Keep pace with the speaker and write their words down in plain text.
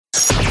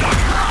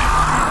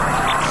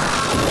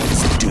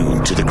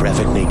to the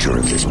graphic nature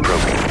of this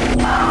program.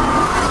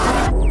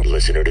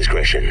 Listener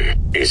discretion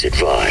is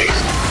advised.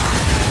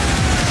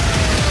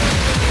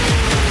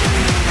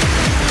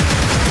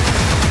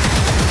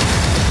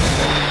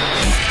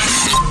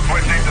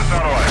 Switching to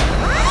satellite.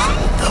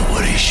 The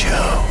Woody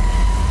Show.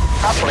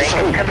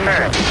 Uplink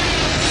confirmed.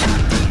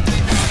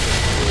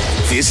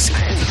 This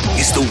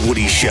is The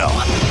Woody Show.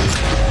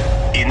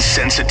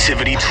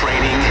 Insensitivity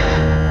training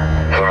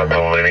For a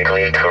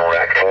politically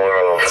correct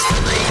world.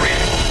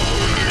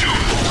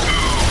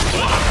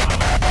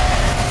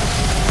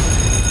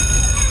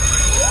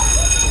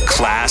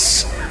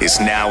 Class is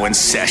now in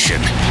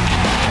session.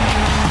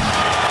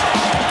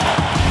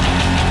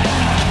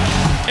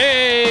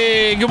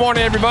 Hey, good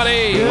morning,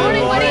 everybody.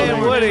 Good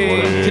morning,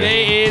 Woody.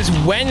 Today is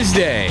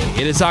Wednesday.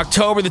 It is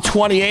October the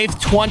 28th,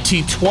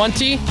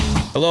 2020.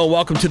 Hello,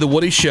 welcome to The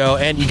Woody Show.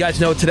 And you guys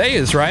know what today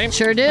is, right?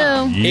 Sure do.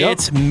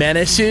 It's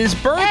Menace's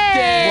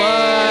birthday.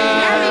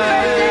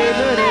 Happy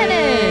birthday,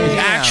 Menace. His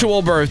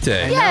actual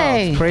birthday.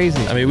 Yay.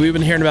 Crazy. I mean, we've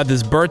been hearing about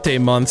this birthday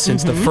month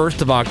since the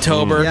 1st of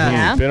October.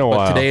 Yeah. Been a But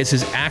while. today is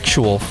his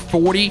actual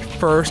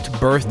 41st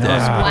birthday.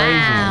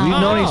 Wow. We've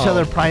known each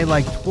other probably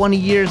like 20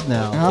 years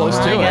now. Close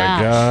to it.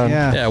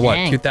 Yeah. Yeah, what,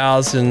 Dang.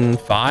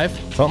 2005?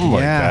 Something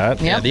like Yeah.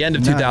 that. Yeah, Yep. the end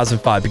of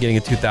 2005, beginning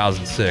of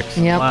 2006.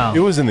 Yep. Wow. It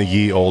was in the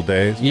ye old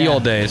days. Ye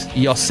old days.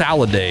 Ye old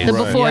salad days. The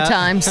before Yeah.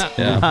 times.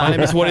 Yeah. My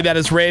name is Woody. That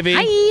is Ravy.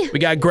 Hi. We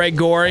got Greg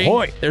Gorey.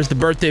 Ahoy. There's the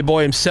birthday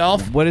boy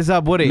himself. What is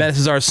up, Woody? Menace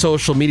is our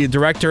social media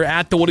director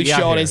at The Woody Yeah,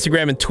 Show on here.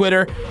 Instagram and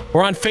Twitter.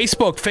 We're on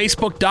Facebook,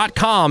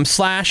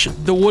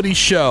 facebook.com/The Woody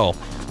Show.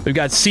 We've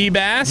got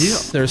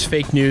Seabass. There's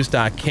fake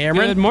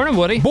news.Cameron. Good morning,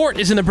 Woody. Bort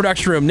is in the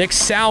production room. Nick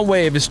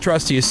Soundwave is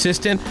trusty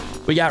assistant.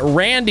 We got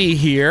Randy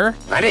here.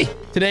 Ready?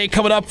 Today,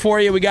 coming up for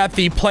you, we got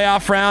the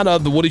playoff round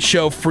of the Woody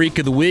Show Freak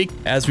of the Week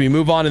as we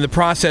move on in the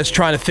process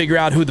trying to figure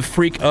out who the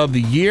Freak of the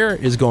Year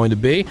is going to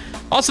be.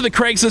 Also, the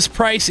Craigslist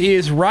Price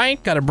is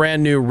Right. Got a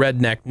brand new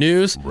Redneck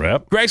news.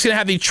 Rep. Greg's going to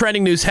have the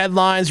trending news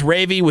headlines.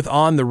 Ravy with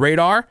On the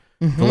Radar,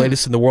 the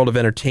latest in the world of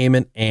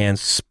entertainment and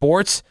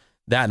sports.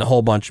 That and a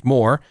whole bunch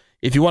more.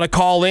 If you want to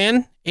call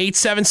in,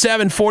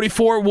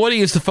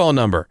 877-44-WOODY is the phone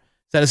number.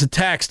 Send us a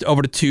text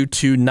over to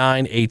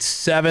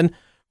 22987.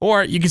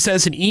 Or you can send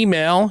us an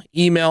email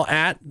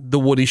at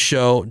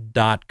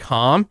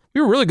thewoodyshow.com.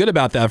 We were really good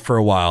about that for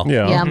a while.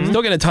 Yeah. Yeah.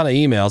 Still getting a ton of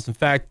emails. In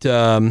fact, we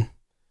can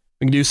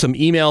do some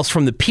emails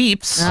from the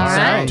peeps. All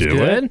right.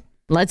 Do it.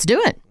 Let's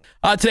do it.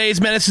 Today is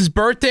Menace's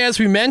birthday, as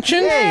we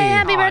mentioned.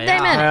 Happy birthday,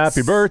 Menace.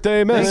 Happy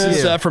birthday, man.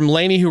 This is from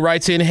Lainey, who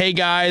writes in, "Hey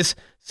guys,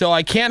 so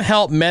I can't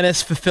help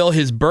Menace fulfill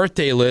his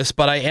birthday list,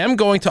 but I am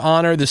going to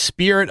honor the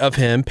spirit of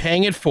him,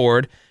 paying it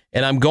forward,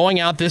 and I'm going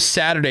out this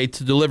Saturday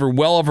to deliver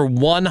well over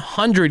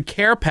 100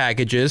 care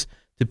packages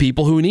to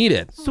people who need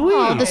it.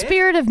 Oh, the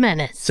spirit of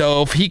Menace.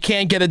 So if he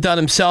can't get it done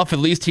himself, at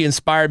least he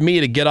inspired me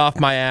to get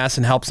off my ass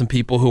and help some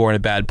people who are in a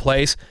bad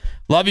place.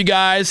 Love you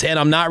guys, and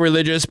I'm not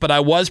religious, but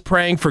I was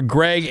praying for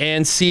Greg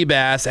and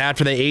Seabass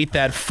after they ate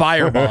that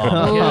firebomb."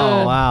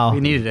 Oh, wow. We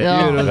needed it. Oh.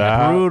 Dude, it was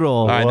That brutal.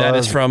 All right, that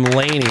is from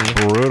Lainey.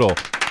 Brutal.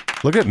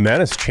 Look at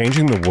Menace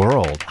changing the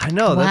world. I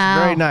know. That's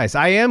Wow. very nice.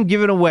 I am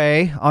giving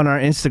away on our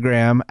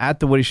Instagram, at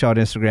The Woody Show on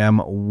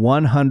Instagram,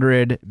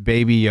 100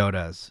 baby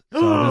Yodas.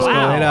 So just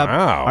go hit up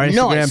Wow. our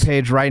Instagram Nice.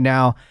 page right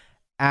now,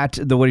 at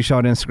The Woody Show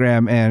on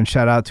Instagram, and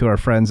shout out to our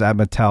friends at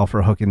Mattel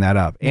for hooking that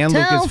up. And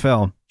Mattel.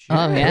 Lucasfilm.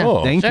 Oh, yeah.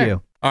 Cool. Thank Sure.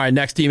 you. All right,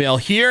 next email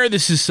here.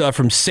 This is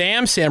from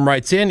Sam. Sam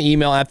writes in,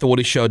 email at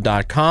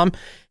thewoodyshow.com.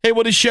 Hey,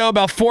 Woody Show,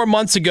 about 4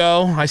 months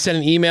ago, I sent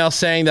an email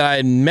saying that I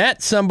had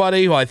met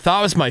somebody who I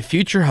thought was my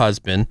future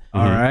husband.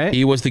 All right.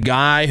 He was the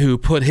guy who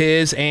put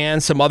his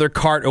and some other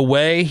cart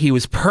away. He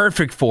was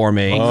perfect for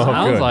me. Oh,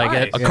 Sounds good. like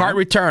it. A cart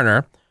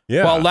returner.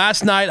 Yeah. Well,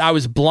 last night I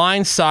was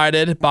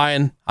blindsided by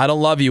an I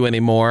don't love you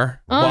anymore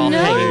while no.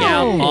 hanging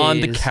out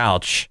on the Jeez.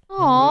 couch. Oh,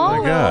 my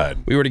Aw. God.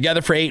 We were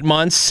together for 8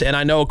 months, and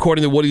I know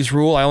according to Woody's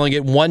rule, I only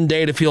get 1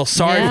 day to feel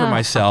sorry Yeah. for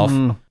myself,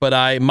 but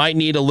I might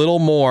need a little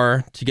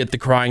more to get the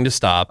crying to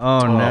stop. Oh,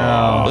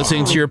 no.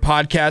 Listening to your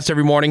podcast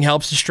every morning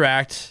helps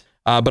distract,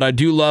 but I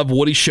do love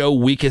Woody Show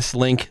Weakest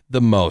Link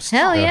the most.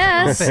 Hell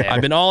yes.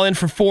 I've been all in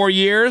for 4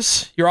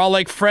 years. You're all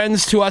like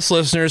friends to us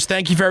listeners.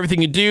 Thank you for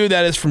everything you do.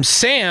 That is from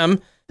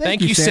Sam.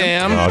 Thank you,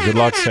 Sam. Oh, good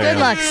luck, Sam. Good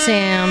luck,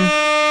 Sam.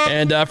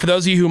 And for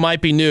those of you who might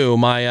be new,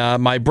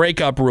 my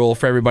breakup rule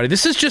for everybody,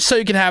 this is just so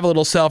you can have a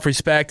little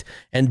self-respect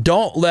and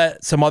don't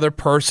let some other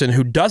person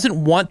who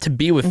doesn't want to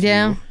be with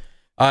Yeah.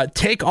 you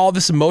take all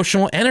this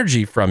emotional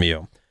energy from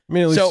you. I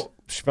mean, at least So-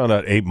 she found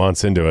out 8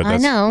 months into it. I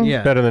That's know.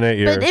 Yeah. better than 8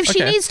 years. But if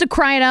she Okay. needs to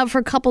cry it out for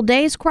a couple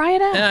days, cry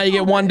it out. You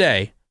get 1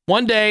 day.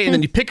 1 day, and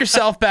then you pick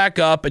yourself back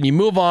up and you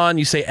move on.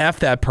 You say F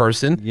that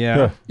person.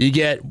 Yeah. You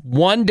get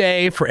 1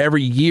 day for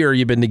every year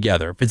you've been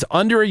together. If it's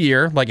under a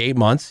year, like 8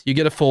 months, you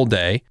get a full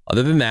day.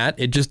 Other than that,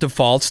 it just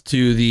defaults to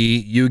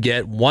you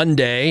get 1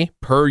 day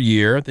per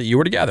year that you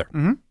were together.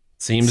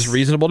 Seems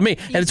reasonable to me.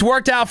 And it's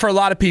worked out for a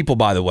lot of people,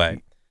 by the way.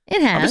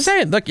 It I'm just has.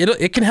 saying, look,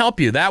 it can help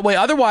you that way.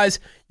 Otherwise,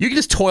 you can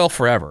just toil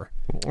forever.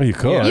 Well, you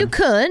could. You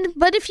could,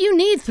 but if you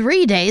need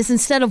 3 days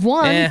instead of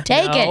one,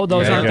 take No, it.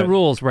 those Yeah, aren't yeah. the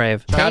rules,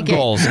 Rave. Got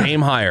goals.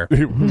 Aim higher.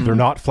 They're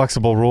not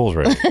flexible rules,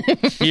 right?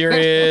 Here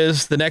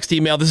is the next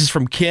email. This is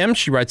from Kim.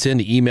 She writes in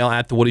to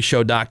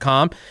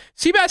email@thewoodyshow.com.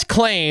 Seabass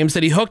claims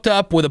that he hooked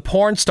up with a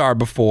porn star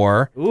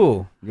before.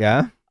 Ooh,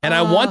 yeah. And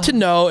I want to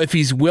know if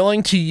he's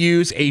willing to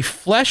use a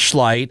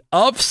fleshlight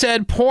of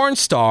said porn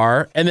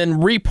star and then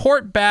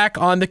report back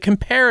on the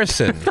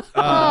comparison.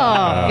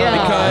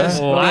 Because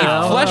a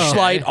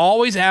fleshlight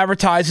always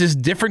advertises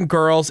different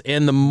girls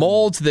and the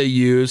molds they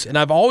use, and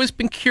I've always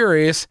been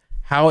curious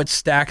how it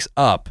stacks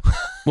up.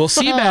 Will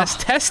Seabass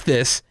test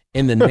this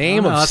in the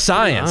name of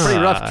science? Pretty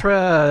rough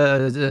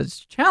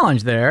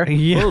challenge there.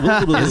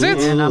 Yeah. Is it?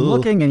 And I'm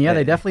looking, and yeah,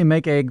 they definitely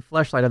make a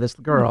fleshlight of this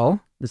girl,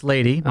 this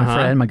lady, my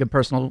friend, my good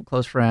personal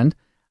close friend.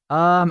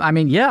 I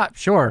mean, yeah,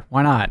 sure,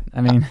 why not?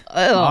 I mean,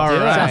 All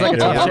right. sounds like a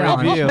tough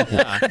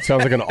challenge.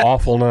 Sounds like an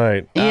awful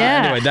night.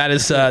 Anyway, that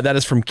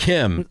is from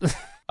Kim.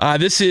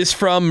 This is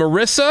from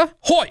Marissa.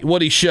 Hoy,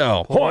 Woody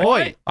Show.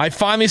 Hoy. I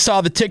finally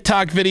saw the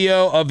TikTok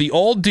video of the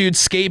old dude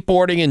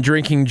skateboarding and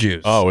drinking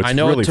juice. Oh, it's I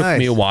know really it took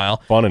me a nice. while.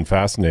 Fun and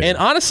fascinating. And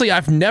honestly,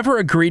 I've never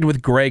agreed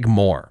with Greg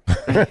more.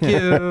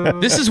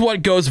 This is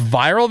what goes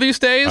viral these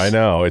days. I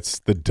know. It's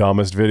the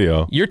dumbest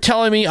video. You're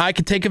telling me I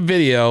could take a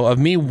video of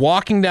me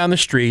walking down the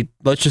street,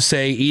 let's just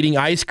say eating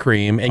ice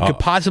cream, and could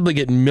possibly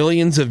get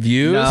millions of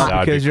views? No, That'd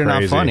be because you're not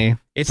crazy. funny.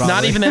 It's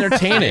not even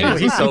entertaining.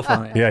 He's so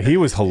funny. Yeah, he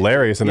was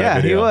hilarious in that Yeah,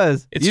 video. he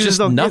was. It's You just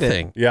don't get it.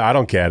 nothing. Yeah, I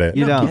don't get it.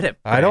 You don't. Get it,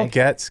 I don't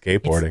get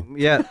skateboarding.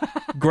 Yeah.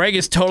 Greg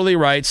is totally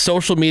right.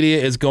 Social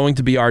media is going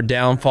to be our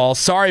downfall.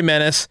 Sorry,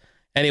 Menace.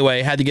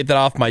 Anyway, had to get that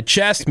off my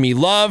chest. Me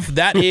love.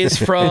 That is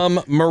from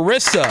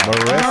Marissa.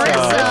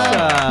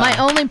 Marissa, my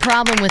only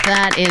problem with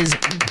that is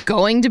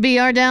going to be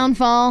our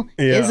downfall.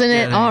 Yeah. Isn't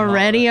it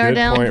already our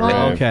Good point,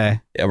 downfall? Ray.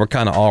 Okay. Yeah, we're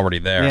kind of already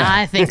there. Yeah.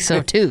 I think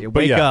so too.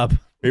 Wake yeah. up.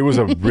 It was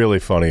a really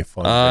fun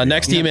video.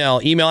 Next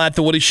email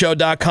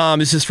email@thewoodyshow.com.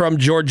 This is from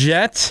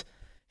Georgette.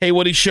 Hey,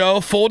 Woody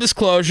Show. Full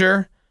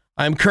disclosure,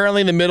 I'm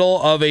currently in the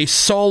middle of a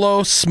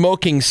solo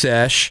smoking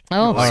sesh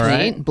Oh, sweet.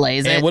 right.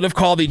 Blaze and it. would have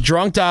called the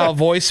drunk dial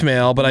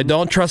voicemail, but I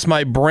don't trust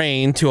my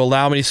brain to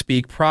allow me to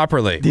speak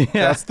properly.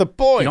 That's the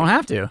point. You don't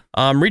have to.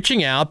 I'm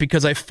reaching out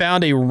because I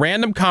found a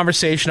random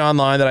conversation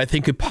online that I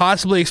think could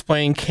possibly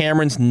explain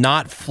Cameron's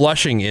not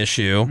flushing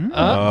issue.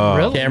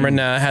 Really? Cameron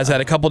has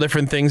had a couple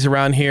different things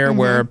around here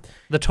where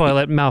The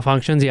toilet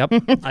malfunctions.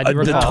 Yep. I do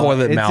the recall.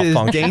 toilet It's his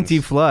malfunctions. dainty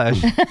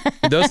flush.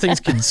 Those things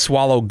can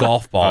swallow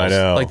golf balls. I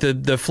know. Like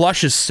the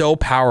flush is so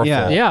powerful.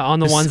 Yeah. Yeah, on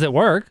the ones that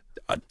work.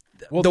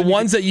 The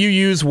ones that you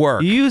use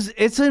work.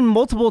 It's in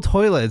multiple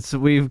toilets.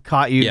 We've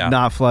caught you Yeah.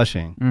 not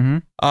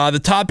flushing. The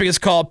topic is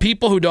called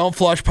People Who Don't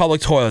Flush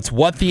Public Toilets.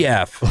 What the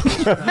F? Good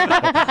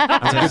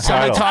Somebody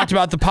title. talked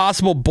about the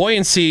possible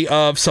buoyancy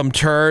of some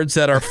turds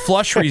that are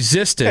flush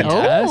resistant.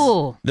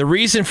 Oh. The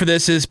reason for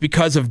this is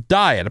because of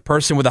diet. A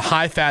person with a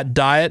high-fat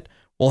diet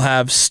will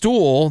have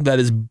stool that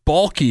is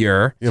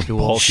bulkier, You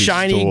bulky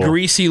shiny, stool.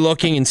 greasy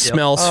looking, and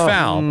smells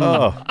foul.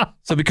 Oh,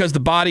 So because the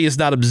body is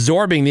not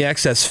absorbing the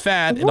excess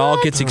fat, it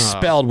all gets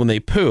expelled when they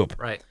poop.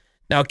 Right.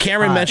 Now,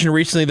 Cameron mentioned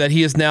recently that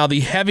he is now the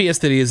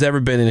heaviest that he has ever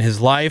been in his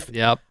life.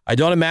 Yep. I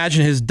don't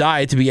imagine his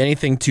diet to be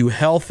anything too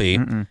healthy.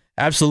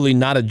 Absolutely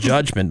not a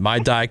judgment. My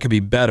diet could be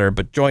better,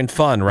 but join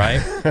fun,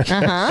 right?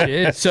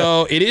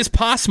 So it is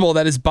possible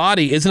that his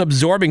body isn't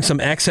absorbing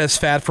some excess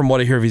fat from what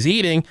I hear he's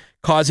eating,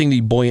 causing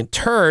the buoyant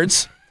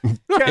turds.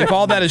 If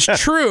all that is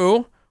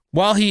true,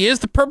 while he is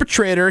the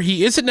perpetrator,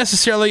 he isn't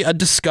necessarily a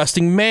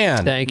disgusting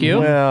man. Thank you.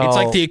 well, It's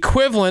like the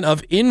equivalent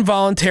of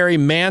involuntary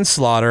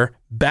manslaughter,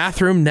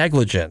 bathroom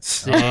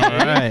negligence. All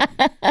right.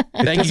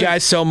 Thank you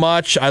guys so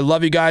much. I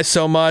love you guys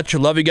so much. I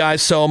love you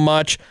guys so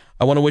much.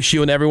 I want to wish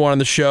you and everyone on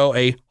the show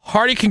a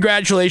hearty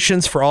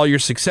congratulations for all your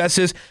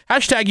successes.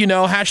 Hashtag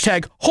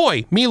hashtag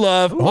hoy, me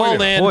love, all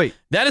in. hoy.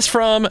 That is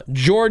from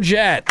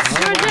Georgette.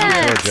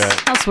 Georgette.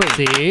 How sweet.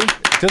 See?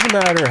 it doesn't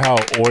matter how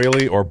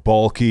oily or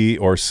bulky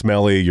or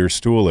smelly your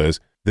stool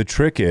is. The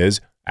trick is,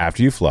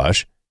 after you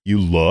flush, you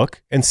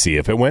look and see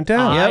if it went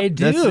down. Yep, I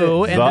that's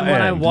do. it. And The then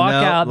when I end. walk No,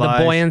 out, lies.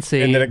 the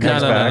buoyancy And then it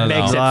comes back.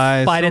 makes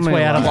Lies. it fight So its many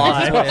way out of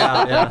lies. life.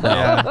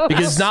 Yeah.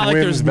 Because it's not like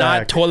there's Swims not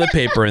back. toilet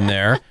paper in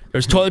there.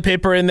 There's toilet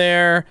paper in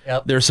there.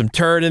 Yep. There's some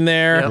turd in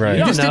there. Right. You You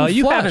don't just know. didn't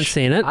You flush. haven't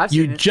seen it. I've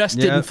You seen it. just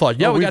Yeah. didn't flush.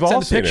 Yeah, Well, we we've got to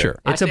all send seen the it.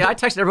 picture. I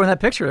texted everyone that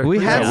picture. We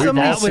had Yeah,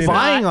 somebody we've all seen it.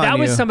 spying on that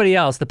you. was somebody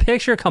else. The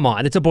picture, come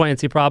on. It's a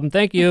buoyancy problem.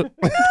 Thank you.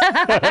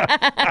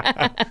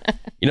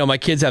 You know, my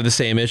kids have the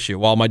same issue.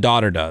 Well, my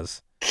daughter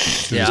does.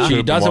 Yeah. She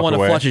Poop doesn't and want to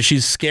walk away. flush it.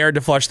 She's scared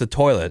to flush the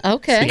toilet.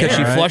 Okay. Because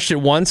she Alright. flushed it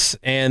once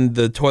and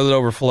the toilet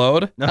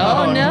overflowed.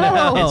 Oh,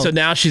 no. And so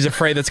now she's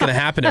afraid that's going to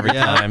happen every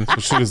time. So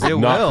she was It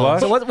not will. flush.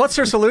 So what's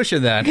her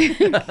solution then?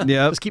 Yep.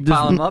 Just keep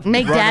piling them up.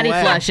 Make Run daddy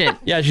away. flush it.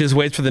 Yeah, she just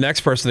waits for the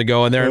next person to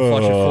go in there and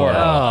flush it for her.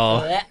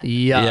 Oh,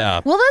 yeah.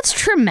 Yeah. Well, that's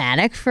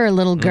traumatic for a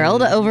little girl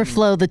to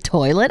overflow the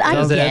toilet. I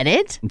Does get it?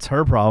 it. It's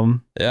her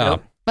problem. Yeah.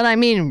 But I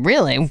mean,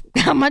 really,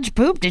 how much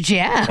poop did she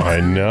have?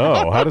 I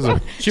know. How does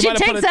She might have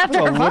takes put after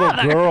a her little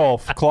father. girl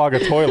clog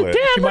a toilet?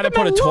 She might have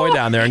put a toy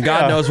down there, and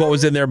God knows what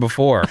was in there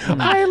before.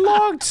 I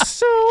logged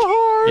so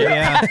hard.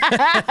 Yeah.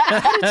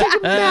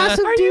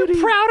 Are you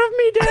proud of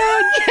me,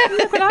 Dad?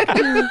 Look what I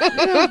can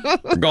do.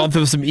 We're going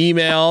through some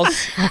emails.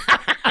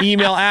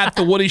 Email at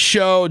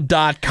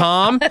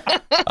thewoodyshow.com.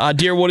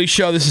 Dear Woody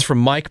Show, this is from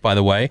Mike, by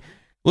the way.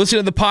 Listening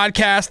to the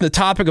podcast, and the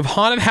topic of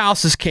haunted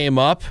houses came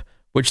up,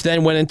 which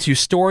then went into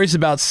stories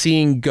about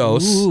seeing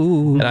ghosts.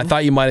 And I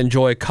thought you might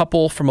enjoy a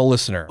couple from a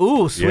listener.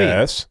 Ooh, sweet.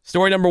 Yes.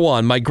 Story number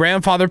 1. My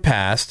grandfather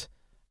passed.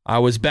 I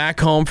was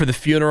back home for the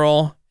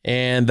funeral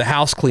and the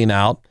house clean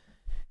out.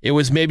 It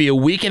was maybe a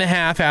week and a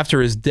half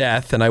after his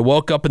death, and I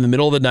woke up in the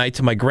middle of the night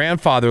to my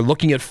grandfather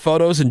looking at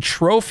photos and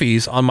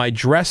trophies on my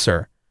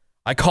dresser.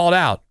 I called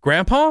out,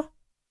 "Grandpa?"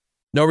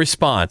 No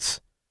response.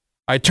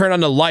 I turned on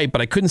the light, but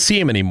I couldn't see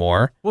him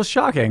anymore. Well,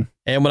 shocking.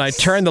 And when I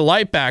turned the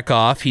light back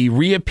off, he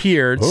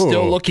reappeared,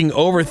 still looking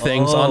over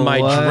things on my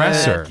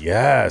dresser.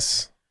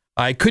 Yes.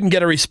 I couldn't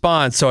get a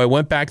response, so I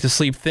went back to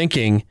sleep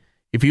thinking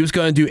if he was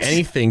going to do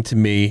anything to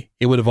me,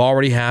 it would have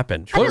already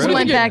happened. I just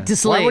went back to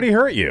sleep. Why would he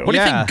hurt you? What do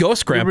you think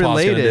Ghost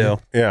Grandpa's going to do?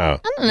 Yeah.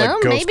 I don't know.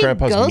 Ghost Maybe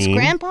Grandpa's Ghost mean?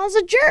 Grandpa's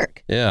a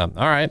jerk. Yeah.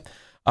 All right.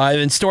 And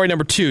then story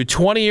number 2,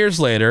 20 years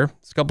later,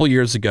 it's a couple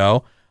years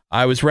ago,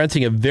 I was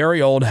renting a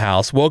very old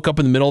house, woke up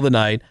in the middle of the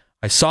night.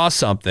 I saw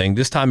something,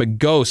 this time a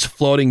ghost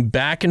floating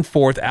back and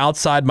forth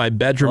outside my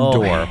bedroom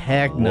door.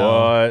 Heck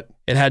no. What?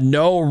 It had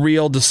no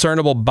real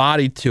discernible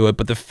body to it,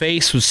 but the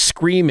face was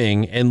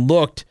screaming and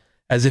looked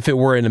as if it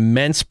were in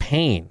immense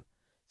pain.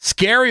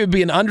 Scary would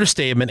be an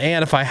understatement,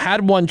 and if I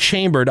had one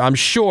chambered, I'm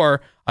sure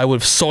I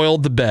would have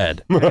soiled the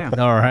bed. All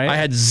right. I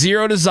had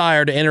zero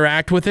desire to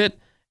interact with it,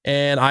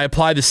 and I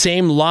applied the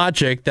same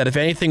logic that if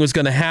anything was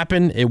going to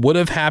happen, it would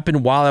have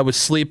happened while I was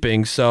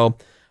sleeping. So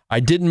I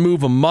didn't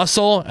move a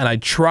muscle, and I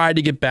tried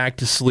to get back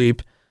to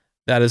sleep.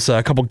 That is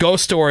a couple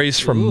ghost stories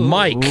from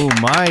Mike. Ooh,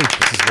 Mike.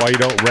 This is why you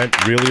don't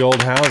rent really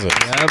old houses.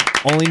 Yep.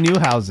 Only new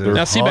houses. They're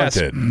Now, Seabass,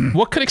 haunted.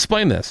 what could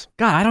explain this?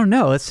 God, I don't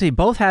know. Let's see.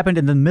 Both happened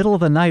in the middle of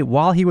the night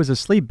while he was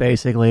asleep,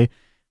 basically.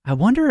 I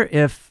wonder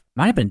if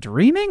might have been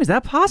dreaming. Is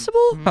that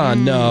possible?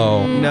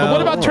 No. No. But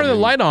what about turning the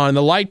light on and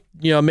the light,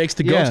 makes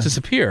the ghost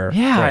disappear?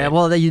 Yeah,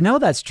 well,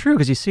 that's true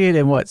because you see it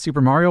in what, Super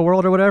Mario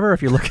World or whatever.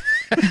 If you look,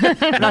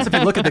 not if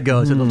you look at the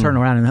ghost, it'll turn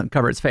around and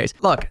cover its face.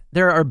 Look,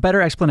 there are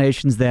better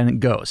explanations than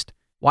ghost.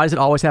 Why does it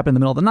always happen in the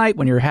middle of the night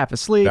when you're half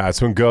asleep?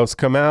 That's when ghosts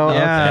come out.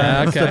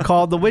 Yeah. Okay. It's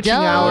called the witching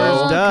Duh, hours.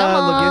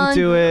 come Look on.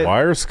 into it. Why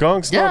are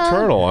skunks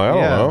nocturnal? I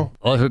don't know.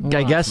 Well,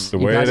 I guess The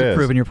you way guys it have is.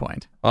 proven your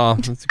point. Oh,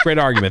 it's a great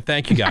argument.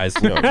 Thank you, guys.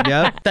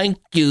 Yep. Thank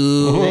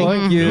you.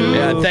 Thank you.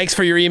 Yeah, thanks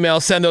for your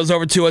email. Send those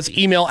over to us.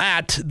 Email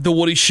at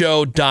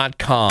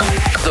thewoodyshow.com.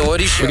 The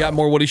Woody Show. We got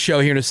more Woody Show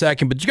here in a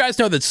second, but did you guys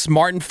know that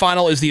Smart and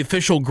Final is the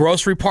official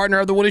grocery partner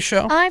of the Woody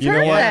Show? I've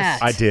heard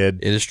that. I did.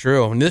 It is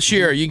true. And this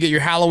year, you get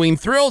your Halloween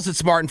thrills at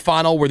Smart and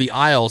Final, where the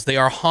aisles, they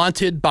are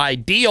haunted by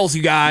deals,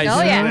 you guys.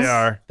 Oh, yes. They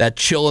are. That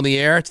chill in the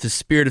air, it's the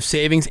spirit of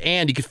savings,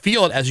 and you can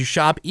feel it as you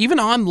shop, even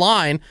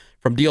online,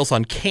 from deals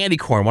on candy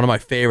corn, one of my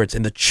favorites,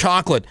 and the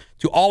chocolate,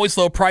 to always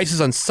low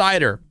prices on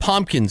cider,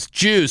 pumpkins,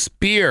 juice,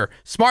 beer.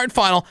 Smart and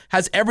Final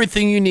has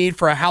everything you need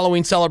for a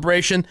Halloween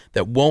celebration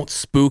that won't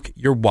spook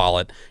your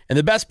wallet. And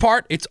the best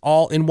part, it's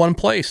all in one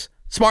place.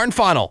 Smart and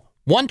Final.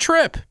 One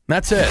trip.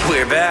 That's it.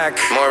 We're back.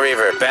 More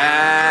reverb.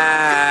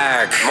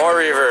 Back. More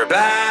reverb.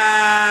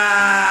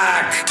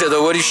 Back to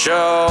the Woody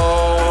Show.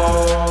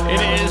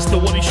 It is the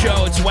Woody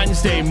Show. It's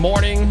Wednesday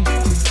morning,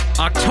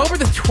 October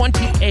the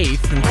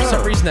 28th, and for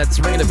some reason that's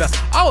ringing a bell.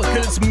 Oh,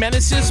 because it's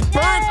Menace's birthday!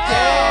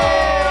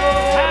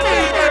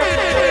 Happy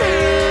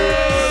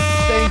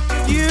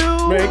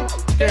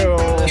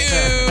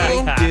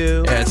Thank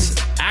you. It's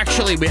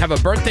actually, we have a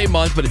birthday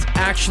month, but it's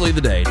actually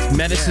the day. It's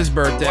Menace's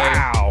birthday.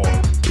 Wow.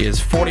 He is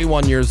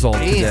 41 years old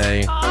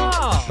today.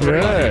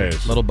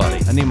 Nice. Little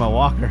buddy. I need my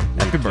walker.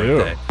 Happy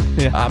birthday.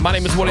 My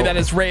name is Woody. That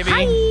is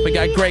Ravy. We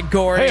got Greg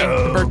Gorey,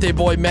 the birthday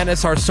boy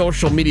Menace, our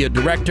social media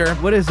director.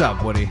 What is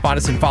up, Woody? Find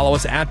us and follow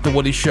us at The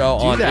Woody Show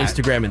on that.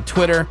 Instagram and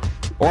Twitter,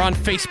 or on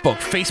Facebook,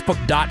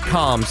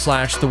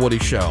 facebook.com/The Woody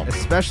Show.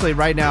 Especially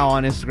right now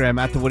on Instagram,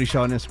 at The Woody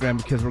Show on Instagram,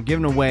 because we're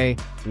giving away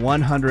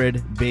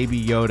 100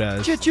 Baby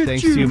Yodas.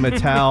 Thanks to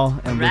Mattel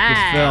and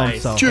Right. Lucasfilm.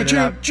 So hit it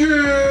up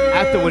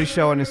at The Woody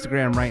Show on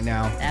Instagram right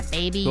now. That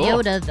baby Cool.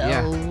 Yoda, though.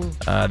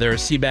 Yeah. There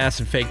is Seabass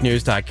and fake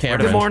news.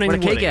 Cameron. Good morning, Where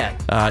the cake Woody.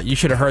 at? You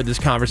should have heard this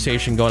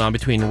conversation going on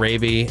between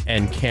Ravy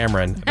and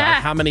Cameron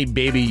about how many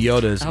Baby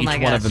Yodas Oh each my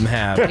one of gosh. them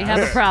have. We have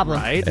a problem.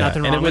 Right? Yeah,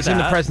 Nothing and wrong it was with in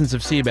that. the presence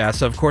of Seabass,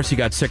 so of course he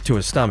got sick to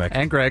his stomach.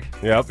 And Greg.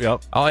 Yep.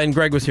 Oh, and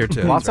Greg was here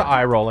too. Lots of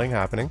eye rolling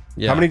happening.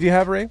 Yeah. How many do you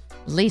have, Ray? At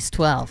least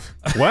 12.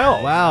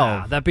 Well,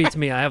 Wow. That beats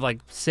me. I have like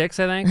 6,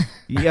 I think.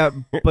 Yeah,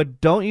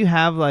 but don't you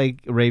have,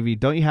 like, Ravy,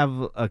 don't you have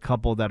a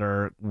couple that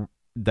are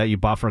that you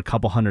bought for a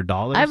couple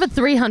 $100s. I have a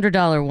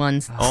 $300 one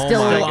still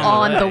my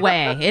on the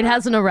way. It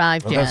hasn't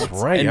arrived yet. That's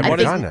right. And I what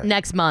haven't is- done that.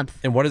 Next month.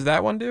 And what does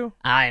that one do?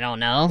 I don't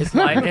know. It's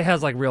like it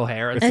has like real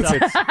hair and stuff.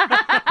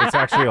 It's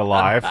actually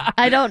alive.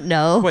 I don't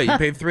know. Wait, you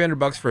paid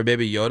 $300 for a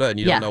baby Yoda and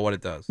you Yeah. don't know what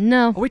it does?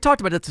 No. We talked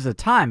about this at the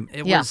time.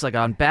 It Yeah. was like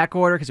on back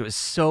order because it was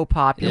so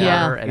popular,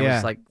 Yeah. and it Yeah.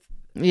 was like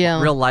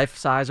Yeah. real life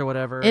size or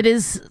whatever. It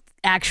is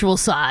actual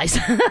size.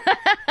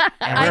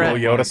 Actual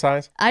Yoda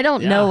size? I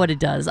don't know what it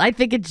does. I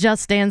think it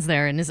just stands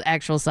there in his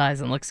actual size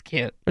and looks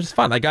cute. Which is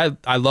fun. Like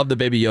I love the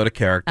Baby Yoda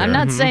character. I'm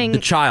not saying the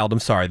child. I'm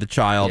sorry, the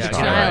child. Yeah, the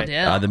child,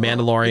 yeah. The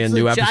Mandalorian It's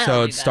new the child,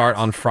 episodes you start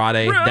guys. on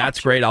Friday. That's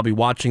great. I'll be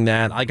watching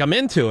that. Like I'm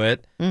into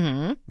it.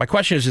 Mm-hmm. My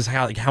question is just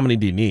how many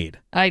do you need?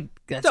 That's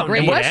a Don't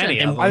great need question. any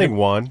of them. I think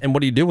one. And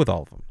what do you do with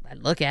all of them? I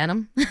look at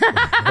him.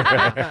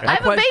 I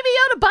have a Baby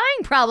Yoda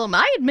buying problem.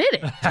 I admit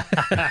it.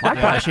 My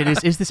question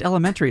is this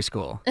elementary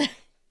school?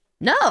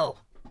 No.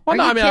 Well, Are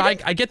no, you I mean,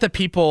 kidding? I get that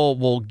people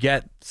will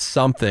get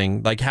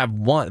something, like have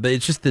one, but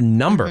it's just the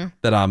number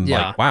that I'm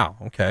Yeah. like, wow,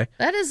 okay.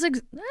 That is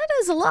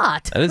a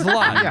lot. That is a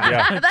lot.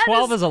 Yeah. That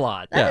 12 is a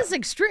lot. That Yeah. is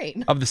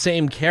extreme. Of the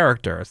same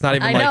character. It's not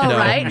even I like, know, you know,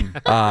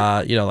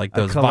 right? like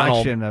A those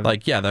collection vinyl, of-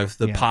 like,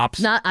 the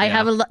pops. Not. I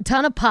have a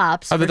ton of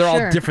pops. I mean, for they're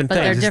sure, all different but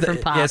things. They're It's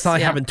different pops. Yeah, it's not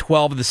like yeah. having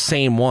 12 of the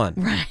same one,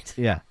 Right.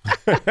 Yeah.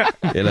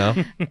 you know?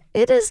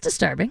 It is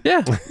disturbing.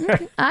 Yeah.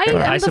 I am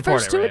the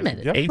support first it, to Ray. admit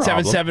it. Yep.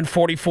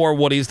 877-44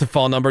 Woody is the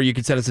phone number. You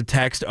can send us a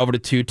text over to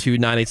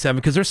 22987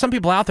 because there's some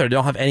people out there that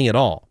don't have any at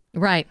all.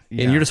 Right.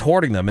 And you're just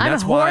hoarding them. And I'm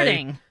that's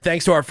hoarding. why,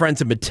 thanks to our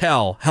friends at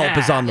Mattel, help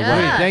is on the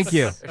Yeah. way. Thank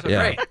you.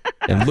 Yeah.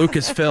 And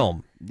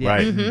Lucasfilm. Yeah.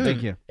 Right. Mm-hmm.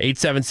 Thank you.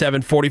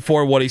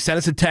 877-44 Woody. Send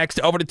us a text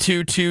over to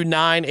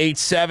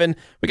 22987.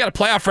 We got a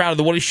playoff round of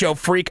the Woody Show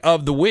Freak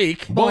of the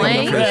Week.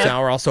 Boing. For this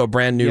hour, also a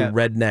brand new Yeah.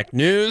 Redneck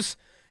News.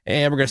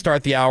 And we're going to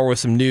start the hour with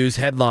some news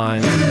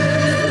headlines.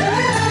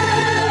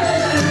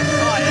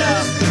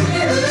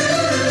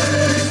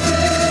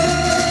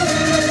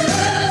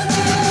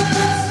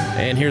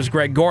 And here's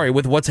Greg Gorey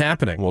with what's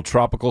happening. Well,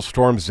 Tropical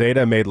Storm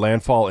Zeta made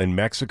landfall in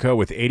Mexico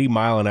with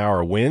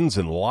 80-mile-an-hour winds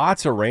and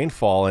lots of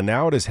rainfall, and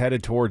now it is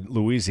headed toward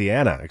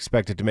Louisiana.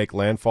 Expected to make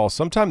landfall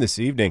sometime this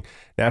evening.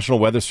 National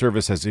Weather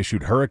Service has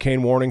issued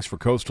hurricane warnings for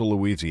coastal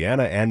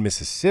Louisiana and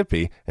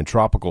Mississippi and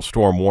tropical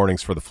storm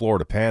warnings for the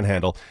Florida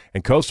Panhandle.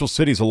 And coastal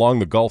cities along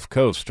the Gulf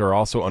Coast are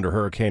also under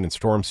hurricane and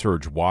storm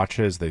surge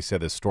watches. They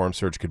said this storm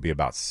surge could be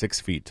about 6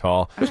 feet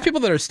tall. There's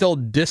people that are still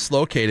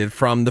dislocated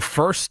from the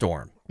first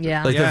storm.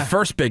 Yeah. Like the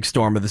first big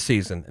storm of the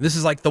season. This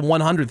is like the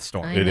 100th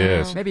storm. I It know.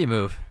 is. Maybe a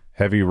move.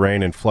 Heavy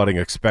rain and flooding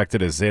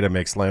expected as Zeta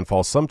makes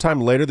landfall sometime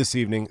later this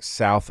evening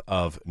south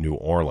of New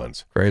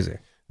Orleans. Crazy.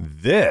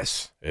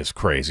 This is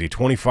crazy.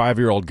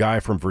 25-year-old guy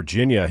from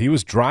Virginia. He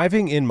was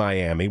driving in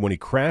Miami when he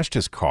crashed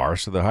his car,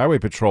 so the Highway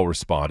Patrol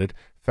responded,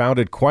 found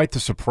it quite the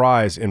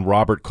surprise in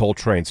Robert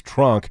Coltrane's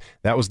trunk.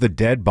 That was the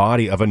dead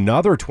body of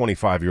another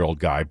 25-year-old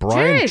guy,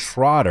 Brian Jeez.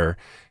 Trotter.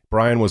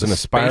 Brian was an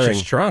aspiring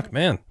Spacious trunk,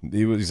 man.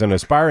 He's an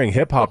aspiring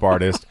hip-hop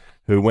artist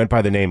who went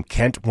by the name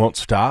Kent Won't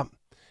Stop.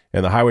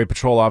 And the highway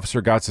patrol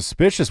officer got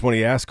suspicious when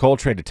he asked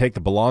Coltrane to take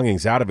the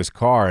belongings out of his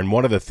car, and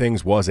one of the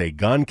things was a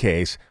gun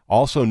case.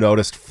 Also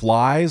noticed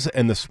flies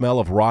and the smell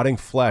of rotting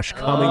flesh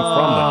coming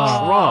from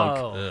the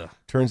trunk.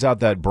 Turns out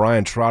that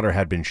Brian Trotter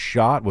had been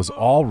shot, was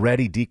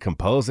already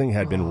decomposing,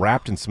 had been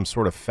wrapped in some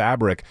sort of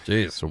fabric.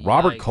 Jeez. So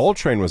Robert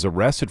Coltrane was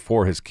arrested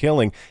for his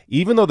killing.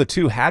 Even though the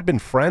two had been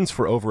friends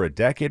for over a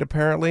decade,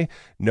 apparently,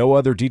 no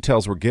other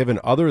details were given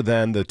other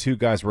than the two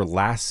guys were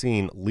last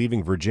seen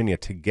leaving Virginia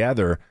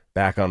together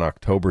back on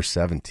October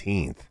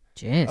 17th.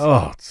 Jeez.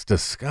 Oh, it's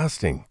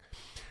disgusting.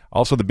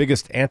 Also, the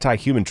biggest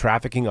anti-human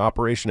trafficking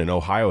operation in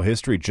Ohio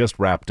history just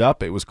wrapped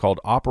up. It was called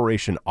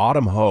Operation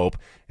Autumn Hope,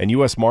 and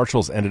U.S.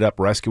 Marshals ended up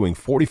rescuing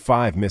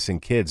 45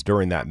 missing kids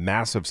during that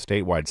massive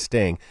statewide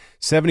sting.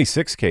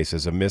 76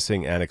 cases of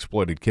missing and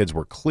exploited kids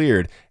were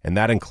cleared, and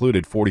that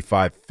included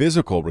 45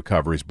 physical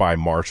recoveries by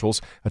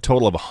marshals. A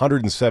total of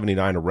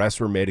 179 arrests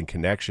were made in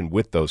connection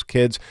with those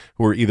kids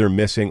who were either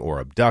missing or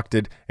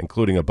abducted,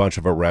 including a bunch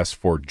of arrests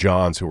for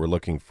Johns who were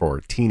looking for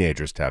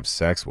teenagers to have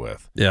sex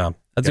with. Yeah.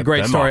 That's a Get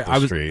great them story. off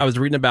the street. I was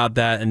reading about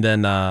that, and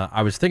then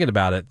I was thinking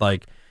about it.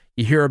 Like,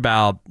 you hear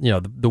about,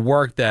 the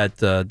work that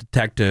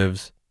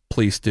detectives,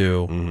 police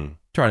do,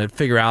 trying to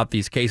figure out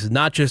these cases,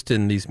 not just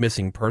in these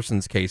missing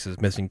persons cases,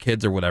 missing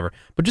kids or whatever,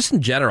 but just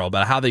in general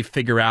about how they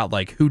figure out,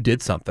 like, who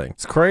did something.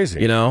 It's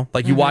crazy.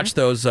 Like, you watch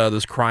those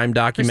crime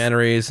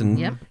documentaries and,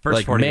 Yep. First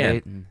like, 48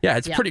 man, and- yeah,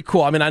 it's pretty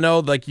cool. I mean, I know,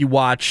 like, you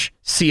watch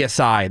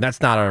CSI, and that's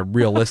not a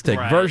realistic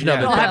version of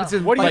it.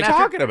 but- What are you Like,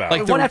 talking about?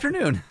 like One the-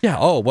 afternoon. Yeah.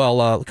 Oh,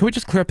 well, can we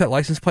just clear up that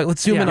license plate?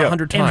 Let's zoom in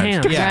 100 times.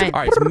 Enhance. Yeah. All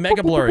right, it's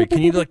mega blurry.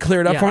 Can you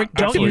clear it up for me?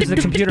 Don't use the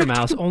computer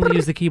mouse. Only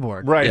use the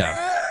keyboard. Right.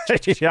 Yeah.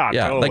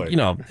 yeah, totally.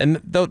 like, and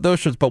those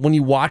shows. But when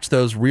you watch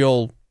those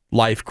real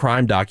life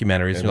crime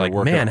documentaries, And you're they like,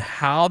 work man, out.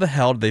 how the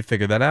hell did they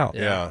figure that out?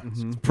 Yeah.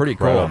 It's pretty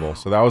cool. Incredible.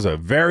 So that was a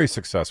very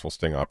successful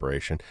sting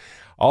operation.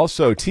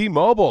 Also,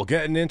 T-Mobile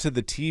getting into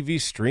the TV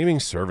streaming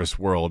service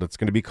world. It's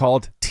going to be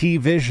called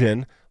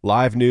T-Vision.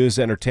 Live news,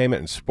 entertainment,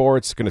 and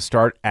sports going to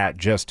start at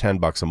just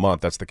 $10 a month.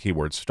 That's the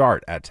keyword,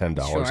 start at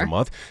 $10 a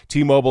month.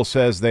 T-Mobile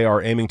says they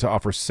are aiming to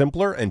offer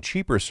simpler and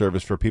cheaper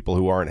service for people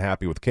who aren't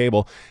happy with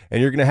cable.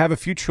 And you're going to have a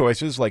few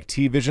choices like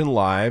T-Vision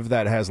Live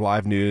that has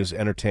live news,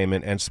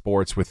 entertainment, and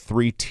sports with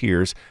 3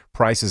 tiers.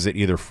 Prices at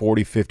either $40,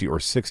 $50, or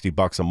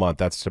 $60 a month.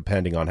 That's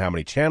depending on how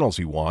many channels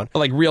you want.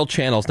 Like real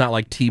channels, not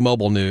like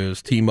T-Mobile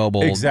News,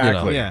 T-Mobile.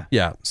 Exactly.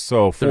 Yeah.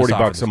 So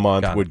 $40 a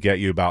month Got it. would get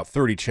you about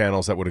 30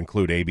 channels. That would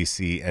include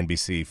ABC,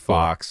 NBC,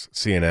 Fox,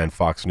 CNN,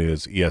 Fox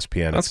News,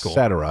 ESPN, That's cool.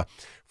 etc.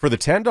 For the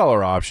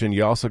 $10 option,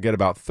 you also get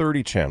about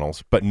 30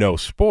 channels, but no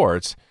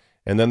sports.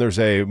 And then there's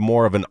a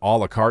more of an a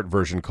la carte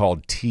version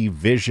called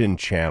T-Vision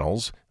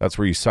channels. That's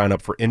where you sign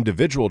up for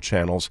individual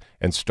channels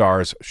and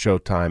Stars,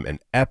 Showtime, and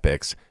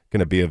Epix. Going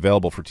to be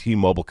available for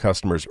T-Mobile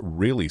customers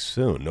really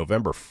soon,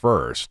 November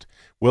 1st.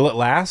 Will it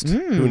last?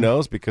 Who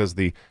knows? Because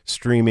the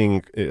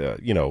streaming,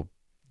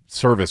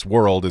 service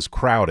world is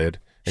crowded.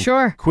 And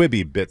Sure.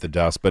 Quibi bit the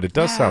dust, but it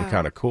does sound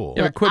kind of cool.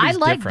 Yeah, but Quibi's I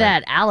like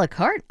different. that a la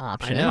carte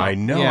option. I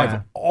know. Yeah.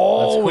 I've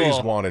always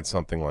cool. wanted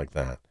something like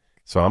that.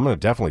 So I'm going to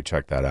definitely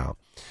check that out.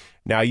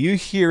 Now, you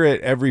hear it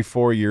every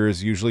 4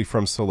 years, usually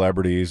from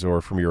celebrities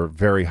or from your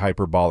very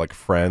hyperbolic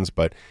friends,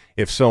 but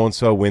if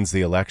so-and-so wins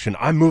the election,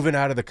 I'm moving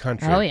out of the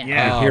country. Oh,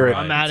 yeah. You hear it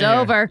I'm out It's of here.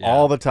 over.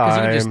 all the Because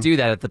time. you can just do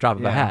that at the drop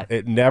of a hat.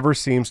 It never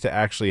seems to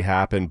actually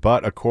happen,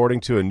 but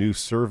according to a new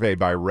survey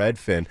by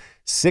Redfin,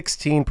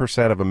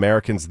 16% of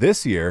Americans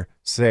this year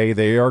say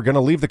they are going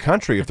to leave the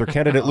country if their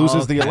candidate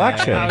loses the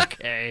election.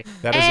 Okay.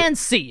 That is And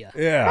see ya.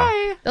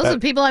 yeah, Those are the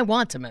people I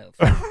want to move.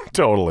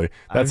 totally.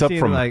 That's I've up seen,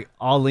 from like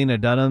all Lena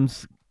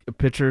Dunham's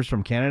pictures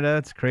from Canada.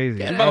 It's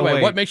crazy. And by the Oh, way,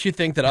 wait. what makes you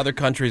think that other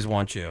countries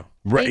want you?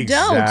 Right, They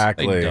don't.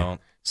 exactly. They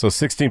don't. So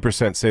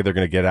 16% say they're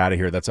going to get out of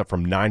here. That's up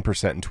from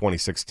 9% in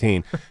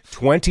 2016.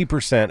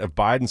 20% of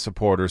Biden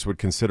supporters would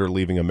consider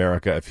leaving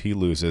America if he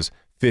loses.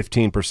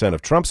 15%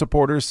 of Trump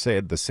supporters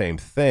said the same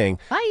thing.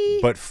 Bye.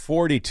 But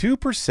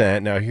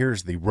 42%, now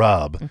here's the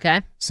rub,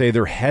 Okay. say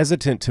they're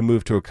hesitant to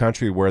move to a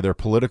country where their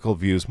political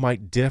views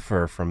might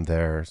differ from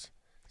theirs.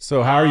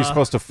 So how are you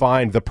supposed to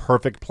find the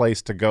perfect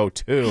place to go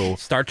to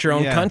Start your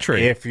own Yeah.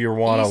 country. if you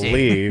want to Easy.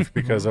 leave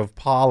because of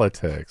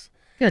politics?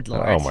 Good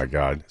Lord. Oh my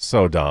God,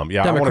 so dumb.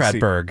 Yeah, Democrat I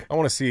Berg.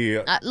 want to see.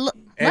 Let them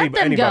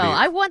Anybody- go.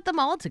 I want them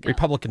all to go.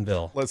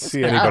 Republicanville. Let's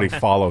see anybody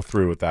follow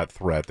through with that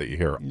threat that you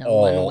hear No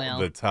all one will.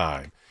 the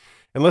time.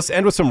 And let's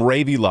end with some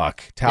ravey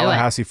luck.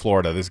 Tallahassee,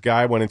 Florida. This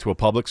guy went into a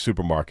public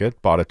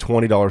supermarket, bought a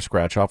 $20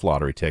 scratch-off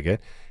lottery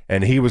ticket,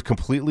 and he was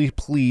completely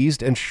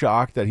pleased and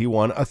shocked that he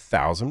won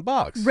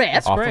 $1,000 Right,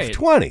 that's off great. of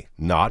 20.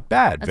 Not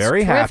bad. That's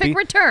Very a terrific happy.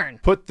 return.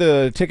 Put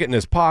the ticket in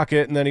his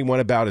pocket, and then he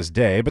went about his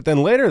day. But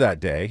then later that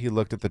day, he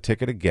looked at the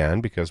ticket again,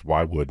 because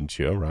why wouldn't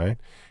you, right?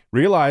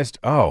 Realized,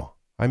 oh,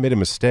 I made a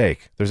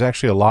mistake. There's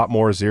actually a lot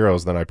more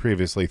zeros than I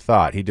previously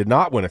thought. He did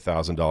not win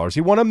 $1,000. He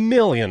won $1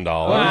 million.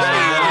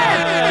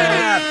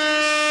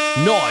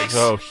 Nice.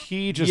 So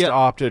he just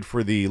opted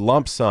for the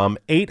lump sum,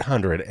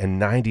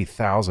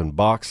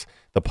 $890,000.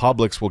 The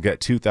Publix will get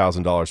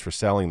 $2,000 for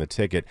selling the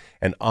ticket.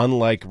 And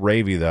unlike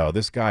Ravy, though,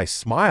 this guy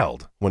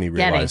smiled when he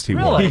realized he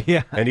won.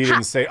 Yeah. And he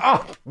didn't say,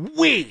 oh,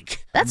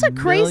 weak. That's a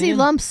crazy million?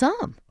 lump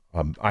sum.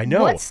 I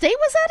know. What state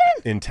was that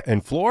in? In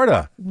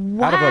Florida.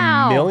 Out of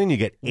Wow. $1 million, you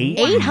get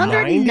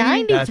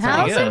 $890,000. That's pretty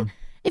 $890,000. good.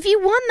 If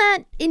you won that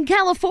in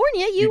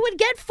California, you would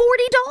get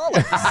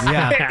 $40.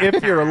 Yeah.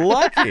 If you're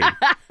lucky.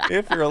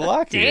 If you're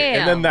lucky. Damn.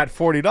 And then that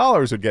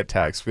 $40 would get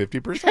taxed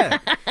 50%.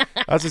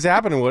 That's what's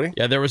happening, Woody.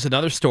 Yeah, there was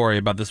another story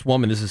about this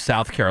woman. This is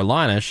South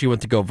Carolina. She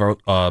went to go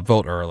vote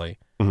early.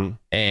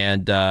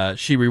 And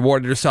she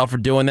rewarded herself for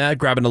doing that,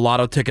 grabbing a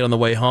lotto ticket on the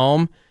way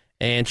home.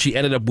 And she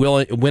ended up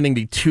winning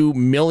the $2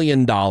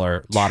 million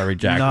lottery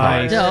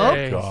jackpot. Nice. Dope.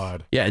 Oh,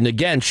 God. Yeah, and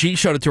again, she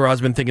showed it to her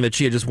husband thinking that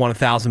she had just won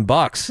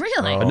 $1,000.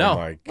 Really? But no. Oh,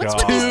 my What's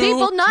God. with these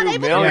people not able to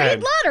million.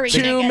 read lottery $2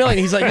 tickets? million.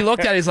 He's like, he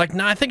looked at it. He's like,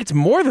 no, I think it's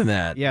more than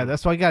that. Yeah,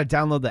 that's why you got to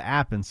download the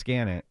app and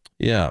scan it.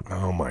 Yeah.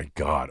 Oh, my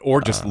God.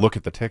 Or just look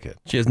at the ticket.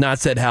 She has not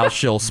said how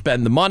she'll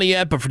spend the money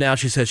yet, but for now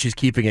she says she's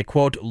keeping it,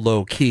 quote,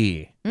 low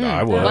key.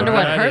 I would. Wonder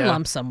what her idea.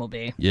 lump sum will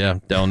be. Yeah,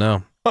 don't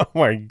know. Oh,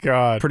 my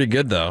God. Pretty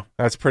good, though.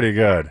 That's pretty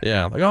good.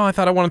 Yeah. Like, oh, I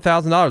thought I won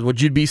 $1,000.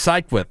 What you'd be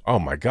psyched with. Oh,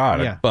 my God.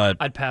 Yeah. But,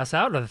 I'd pass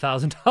out with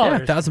 $1,000. yeah,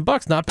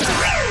 $1,000, not bad.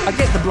 I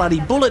get the bloody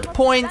bullet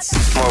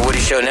points. More Woody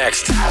Show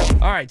next.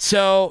 All right,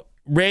 so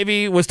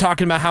Ravy was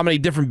talking about how many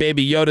different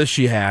Baby Yodas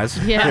she has.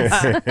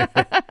 Yes.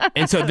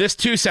 And so this,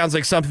 too, sounds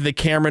like something that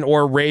Cameron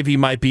or Ravy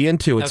might be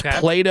into. It's Okay.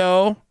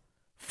 Play-Doh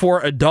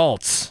for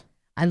adults.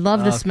 I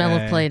love the smell of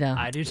Okay. Play-Doh.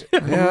 I do too. I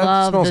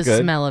love smells the good.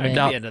 smell of I'd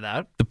it. be into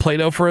that. The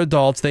Play-Doh for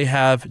adults, they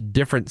have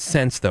different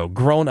scents, though.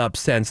 Grown-up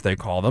scents, they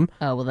call them.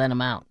 Oh, well, then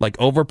I'm out. Like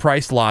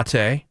overpriced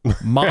latte,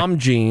 mom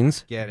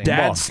jeans, Get it.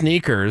 dad Mom.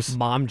 sneakers,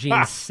 Mom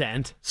jeans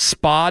scent.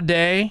 spa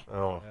day,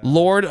 Oh.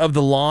 Lord of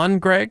the Lawn,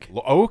 Greg,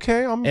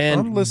 Okay, I'm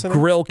and listening.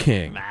 Grill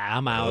King. Nah,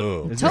 I'm out.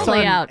 Oh. Is Totally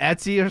this on out.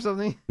 Etsy or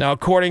something? Now,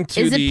 according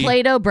to Is the it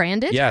Play-Doh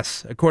branded?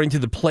 yes, according to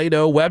the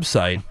Play-Doh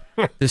website,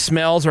 The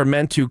smells are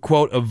meant to,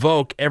 quote,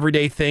 evoke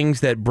everyday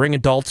things that bring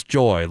adults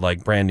joy,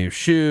 like brand new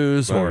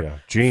shoes or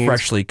jeans.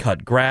 Freshly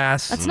cut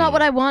grass. That's not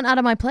what I want out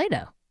of my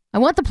Play-Doh. I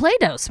want the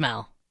Play-Doh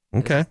smell.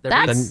 Okay.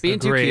 That's being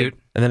too cute.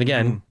 And then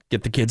again,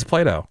 get the kids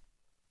Play-Doh.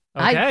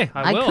 Okay,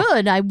 I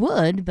will. I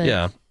would,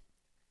 but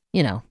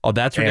you know. Oh,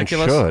 that's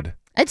ridiculous. And should.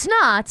 It's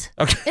not.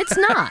 Okay. It's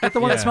not. Get the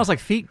one that smells like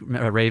feet,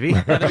 Ravy.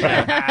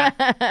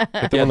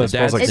 Get the one that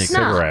smells like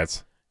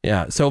cigarettes.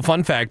 Yeah. So,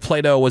 fun fact: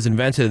 Play-Doh was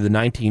invented in the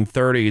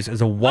 1930s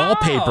as a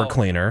wallpaper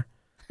cleaner,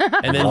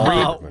 and then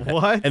what?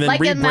 And then like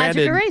a rebranded.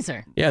 magic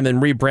eraser. Yeah, and then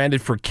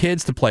rebranded for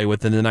kids to play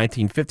with in the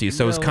 1950s.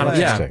 So it's kind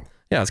of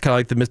it's kind of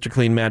like the Mr.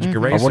 Clean magic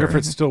eraser. I wonder if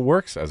it still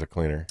works as a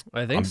cleaner.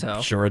 I think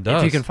so. Sure it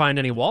does. If you can find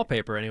any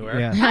wallpaper anywhere.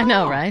 Yeah. I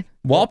know, right?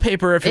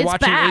 Wallpaper, if you're It's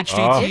watching back.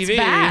 HGTV, It's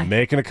back.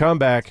 Making a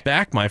comeback.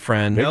 Back, my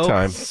friend. Big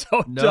time.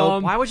 So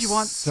dumb. Why would you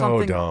want So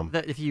something dumb.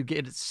 that if you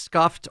get it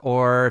scuffed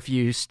or if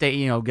you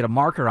get a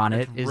marker on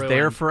it, is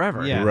there ruined.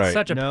 forever? Yeah. Right.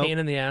 Such a Nope. pain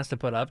in the ass to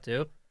put up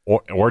to.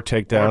 Or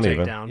take down Or even.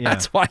 take down. Yeah.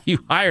 That's why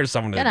you hire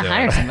someone to Gotta do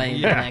hire it. somebody. to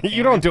do that,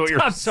 You don't do it I'm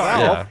yourself.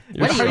 sorry. Yeah.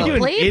 What are you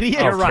doing, bleep?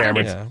 idiot? Oh,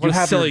 Cameron. Yeah. You What a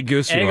have silly your,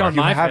 goose egg you are. on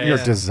you my have your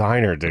face.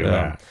 designer do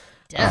that.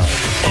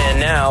 And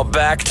now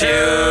back to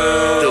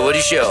The Woody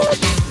Show.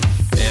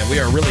 And we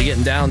are really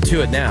getting down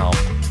to it now.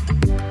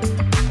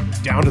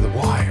 Down to the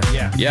wire.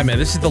 Yeah, man,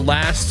 this is the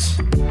last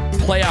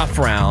playoff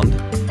round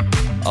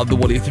of the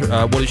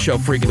Woody Show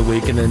Freak of the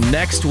Week. And then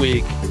next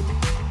week,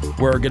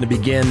 we're going to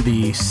begin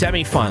the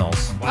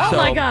semifinals. Oh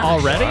my God.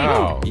 Already?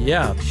 Wow.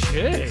 Yeah.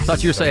 Shit.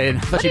 Thought you were saying.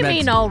 What do you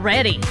mean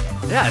already?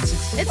 Yeah,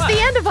 it's It's the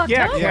end of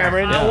October. Yeah,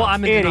 Cameron. Well,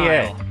 I'm in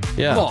denial.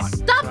 Yeah. Come on.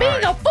 Stop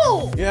being a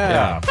fool.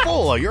 Yeah.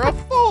 Fool. You're a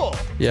fool.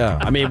 Yeah.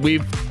 I mean,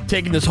 we've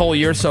taken this whole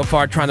year so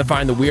far trying to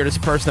find the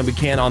weirdest person that we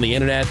can on the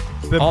internet.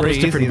 Been All those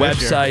pretty different easy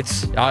this year.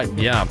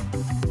 websites. Yeah.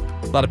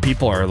 A lot of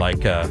people are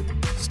like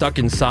stuck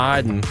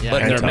inside and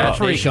letting their and tough.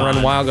 imagination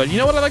run wild. Go, you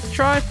know what I'd like to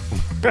try?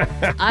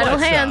 Idle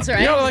hands, right?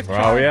 You know what I'd like to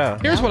try? Oh, yeah.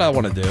 Here's what I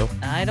want to do.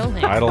 Idle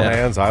hands. Idle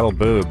hands, idle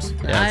boobs.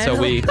 Yeah, so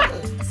we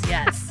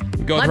Yes.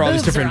 go My through all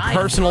these boobs are different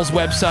idle. personals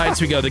websites.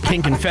 We go to the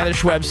kink and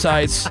fetish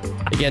websites.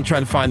 Again,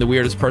 trying to find the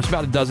weirdest person.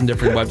 About a dozen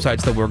different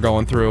websites that we're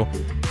going through.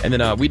 And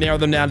then we narrow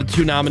them down to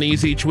 2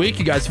 nominees each week.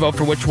 You guys vote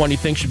for which one you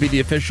think should be the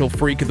official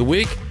Freak of the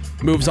Week.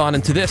 Moves on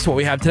into this, what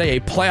we have today, a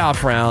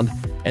playoff round.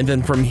 And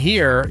then from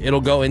here,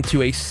 it'll go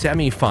into a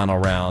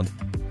semifinal round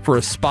for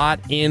a spot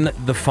in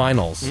the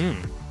finals.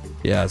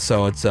 Yeah,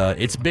 so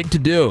it's big to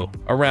do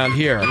around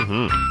here.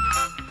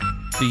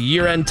 The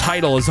year-end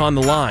title is on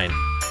the line.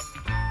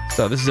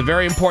 So this is a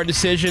very important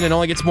decision. It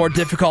only gets more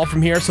difficult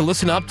from here. So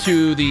listen up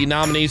to the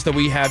nominees that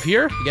we have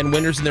here. Again,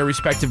 winners in their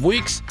respective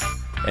weeks.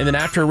 And then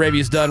after Ravy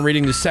is done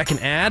reading the second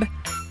ad,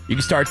 you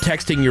can start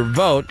texting your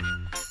vote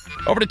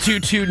over to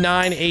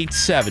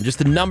 22987. Just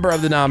the number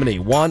of the nominee,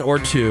 1 or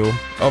 2,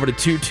 over to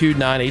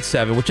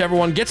 22987. Whichever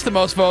one gets the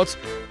most votes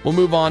will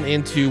move on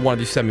into one of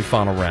these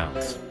semifinal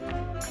rounds.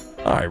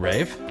 All right,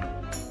 Rave.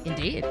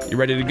 Indeed. You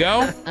ready to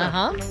go?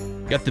 Uh-huh.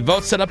 Got the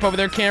vote set up over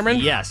there, Cameron?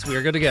 Yes, we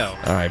are good to go.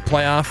 All right,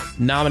 playoff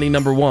nominee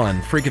number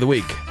 1, Freak of the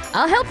Week.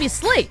 I'll help you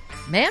sleep.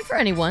 Man for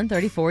anyone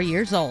 34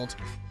 years old.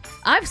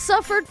 I've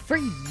suffered for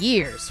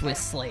years with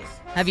sleep.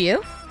 Have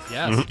you?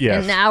 Yes.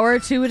 Yes. An hour or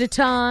two at a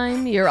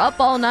time. You're up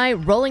all night,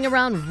 rolling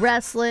around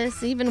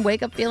restless, even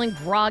wake up feeling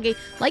groggy,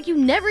 like you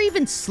never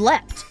even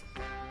slept.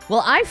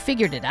 Well, I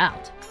figured it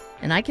out,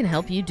 and I can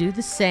help you do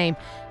the same.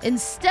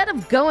 Instead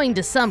of going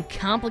to some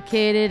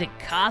complicated and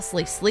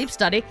costly sleep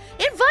study,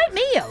 invite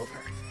me over.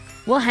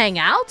 We'll hang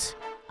out.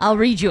 I'll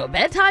read you a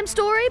bedtime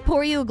story,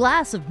 pour you a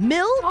glass of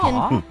milk,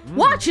 and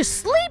watch you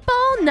sleep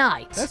all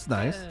night. That's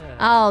nice.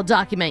 I'll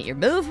document your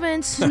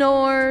movements,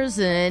 snores,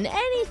 and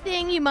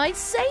anything you might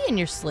say in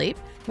your sleep,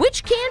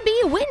 which can be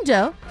a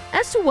window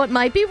as to what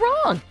might be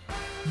wrong.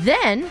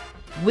 Then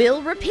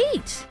we'll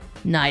repeat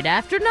night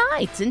after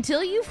night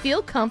until you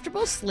feel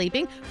comfortable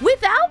sleeping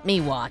without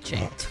me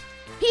watching.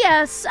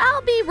 P.S.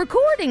 I'll be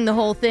recording the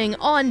whole thing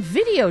on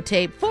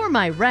videotape for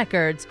my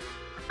records.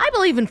 I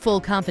believe in full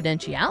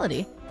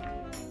confidentiality.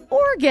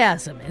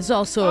 Orgasm is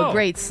also a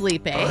great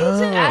sleep aid,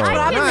 and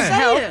I can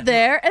help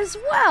there as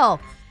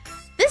well.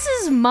 This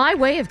is my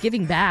way of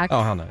giving back.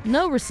 Oh, how nice.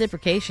 No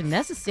reciprocation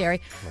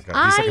necessary.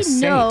 God, he's like I a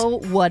saint.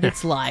 know what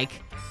it's like.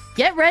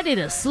 Get ready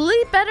to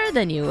sleep better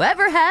than you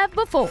ever have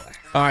before.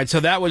 All right, so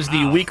that was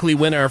the weekly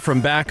winner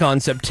from back on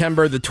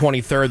September the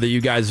 23rd that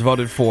you guys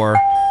voted for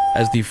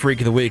as the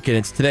Freak of the Week, and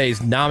it's today's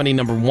nominee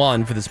number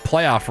 1 for this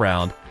playoff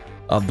round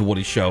of the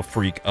Woody Show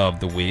Freak of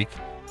the Week.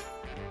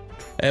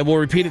 And we'll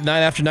repeat it night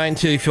after night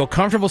until you feel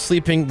comfortable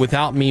sleeping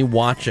without me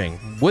watching.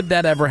 Would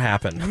that ever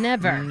happen?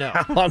 Never. No.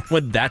 How long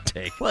would that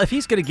take? Well, if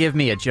he's going to give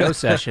me a Joe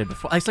session,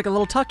 before, it's like a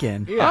little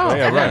tuck-in.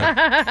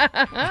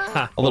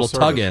 Right. A little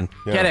tug in.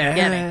 Get it?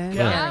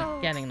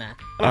 Getting that.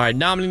 All right,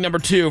 nominee number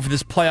 2 for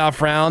this playoff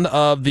round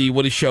of the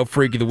Woody Show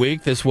Freak of the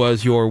Week. This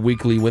was your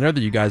weekly winner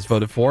that you guys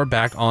voted for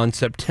back on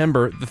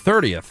September the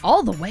 30th.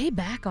 All the way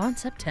back on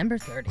September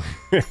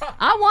 30th.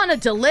 I want to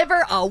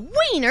deliver a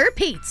wiener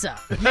pizza.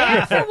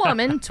 Man for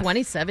woman,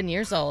 27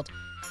 years old.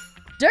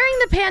 During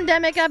the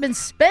pandemic, I've been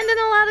spending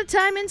a lot of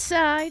time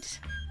inside.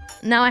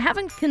 Now, I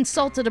haven't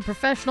consulted a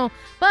professional,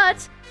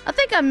 but I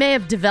think I may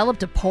have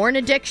developed a porn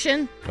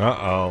addiction.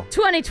 Uh-oh.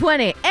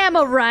 2020, am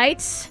I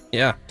right?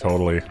 Yeah.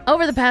 Totally.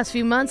 Over the past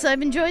few months,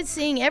 I've enjoyed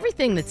seeing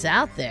everything that's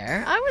out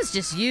there. I was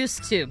just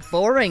used to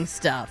boring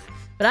stuff,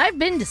 but I've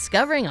been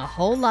discovering a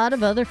whole lot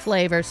of other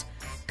flavors.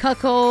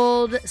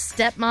 Cuckold,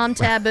 stepmom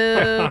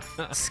taboo,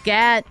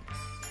 scat,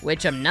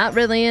 which I'm not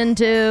really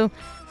into,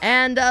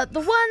 and the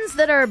ones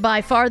that are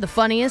by far the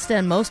funniest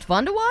and most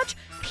fun to watch,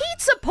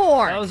 pizza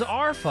porn. Those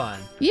are fun.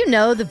 You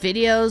know, the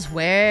videos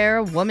where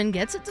a woman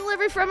gets a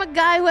delivery from a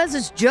guy who has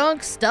his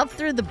junk stuffed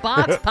through the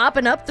box,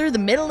 popping up through the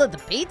middle of the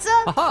pizza.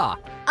 Aha.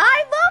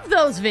 I love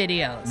those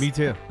videos. Me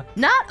too.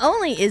 Not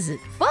only is it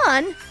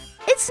fun,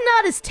 it's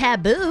not as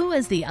taboo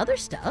as the other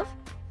stuff.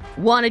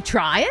 Want to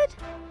try it?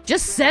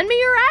 Just send me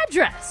your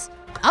address.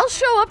 I'll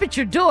show up at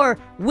your door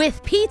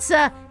with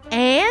pizza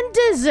and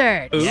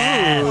dessert.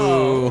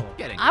 Ooh.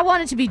 I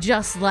want it to be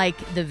just like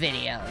the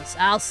videos.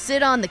 I'll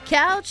sit on the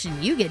couch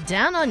and you get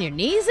down on your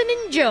knees and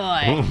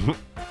enjoy.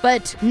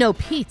 But no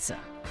pizza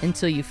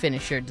until you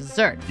finish your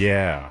dessert.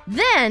 Yeah.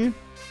 Then,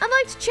 I'd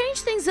like to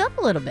change things up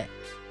a little bit.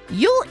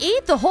 You'll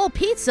eat the whole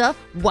pizza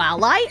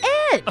while I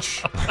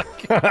edge.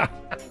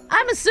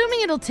 I'm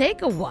assuming it'll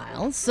take a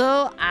while,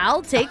 so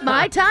I'll take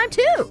my time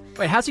too.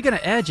 Wait, how's he going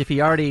to edge if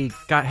he already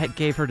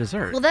gave her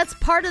dessert? Well, that's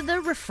part of the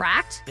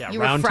refract. Yeah,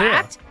 you round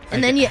refract,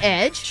 and then you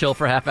edge. Chill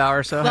for a half hour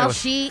or so? Well,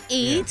 she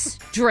eats,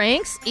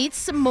 drinks, eats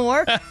some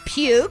more,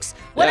 pukes,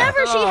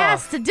 whatever she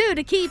has to do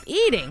to keep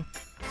eating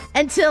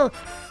until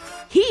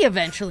he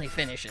eventually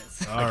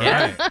finishes. All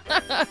right.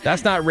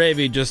 That's not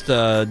Ravy just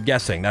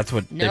guessing. That's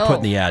what they put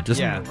in the ad.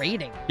 Just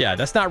Rating. Yeah,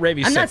 that's not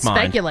Ravy's I'm sick not mind.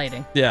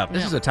 speculating. Yeah.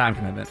 This is a time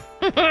commitment.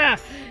 I'm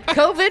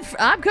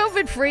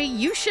COVID free.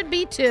 You should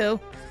be too.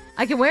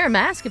 I can wear a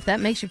mask if that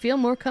makes you feel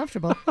more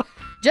comfortable.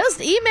 Just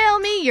email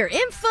me your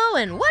info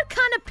and what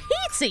kind of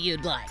pizza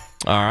you'd like.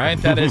 All right,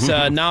 that is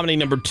nominee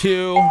number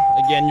 2.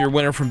 Again, your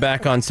winner from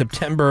back on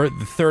September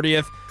the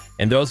 30th.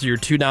 And those are your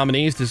 2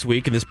 nominees this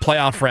week in this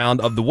playoff round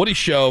of The Woody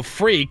Show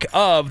Freak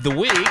of the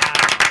Week.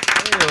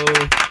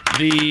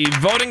 The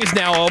voting is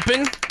now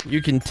open.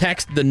 You can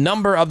text the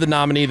number of the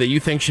nominee that you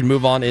think should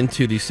move on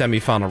into the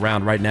semifinal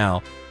round right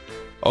now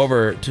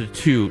over to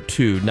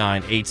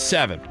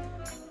 22987. All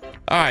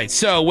right,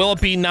 so will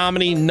it be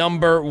nominee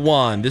number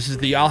 1? This is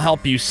the I'll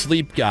Help You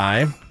Sleep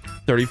guy,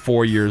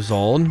 34 years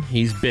old.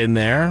 He's been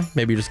there.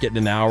 Maybe you're just getting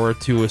an hour or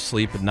 2 of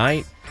sleep at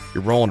night.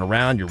 You're rolling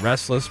around, you're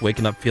restless,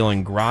 waking up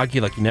feeling groggy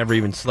like you never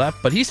even slept.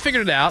 But he's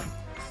figured it out,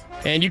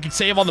 and you can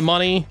save all the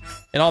money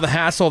and all the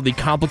hassle of the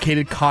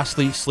complicated,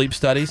 costly sleep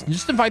studies. And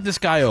just invite this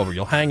guy over.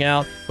 You'll hang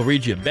out, he'll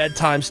read you a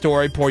bedtime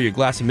story, pour you a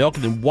glass of milk,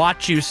 and then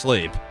watch you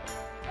sleep.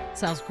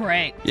 Sounds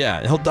great. Yeah,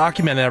 and he'll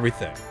document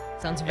everything.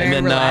 Sounds very and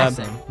then,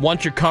 relaxing.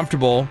 Once you're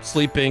comfortable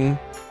sleeping,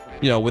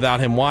 without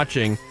him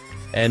watching,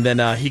 and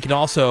then he can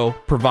also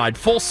provide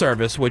full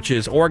service, which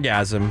is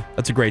orgasm.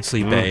 That's a great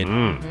sleep aid.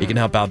 He can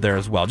help out there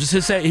as well. Just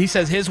he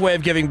says his way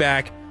of giving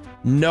back,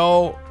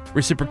 no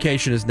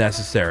reciprocation is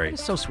necessary.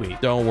 It's so sweet.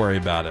 Don't worry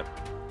about it.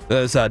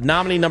 There's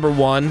nominee number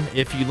 1.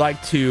 If you'd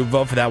like to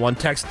vote for that one,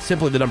 text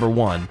simply the number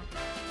 1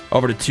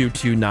 over to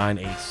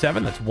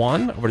 22987. That's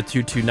 1 over to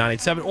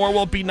 22987. Or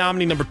will it be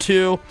nominee number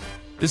 2?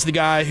 This is the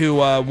guy who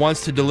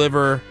wants to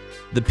deliver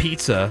the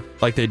pizza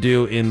like they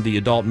do in the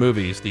adult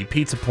movies, the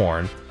pizza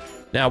porn.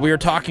 Now, we were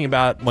talking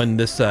about when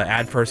this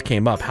ad first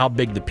came up, how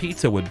big the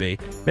pizza would be.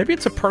 Maybe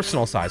it's a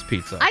personal-sized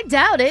pizza. I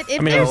doubt it.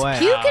 If there's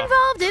puke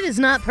involved, it is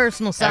not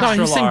personal size. No,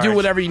 he's saying do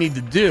whatever you need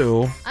to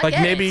do. I Like,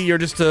 get maybe it. you're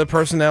just a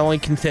person that only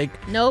can take...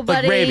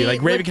 Nobody Like Ravy.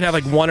 Like, Ravy would- can have,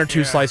 like, 1 or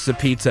 2 slices of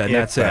pizza, and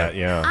that's it.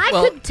 Yeah. I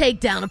could take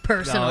down a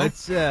personal. No,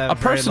 it's A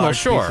personal,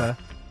 sure.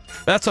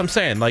 That's what I'm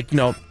saying. Like,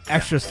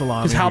 extra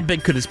salami. Because how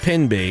big could his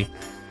pin be?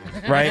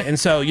 Right? And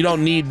so you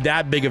don't need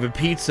that big of a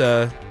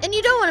pizza. And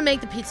you don't want to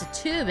make the pizza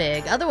too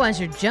big,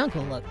 otherwise your junk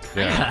will look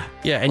tiny.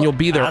 Yeah, and you'll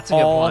be there That's a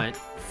good all point.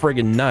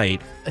 friggin'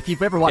 night If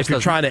you've ever watched if you're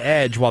those, trying to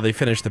edge while they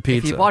finish the if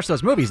pizza. you've watched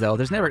those movies though,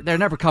 they're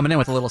never coming in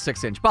with a little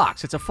 6-inch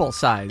box. It's a full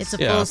size. It's a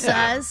Yeah. full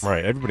size.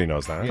 Right. Everybody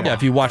knows that. Yeah,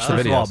 if you watch the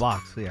a small videos.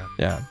 box. Yeah.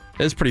 Yeah.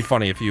 It's pretty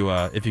funny if you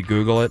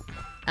Google it.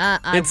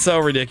 It's so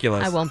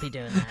ridiculous. I won't be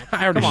doing that.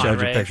 I already Come on, showed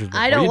you Ray. pictures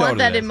before. I don't You know want what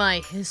that it in is.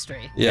 my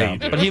history. Yeah, you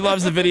do. but he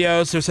loves the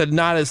videos. So said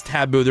not as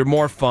taboo. They're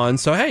more fun.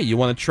 So hey, you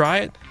want to try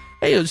it?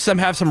 Hey, you'll just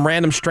have some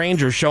random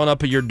strangers showing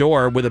up at your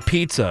door with a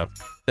pizza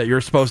that you're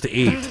supposed to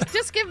eat.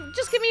 Just give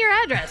me your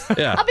address.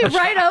 Yeah. I'll be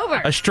right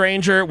over. A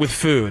stranger with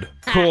food.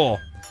 Cool.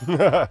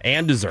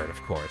 And dessert,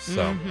 of course.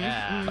 So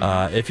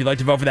if you'd like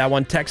to vote for that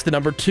one, text the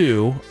number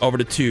 2 over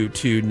to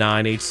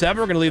 22987.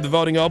 We're going to leave the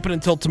voting open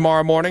until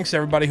tomorrow morning. So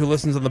everybody who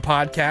listens on the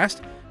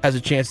podcast, has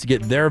a chance to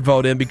get their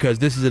vote in because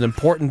this is an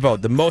important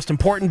vote. The most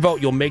important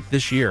vote you'll make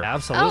this year.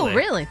 Absolutely. Oh,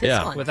 really? This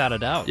Yeah. one? Without a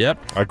doubt. Yep.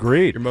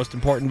 Agreed. Your most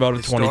important vote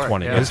of Historic.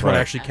 2020. Yeah. This one Right.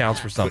 actually counts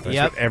for something.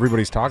 That's what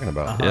everybody's talking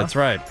about. That's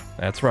right.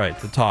 That's right.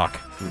 The talk.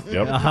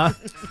 Yep.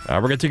 We're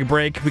going to take a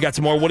break. We got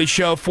some more Woody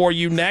Show for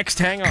you next.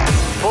 Hang on.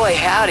 Boy,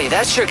 howdy,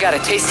 that sure got a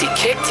tasty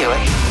kick to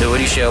it. The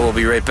Woody Show will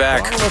be right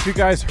back. I don't know if you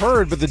guys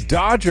heard, but the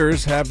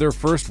Dodgers have their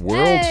first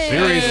World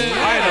Series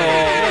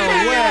title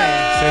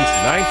since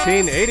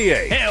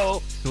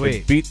 1988.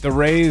 They beat the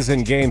Rays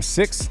in Game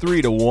 6,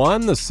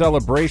 3-1. The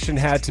celebration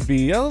had to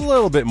be a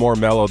little bit more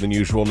mellow than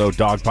usual. No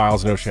dog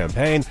piles, no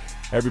champagne.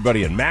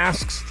 Everybody in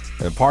masks.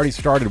 And the party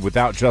started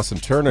without Justin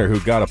Turner, who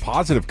got a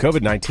positive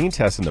COVID-19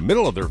 test in the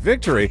middle of their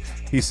victory.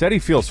 He said he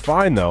feels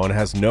fine, though, and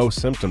has no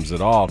symptoms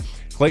at all.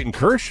 Clayton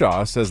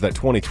Kershaw says that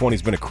 2020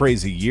 has been a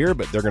crazy year,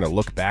 but they're going to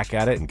look back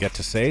at it and get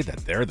to say that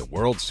they're the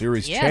World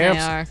Series Yeah,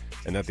 champs. they are.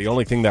 And that the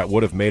only thing that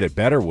would have made it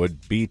better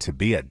would be to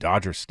be at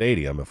Dodger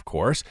Stadium, of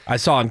course. I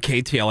saw on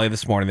KTLA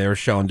this morning, they were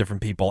showing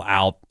different people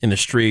out in the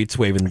streets,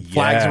 waving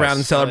flags around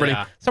and celebrating.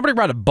 yeah. Somebody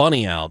brought a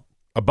bunny out.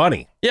 A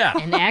bunny. Yeah.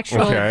 An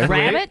actual Okay.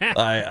 rabbit?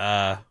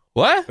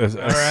 What?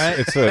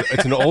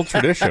 It's an old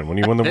tradition. When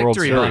you win the World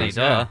Victory Series,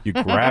 bunny, duh. you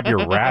grab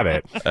your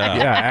rabbit.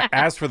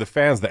 As for the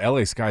fans, the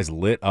LA skies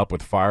lit up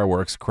with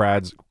fireworks.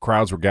 Crowds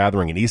were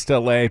gathering in East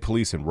LA.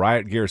 Police in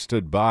riot gear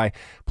stood by.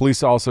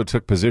 Police also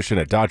took position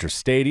at Dodger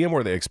Stadium,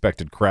 where they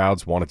expected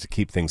crowds, wanted to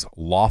keep things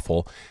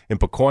lawful. In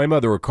Pacoima,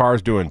 there were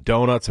cars doing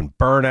donuts and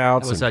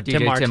burnouts. That was and- DJ Tim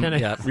Tim. Martini.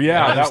 Yeah.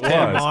 yeah, that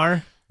Tim was.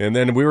 Mar. And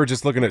then we were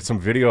just looking at some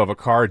video of a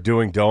car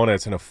doing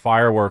donuts, and a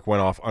firework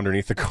went off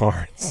underneath the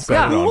car and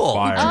set it on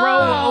fire.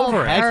 Oh,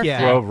 over it. Heck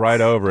yeah. Drove right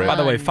over it. By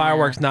the way, yeah.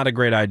 fireworks not a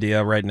great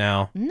idea right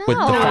now. No. With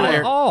the Not fire,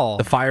 at all.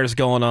 the fires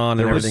going on and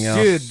There was- everything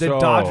else. Dude, the So-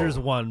 Dodgers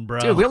won,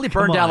 bro. Dude, we only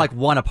burned Come down on. like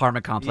one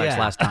apartment complex Yeah.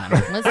 last time.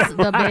 What's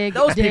the big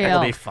Those deal? people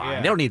will be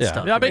fine. They don't need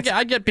stuff. Yeah,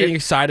 I get being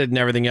excited and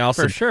everything else.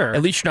 For and sure.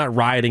 At least you're not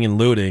rioting and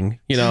looting.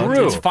 You know,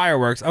 True. it's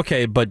fireworks.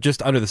 Okay, but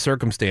just under the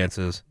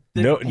circumstances.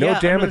 No Yeah,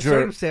 damage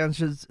under or the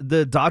circumstances.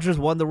 The Dodgers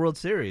won the World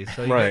Series,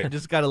 so you Right.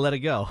 just got to let it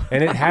go.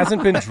 and it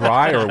hasn't been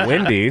dry or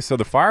windy, so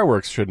the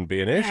fireworks shouldn't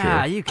be an issue.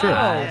 Yeah, you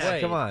guys. Yeah,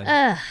 come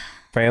on.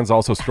 Fans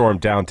also stormed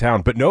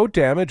downtown, but no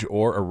damage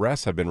or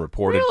arrests have been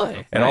reported.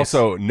 Really? And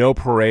also, no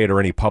parade or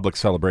any public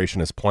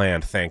celebration is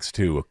planned thanks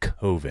to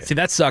COVID. See,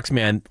 that sucks,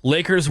 man.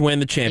 Lakers win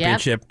the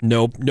championship.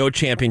 No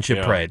championship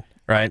Yeah. parade.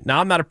 Right now,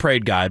 I'm not a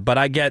parade guy, but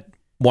I get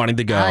wanting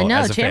to go. I know.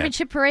 as a fan.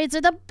 Championship parades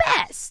are the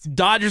best.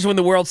 Dodgers win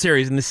the World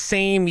Series in the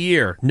same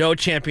year. No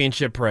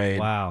championship parade.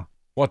 Wow.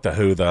 What the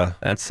who the?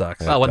 That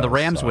sucks. Oh, when the does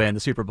Rams suck. win the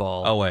Super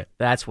Bowl. Oh, wait.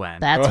 That's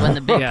when. That's when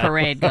the big Yeah.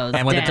 parade goes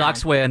and when down. the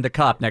Ducks win the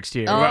Cup next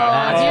year. Oh,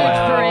 That's huge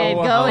when. parade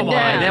going down.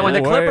 And then when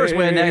the Clippers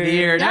win the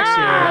year next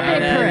year. big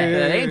And then parade.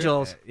 the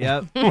Angels.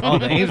 Yep. Oh,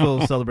 the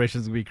Angels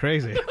celebrations gonna be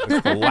crazy.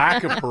 The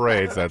lack of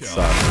parades, that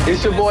sucks.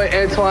 It's your boy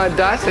Antoine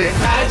Dosset.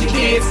 Hide your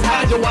kids,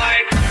 hide your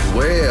wife.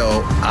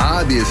 Well,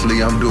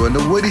 obviously I'm doing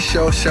the Woody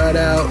Show shout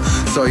out,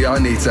 so y'all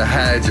need to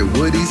hide your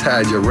Woodies,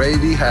 hide your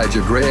Ravy, hide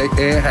your Greg,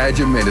 and hide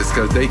your Minutes,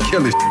 because they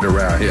killing shit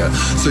around here.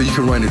 So you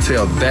can run and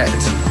tell that,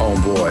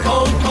 homeboy.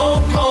 All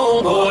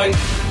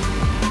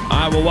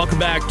right, well, welcome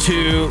back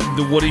to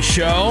the Woody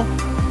Show.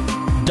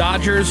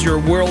 Dodgers, your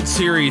World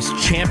Series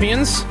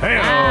champions.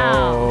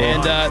 Wow.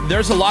 And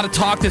there's a lot of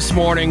talk this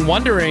morning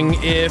wondering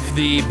if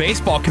the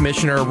baseball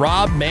commissioner,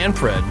 Rob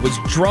Manfred, was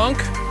drunk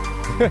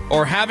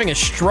or having a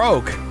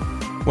stroke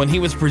when he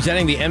was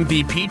presenting the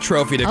MVP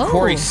trophy to Oh.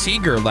 Corey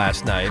Seager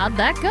last night. How'd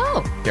that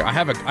go? Here, I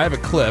have a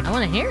clip. I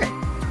want to hear it.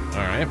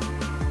 All right.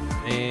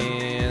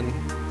 And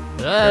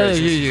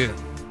You.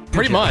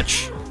 pretty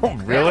much. Oh,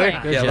 really?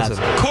 Yeah, listen.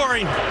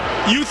 Corey,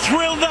 you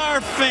thrilled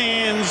our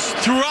fans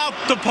throughout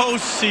the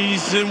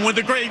postseason with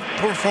a great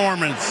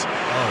performance. Oh,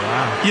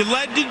 wow. You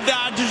led the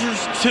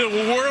Dodgers to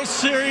a World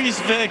Series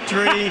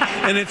victory,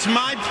 and it's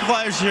my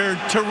pleasure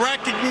to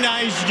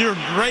recognize your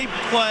great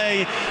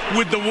play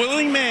with the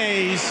Willie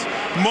Mays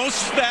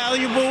Most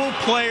Valuable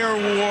Player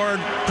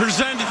Award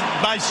presented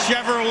by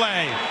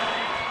Chevrolet.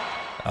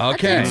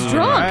 Okay. That dude's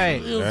drunk. All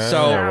right.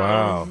 So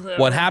wow.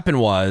 what happened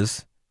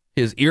was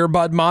his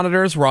earbud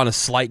monitors were on a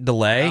slight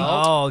delay.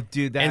 Oh,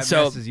 dude, that And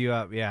so- messes you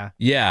up. Yeah.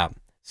 Yeah.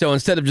 So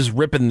instead of just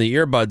ripping the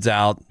earbuds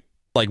out,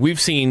 like we've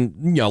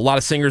seen, a lot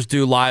of singers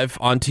do live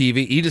on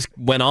TV, he just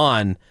went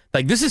on.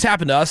 Like this has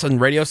happened to us on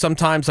radio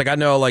sometimes. Like I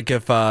know, like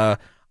if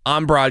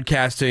I'm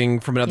broadcasting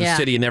from another Yeah.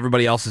 city and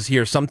everybody else is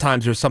here,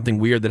 sometimes there's something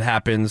weird that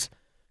happens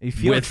You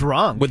feel with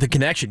drunk. with the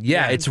connection.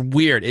 Yeah, it's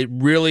weird. It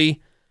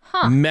really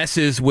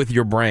messes with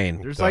your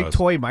brain. There's like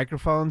toy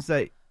microphones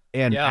and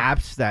Yeah.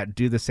 apps that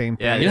do the same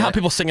thing. Yeah, You know how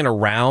people singing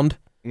around?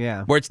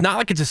 Yeah. Where it's not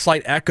like it's a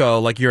slight echo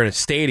like you're in a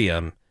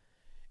stadium.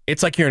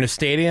 It's like you're in a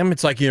stadium.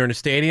 It's like you're in a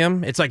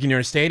stadium. It's like you're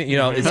in a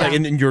stadium. It's like,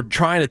 and you're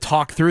trying to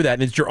talk through that,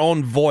 and it's your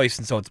own voice,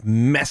 and so it's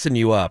messing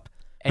you up.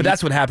 But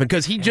that's what happened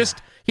because he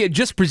had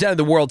just presented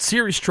the World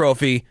Series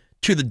trophy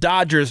to the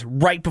Dodgers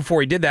right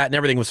before he did that, and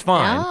everything was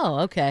fine. Oh,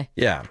 okay.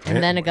 Yeah.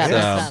 And then it got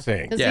messed up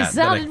Interesting. because Yeah, he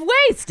sounded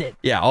wasted.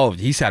 Yeah. Oh,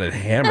 he sounded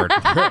hammered.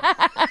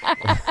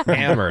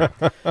 Hammered.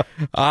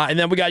 And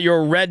then we got your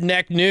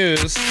redneck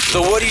news.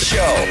 The Woody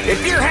Show.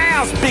 If your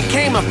house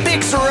became a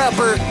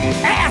fixer-upper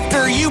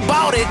after you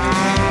bought it,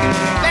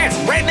 that's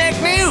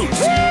redneck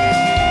news.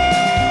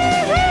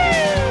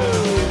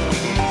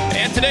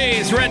 And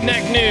today's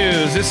redneck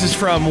news. This is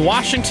from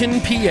Washington,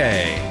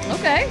 PA.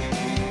 Okay.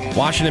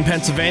 Washington,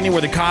 Pennsylvania,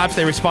 where the cops,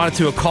 they responded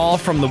to a call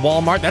from the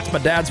Walmart. That's my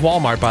dad's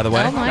Walmart, by the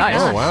way. Oh, my gosh.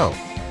 Oh, wow.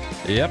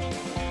 Yep.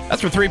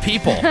 That's for 3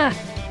 people.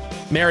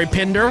 Mary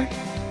Pinder,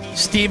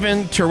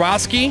 Stephen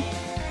Turowski,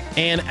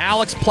 and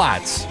Alex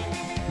Platz.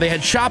 They had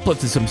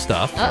shoplifted some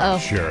stuff. Uh-oh.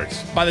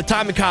 Jerks. By the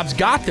time the cops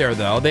got there,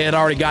 though, they had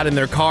already got in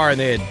their car and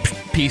they had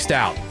pieced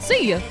out.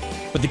 See ya.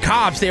 But the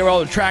cops, they were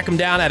able to track them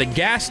down at a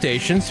gas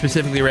station,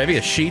 specifically, Ravi,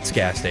 a Sheetz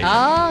gas station.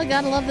 Oh,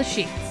 gotta love the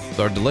sheets.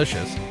 They're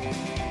delicious.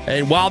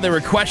 And while they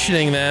were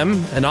questioning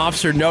them, an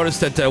officer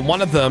noticed that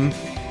one of them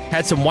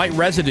had some white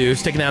residue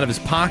sticking out of his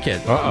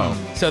pocket. Uh-oh.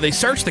 So they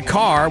searched the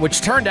car,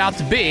 which turned out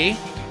to be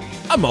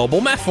a mobile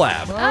meth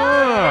lab.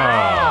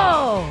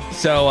 Oh.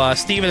 So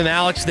Stephen and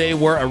Alex, they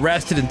were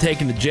arrested and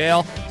taken to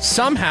jail.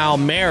 Somehow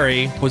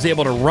Mary was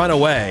able to run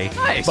away.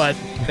 Nice. But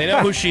they know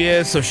who she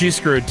is, so she's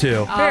screwed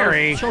too.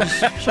 Mary. She'll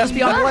just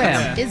be on What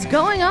glam. is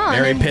going on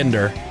Mary in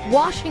Pinder.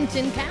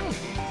 Washington County?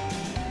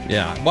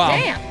 Yeah. Well,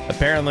 Damn.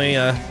 apparently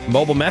a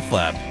mobile meth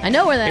lab. I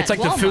know where that It's like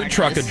Walmart the food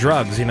truck is. of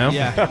drugs, you know?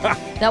 Yeah.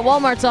 That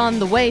Walmart's on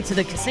the way to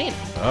the casino.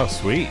 Oh,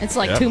 sweet. It's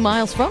like Yep. 2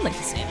 miles from the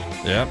casino.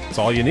 Yep. That's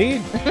all you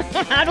need.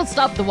 I don't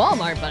stop at the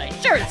Walmart, but I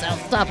sure as hell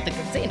stop at the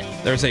casino.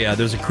 There's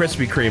a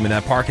Krispy Kreme in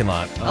that parking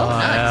lot. Oh,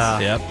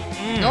 nice. Yep.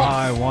 Oh,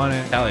 I want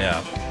it. Hell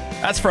yeah.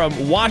 That's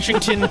from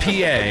Washington,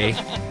 PA,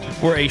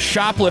 where a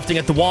shoplifting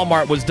at the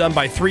Walmart was done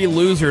by 3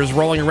 losers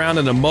rolling around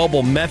in a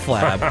mobile meth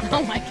lab.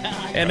 Oh, my God.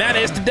 And that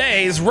is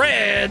today's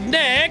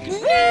Redneck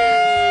News.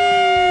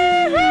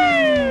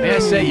 May I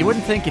say, you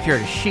wouldn't think if you're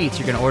at Sheetz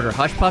you're going to order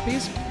Hush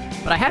Puppies,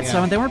 but I had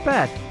some and they weren't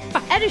bad.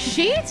 At a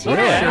Sheetz? You Yeah,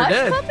 had sure Hush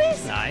did.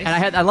 Puppies?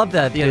 And I love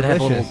that they have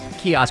a little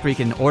kiosk where you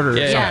can order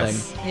Yeah. something.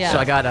 Yes, yeah. So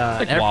I got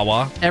Like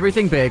Wawa.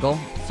 everything bagel,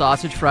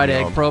 sausage, fried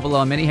egg, Yum.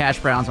 provolone, mini hash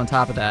browns on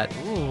top of that,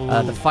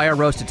 the fire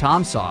roasted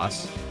Tom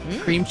sauce,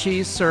 cream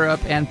cheese,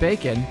 syrup, and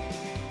bacon.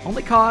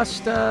 Only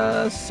cost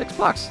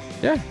 $6.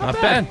 Yeah,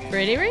 not bad.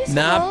 Pretty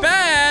reasonable. Not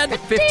bad.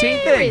 15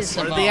 things. Where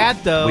Reasonable. are they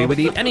at, though? We would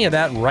eat any of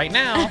that right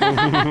now.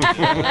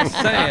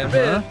 Just saying.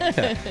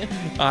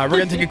 We're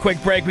going to take a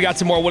quick break. We got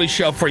some more Woody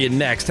Show for you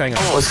next. Hang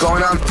on. What's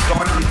going on? What's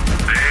going on?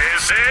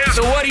 This is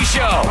The Woody Show.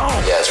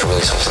 Yeah, it's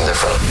really something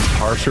different.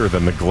 Harsher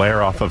than the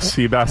glare off of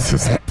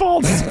Seabass's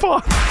bald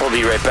spot. We'll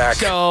be right back.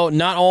 So,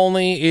 not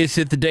only is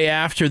it the day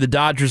after the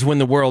Dodgers win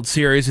the World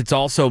Series, it's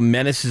also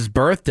Menace's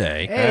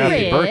birthday.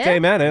 Happy Yeah. birthday,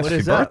 Menace. What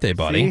is Happy up? birthday,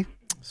 buddy. See?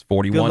 It's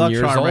 41 Good luck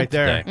years charm old right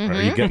there. today.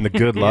 Are you getting the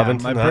good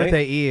loving my tonight?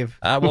 birthday eve.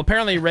 Well,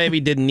 apparently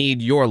Ravy didn't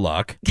need your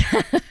luck.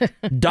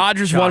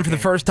 Dodgers won for the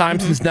first time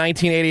since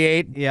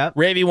 1988. Yep.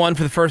 Ravy won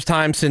for the first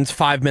time since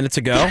 5 minutes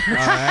ago. All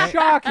right.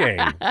 Shocking.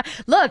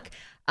 Look,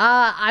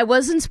 I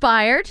was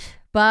inspired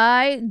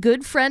by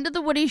good friend of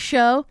the Woody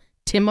Show,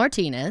 Tim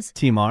Martinez.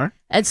 Timar.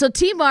 And so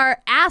Timar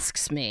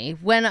asks me,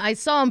 when I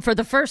saw him for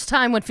the first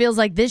time, what feels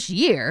like this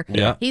year,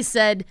 Yeah. he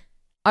said,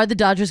 are the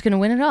Dodgers going to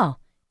win it all?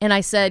 And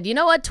I said, you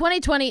know what?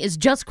 2020 is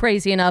just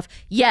crazy enough.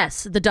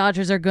 Yes, the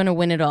Dodgers are going to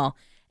win it all.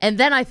 And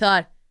then I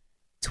thought,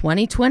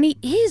 2020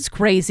 is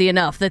crazy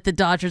enough that the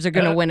Dodgers are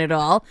going to win it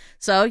all.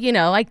 So,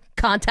 I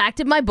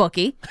contacted my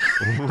bookie.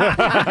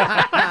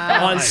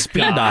 On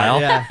speed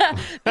dial. Yeah.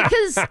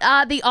 Because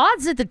the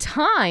odds at the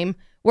time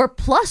were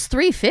plus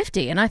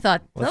 350. And I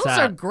thought, those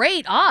are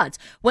great odds.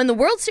 When the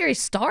World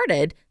Series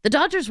started, the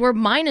Dodgers were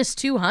minus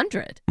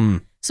 200.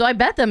 So I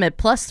bet them at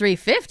plus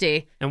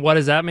 350. And what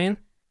does that mean?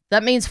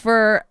 That means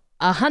for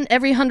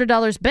every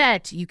 $100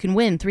 bet, you can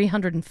win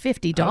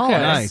 $350. Okay.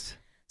 Nice.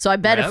 So I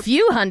bet a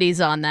few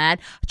hundies on that.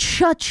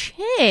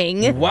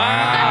 Cha-ching.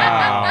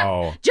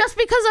 Wow. Just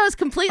because I was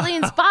completely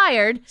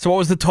inspired. So what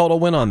was the total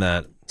win on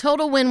that?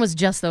 Total win was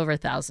just over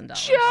 $1,000.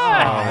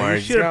 Oh,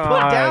 You should have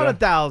put down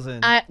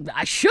 1,000.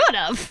 I should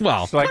have.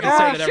 Well, like, you can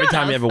say that every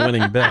time you have a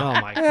winning bet. Oh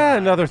my god. Yeah,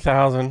 another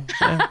 1,000.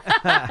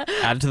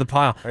 Add it to the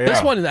pile. Yeah.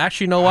 This one,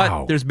 actually, you know what?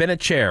 Wow. There's been a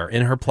chair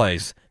in her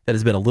place that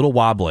has been a little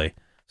wobbly.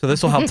 So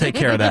this will help take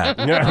care of that.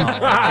 You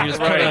just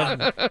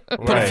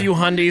put a few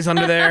hundies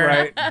under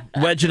there,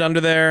 wedge it under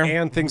there.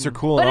 And things are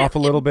cooling off a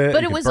little bit.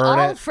 But You it can was burn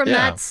all it. from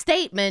that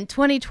statement,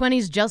 2020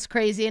 is just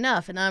crazy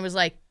enough. And I was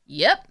like,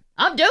 yep,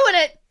 I'm doing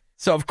it.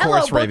 So, of Hello,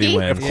 course, Ravy bookie.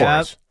 wins. Of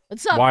course.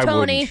 What's up, Why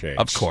Tony? wouldn't she?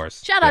 Of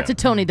course. Shout out to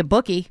Tony the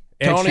bookie.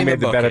 And Tony she made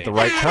the the bet at bookie. the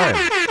right time.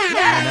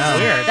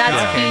 Yes.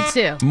 That's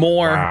key, too.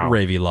 More Wow.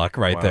 Ravy luck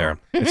right there.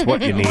 It's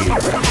what you need.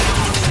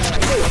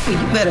 You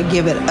better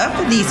give it up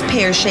for these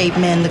pear-shaped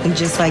men looking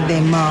just like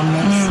their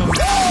mamas.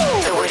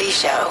 The Woody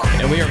Show.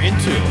 And we are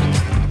into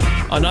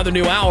another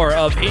new hour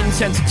of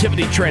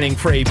insensitivity training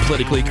for a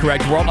politically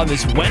correct world on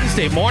this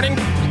Wednesday morning.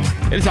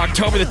 It is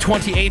October the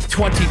 28th,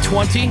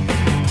 2020.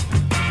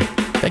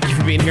 Thank you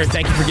for being here.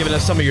 Thank you for giving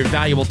us some of your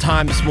valuable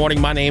time this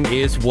morning. My name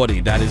is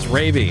Woody. That is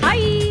Ravy.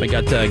 Hi. We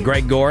got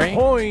Greg Gorey.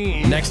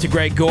 Hoi. Next to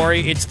Greg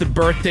Gorey, it's the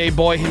birthday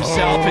boy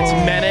himself. It's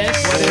Menace.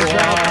 What is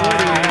up, Woody?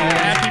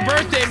 Happy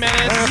birthday,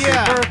 Menace.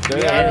 Yeah.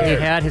 Birthday. And he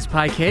had his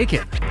pie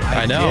caking.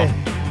 I know.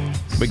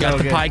 We got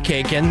the good. pie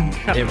caking.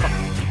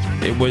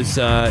 It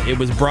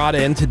was brought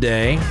in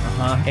today,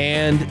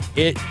 and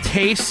it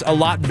tastes a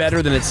lot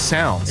better than it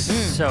sounds.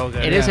 So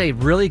good. It is a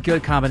really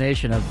good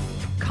combination of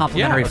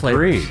complementary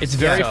flavors. It's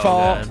very So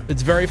fall. good.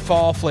 It's very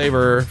fall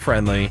flavor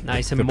friendly.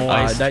 Nice and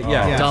moist.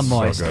 Yeah, Dumb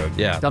moist. So good.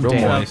 yeah, Dumb real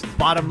damn. moist.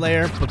 Bottom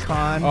layer,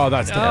 pecan. Oh,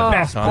 that's the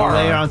best on part.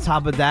 Layer on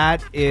top of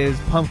that is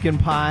pumpkin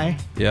pie.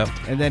 Yep.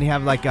 And then you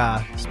have like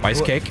a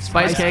Spice cake.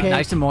 Spice cake, cake.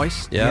 nice and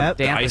moist. Yep. Yep.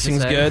 Damp, as they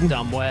Icing's say. good.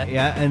 Dumb wet.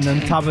 yeah, and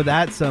then on top of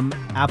that some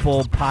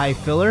apple pie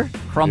filler.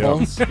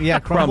 Crumbles. Yeah,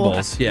 crumble.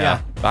 Crumbles.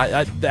 Yeah.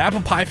 The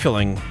apple pie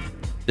filling,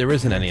 there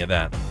isn't any of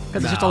that.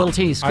 Because it's just a little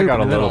teeny scoop I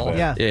got a in the little middle. bit.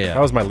 Yeah. Yeah. That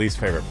was my least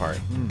favorite part.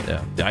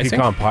 Yeah. The icing.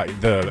 Pecan pie,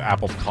 the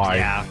apple pie.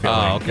 Yeah. filling.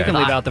 Oh, okay. You can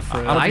leave out the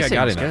fruit. I don't think I Icing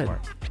got is in that good.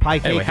 part. Pie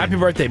cake. Anyway, happy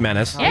birthday,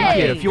 Menace. Thank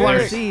you. Yay. If you want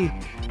to see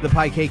the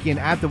pie caking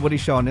at the Woody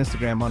Show on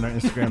Instagram on our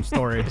Instagram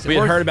story. We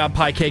had heard about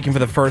pie caking for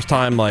the first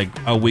time like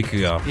a week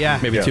ago. Yeah.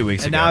 Maybe Yeah. 2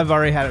 weeks And ago. now I've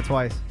already had it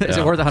twice. Is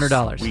it worth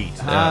 $100?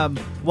 Yeah.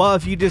 Well,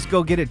 if you just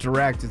go get it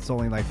direct, it's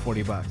only like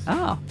 $40.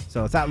 Oh.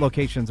 So it's at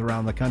locations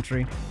around the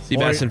country.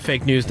 Seabass and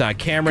fake news.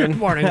 Cameron. Good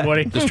morning,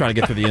 Woody. Just trying to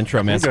get through the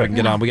intro, man, so we can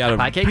get on. We got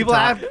Pie to. cake People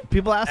top.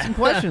 people asking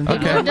questions.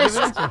 Okay. We're just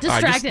All right,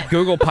 just distracted.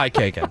 Google pie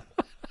caking.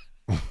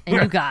 And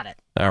you got it.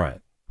 All right.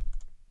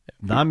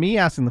 Not me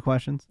asking the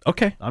questions.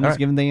 Okay. I'm All just right.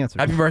 giving the answers.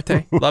 Happy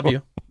birthday. Love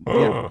you.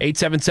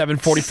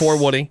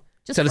 877-44-WOODY.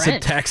 Just Send us a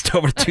friends. text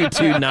over to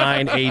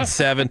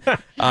 22987.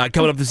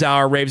 Coming up this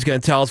hour, Rave's going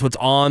to tell us what's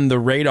on the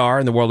radar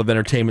in the world of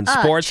entertainment and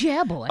sports.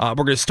 Yeah, boy. We're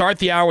going to start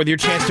the hour with your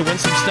chance to win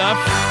some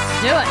stuff.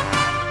 Do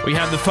it. We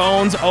have the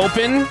phones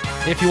open.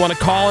 If you want to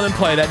call in and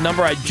play, that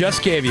number I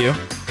just gave you,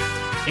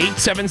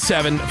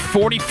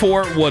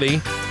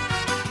 877-44-WOODY.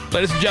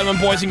 Ladies and gentlemen,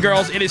 boys and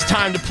girls, it is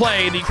time to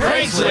play the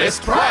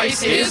Craigslist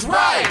Price is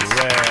Right.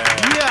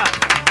 Yeah.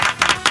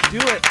 Do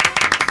it.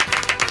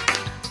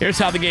 Here's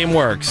how the game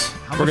works.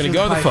 How We're much going to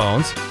is go to the the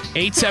phones.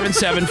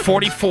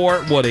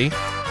 877-44-WOODY.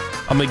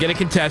 I'm going to get a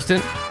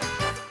contestant.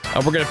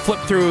 We're going to flip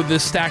through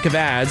this stack of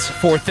ads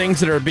for things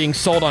that are being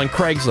sold on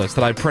Craigslist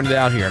that I printed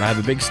out here. And I have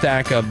a big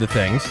stack of the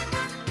things.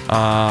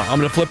 I'm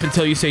going to flip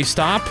until you say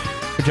stop,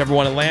 whichever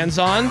one it lands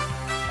on.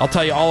 I'll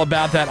tell you all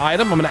about that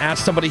item. I'm going to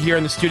ask somebody here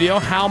in the studio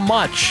how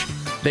much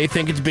they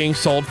think it's being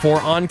sold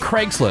for on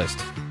Craigslist.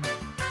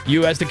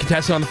 You, as the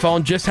contestant on the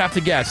phone, just have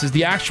to guess. Is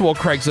the actual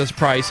Craigslist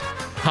price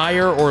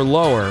higher or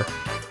lower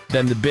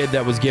than the bid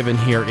that was given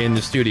here in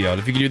the studio? And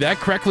if you can do that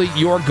correctly,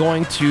 you're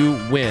going to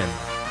win.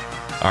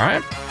 All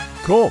right?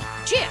 Cool.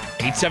 Cheer.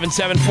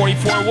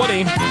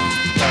 877-44-WOODY.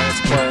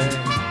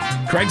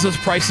 Craigslist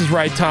Price is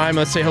Right time.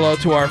 Let's say hello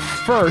to our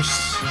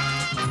first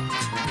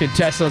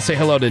contestant. Let's say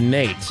hello to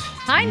Nate.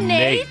 Hi,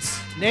 Nate.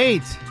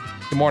 Nate.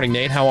 Good morning,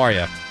 Nate. How are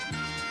you?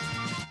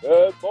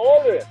 Good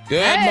morning.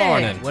 Good Hey.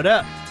 morning. What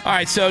up? All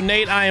right, so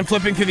Nate, I am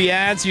flipping through the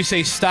ads. You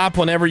say stop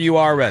whenever you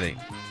are ready.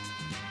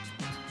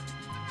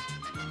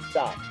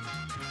 Stop.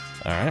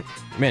 All right.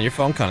 Man, your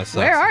phone kind of sucks.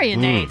 Where are you,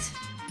 Nate?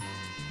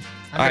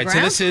 All right, so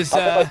Underground? this is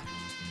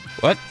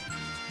what?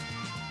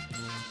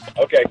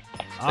 Okay.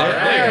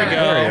 There we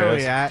go. Where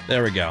we at?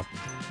 There we go.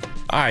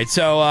 All right,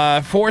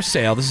 so for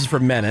sale, this is for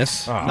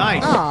Menace.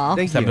 Nice. Aw.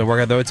 Thank Something to you.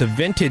 work out, though. It's a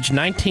vintage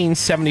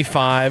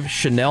 1975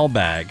 Chanel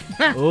bag.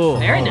 Ooh.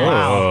 Very nice.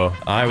 Oh.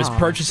 It was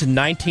purchased in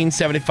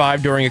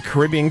 1975 during a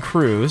Caribbean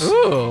cruise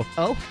Ooh.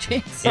 Oh,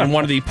 jeez. in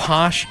one of the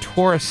posh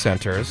tourist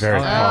centers. Very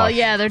Oh, posh.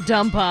 yeah, they're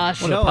dumb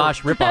posh. One of the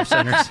posh rip-off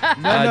centers.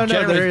 No,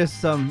 generally- there is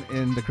some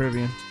in the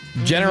Caribbean.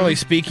 Generally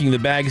speaking, the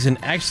bag is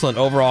in excellent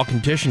overall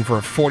condition for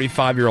a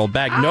 45-year-old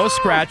bag. No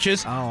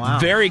scratches. Oh, wow.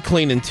 Very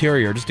clean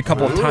interior. Just a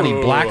couple of tiny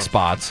black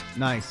spots,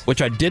 Nice.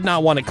 which I did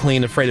not want to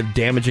clean, afraid of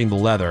damaging the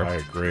leather. I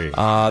agree.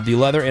 The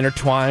leather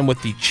intertwined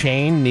with the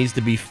chain needs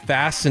to be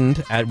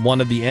fastened at one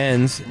of the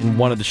ends in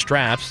one of the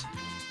straps.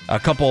 A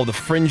couple of the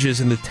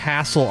fringes in the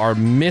tassel are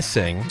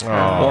missing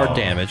or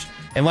damaged.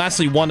 And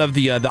lastly, one of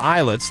the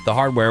eyelets, the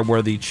hardware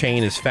where the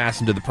chain is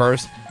fastened to the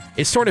purse,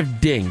 is sort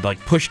of dinged, like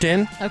pushed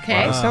in. Okay.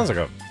 That sounds like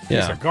a piece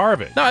Yeah. of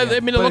garbage. No, I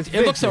mean, But it's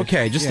it looks vintage.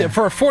 okay. Just Yeah.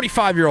 for a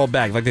 45-year-old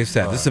bag, like they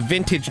said. This is a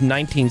vintage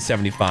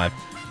 1975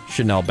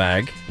 Chanel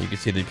bag. You can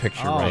see the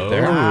picture right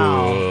there.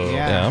 Wow. Ooh.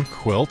 Yeah.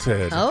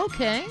 Quilted.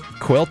 Okay.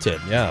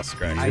 Quilted, yes.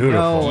 Greg. I Beautiful.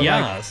 know. like,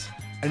 Yes.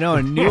 I know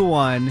a new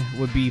one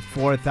would be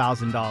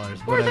 $4,000,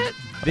 but a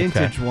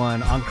vintage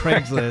one on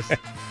Craigslist,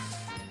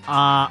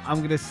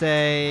 I'm gonna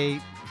say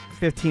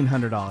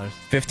 $1,500.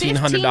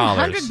 $1,500.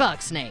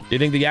 $1,500, Nate. Do you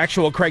think the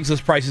actual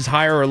Craigslist price is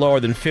higher or lower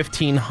than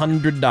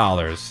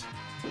 $1,500?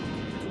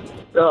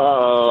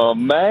 Oh,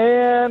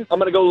 man. I'm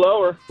going to go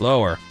lower.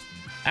 Lower.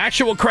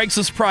 Actual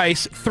Craigslist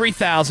price,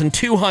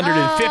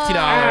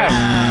 $3,250.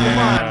 Come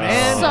on,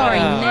 man. Sorry,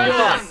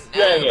 Nate.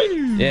 Dang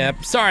it.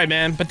 Yep. Sorry,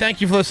 man. But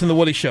thank you for listening to the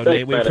Woody Show, Thanks,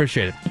 Nate. We man.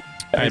 appreciate it. All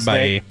right, Thanks, bye.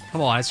 Nate.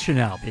 Come on, it's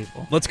Chanel,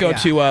 people. Let's go Yeah.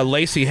 to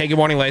Lacey. Hey, good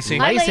morning, Lacey.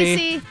 Hi, Lacey.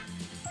 Hey,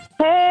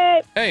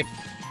 Hey,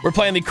 we're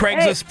playing the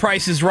Craigslist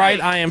Price is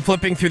Right. I am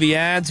flipping through the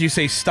ads. You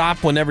say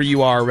stop whenever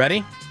you are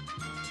ready.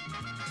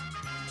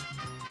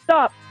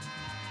 Stop.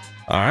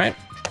 All right.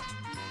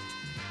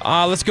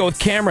 Let's go with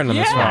Cameron on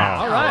this one.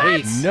 All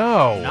right.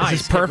 No. Nice.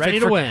 This is perfect Get ready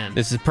to win.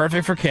 This is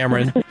perfect for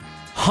Cameron.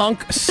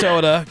 Hunk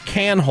soda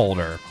can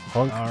holder.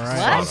 Hunk. All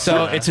right. What?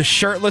 So it's a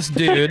shirtless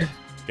dude,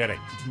 Getting.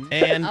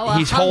 and Oh, a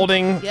he's hunk.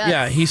 holding,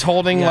 Yes. he's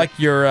holding Yeah. like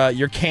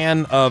your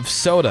can of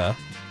soda.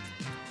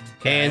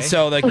 And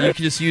so like you can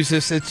just use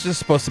this. It's just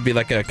supposed to be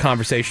like a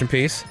conversation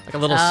piece. Like a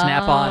little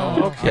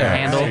snap-on Okay.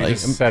 handle. So you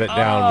just set it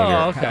down when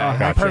you're. okay.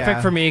 Gotcha. Perfect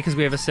Yeah. for me because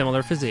we have a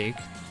similar physique.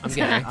 I'm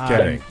kidding.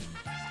 Getting.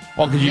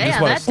 Well, because you Yeah,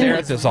 just want that to stare thing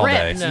at this is all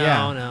day. ripped. No,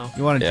 Yeah. no.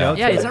 You want to Yeah. joke?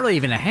 Yeah, it's not really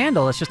even a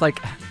handle. It's just like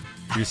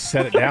You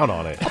set it down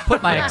on it.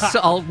 put my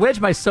I'll wedge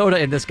my soda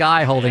in this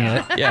guy holding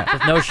it Yeah.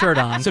 with no shirt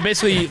on. So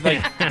basically,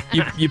 like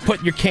you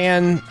put your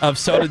can of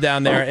soda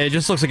down there, and it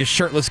just looks like a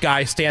shirtless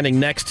guy standing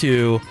next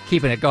to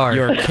keeping it guard.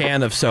 your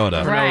can of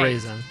soda. For Right. no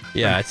reason.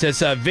 Yeah, it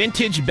says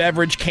vintage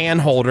beverage can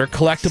holder,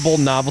 collectible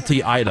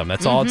novelty item.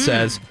 That's all it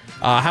says.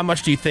 How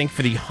much do you think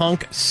for the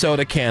Hunk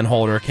soda can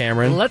holder,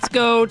 Cameron? Let's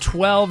go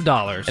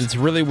 $12. And it's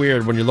really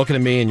weird when you're looking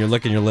at me and you're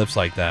licking your lips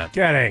like that.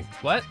 Getting.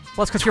 What?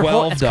 Well, it's because you're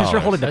holding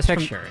the That's from-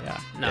 picture. Yeah.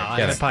 No, Yeah, I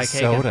get have it. pie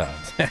cake. Soda.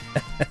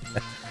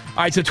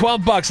 All right, so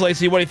 $12,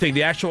 Lacey. What do you think?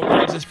 The actual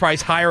Craigslist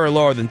price higher or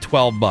lower than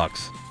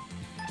 $12?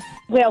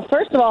 Well,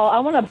 first of all, I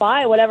want to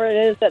buy whatever it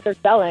is that they're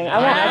selling. I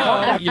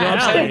want. You know what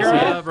I'm saying?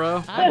 Yeah,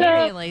 bro. I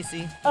hear you,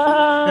 Lacey.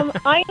 I'm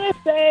gonna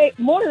say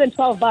more than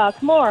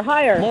 $12. More,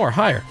 higher. More,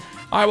 higher.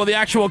 All right, well, the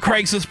actual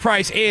Craigslist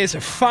price is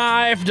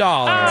 $5.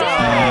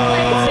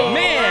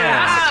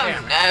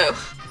 Man! No.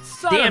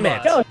 Damn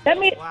it. Yo, send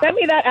me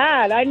that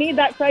ad. I need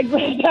that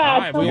Craigslist ad. All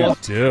right, we will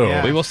Do.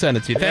 Yeah. We will send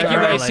it to you. Thank you,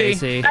 All right,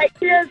 Lacey. All right,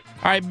 cheers.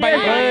 All right, bye.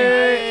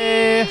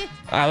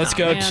 All right, let's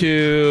go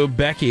to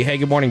Becky. Hey,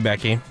 good morning,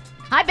 Becky.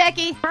 Hi,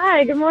 Becky.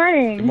 Hi, good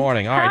morning. Good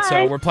morning. All right,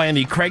 so we're playing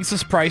the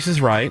Craigslist Price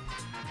is Right.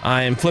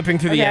 I am flipping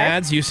through the Okay.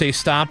 ads. You say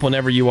stop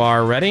whenever you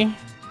are ready.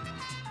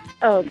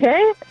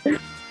 Okay.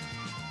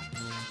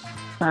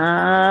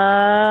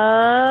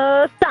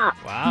 Stop.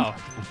 Wow.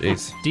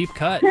 Jeez. Deep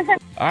cut. All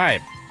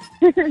right.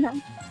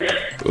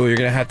 Ooh, you're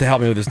going to have to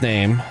help me with his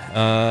name.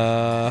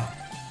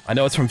 I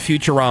know it's from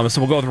Futurama,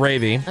 so we'll go with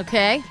Ravy.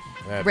 Okay.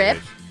 Rip.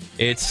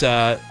 It's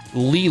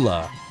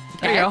Leela.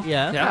 There you go.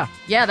 Yeah.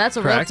 Yeah, that's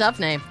a real Correct. tough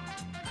name.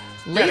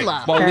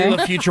 Leela. Well, Leela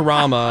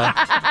Futurama.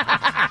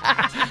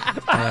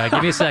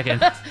 Give me a second.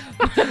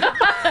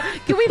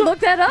 Can we look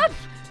that up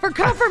for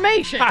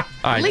confirmation? All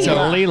right, Leela.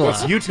 so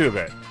Let's YouTube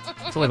it.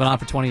 It's only been on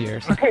for 20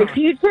 years. Okay,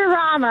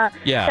 Futurama.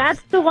 Yeah.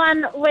 That's the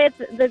one with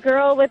the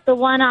girl with the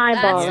one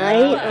eyeball,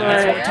 right?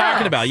 That's what we're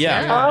talking about,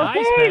 yeah.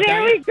 Okay,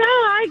 there we go.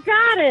 I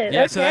got it.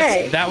 Yeah, so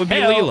okay. that would be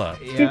Leela.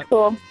 She's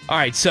cool. All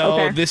right, so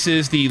Okay. this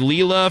is the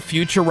Leela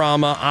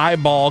Futurama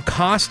eyeball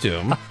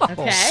costume.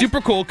 Okay.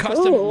 Super cool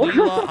custom Ooh.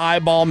 Leela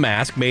eyeball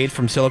mask made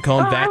from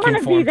silicone Oh, I vacuum wanna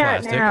be formed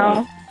that plastic,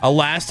 now.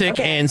 elastic,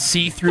 and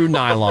see-through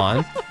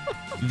nylon.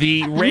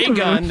 The ray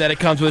gun that it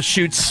comes with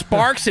shoots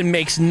sparks and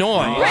makes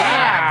noise.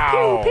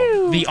 Wow.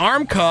 The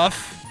arm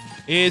cuff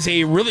is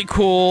a really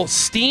cool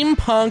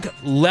steampunk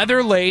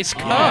leather lace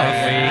cuff.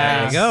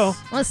 There you go.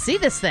 Let's see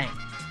this thing.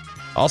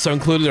 Also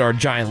included are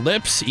giant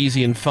lips,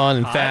 easy and fun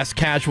and fast,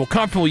 casual,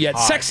 comfortable yet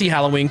sexy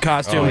Halloween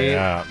costume. Oh,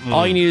 yeah.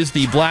 All you need is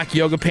the black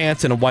yoga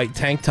pants and a white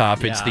tank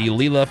top. It's the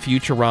Leela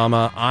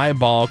Futurama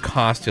eyeball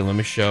costume. Let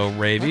me show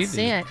Ravy. Let's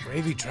see it.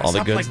 Ravy, dress All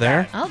the up goods like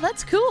there. Oh,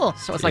 that's cool.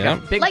 So it's like Yeah.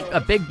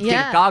 a big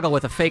Yeah. goggle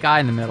with a fake eye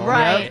in the middle.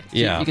 Right. So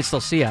you- Yeah. You can still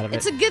see out of it.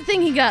 It's a good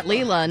thing he got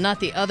Leela and not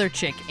the other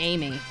chick,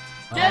 Amy.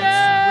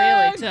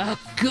 That's really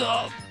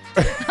tough.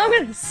 I'm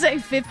going to say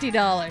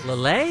 $50.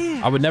 Lele?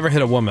 I would never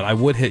hit a woman. I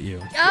would hit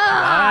you.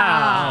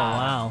 Ah!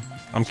 Wow.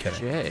 I'm kidding.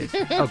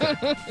 Jeez.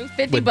 Okay.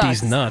 50 With bucks.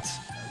 these nuts.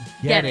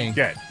 Getting.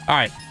 Get. All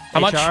right.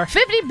 How much? HR?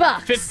 50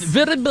 bucks. 50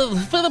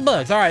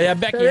 bucks. All right,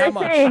 Becky, how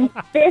much? Saying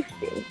 50.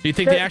 Do you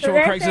think the actual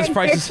they're Craigslist saying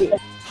price is 50.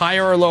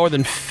 higher or lower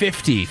than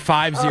 50?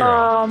 50.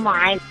 Oh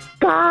my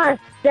gosh,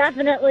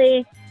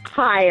 definitely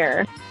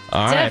higher.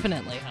 All right.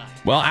 Definitely high.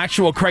 Well,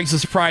 actual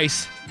Craigslist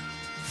price,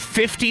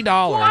 $50.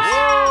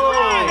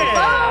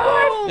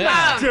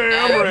 Yeah.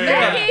 Damn right.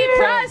 Becky,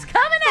 prize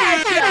coming at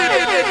you.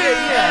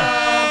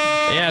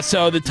 Yeah,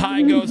 so the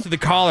tie goes to the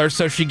caller,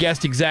 so she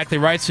guessed exactly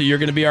right, so you're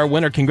going to be our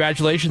winner.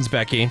 Congratulations,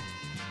 Becky.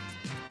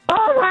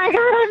 Oh my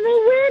god, I'm the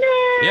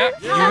winner!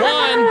 Yep, you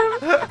won.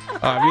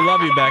 We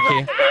love you,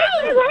 Becky.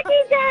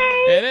 Lucky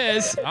day! It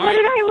is. All What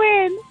did right. I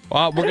win?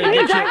 Well, we're Are going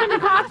you to get guys in you.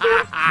 the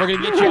costume? We're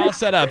going to get you all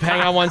set up.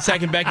 Hang on one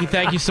second, Becky.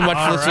 Thank you so much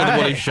for listening to the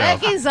Woody Show.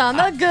 Becky's on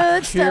the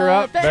good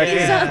stuff. up, Becky's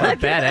Becky. on the What a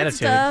good bad attitude.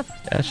 stuff.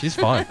 Yeah, she's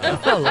fine. I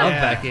love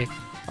Becky.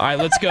 All right,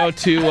 let's go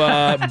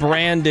to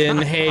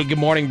Brandon. Hey, good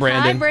morning, Hi,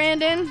 Brandon.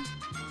 Brandon.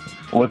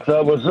 What's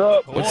up? What's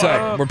up? What's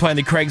up? We're playing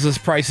the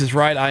Craigslist Price is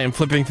Right. I am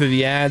flipping through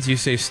the ads. You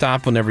say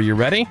stop whenever you're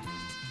ready.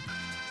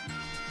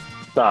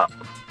 Stop.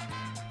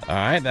 All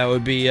right, that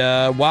would be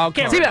wild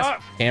card. Cameron.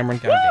 Cameron,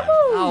 goddamn.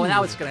 Oh,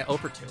 now it's going to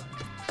over to it.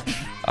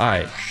 All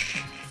right.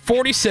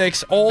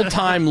 46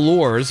 old-time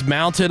lures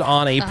mounted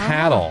on a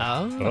paddle.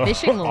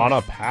 Fishing lures. On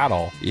a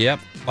paddle. Yep,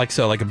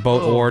 like a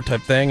boat oar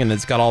type thing, and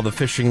it's got all the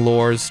fishing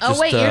lures. Oh,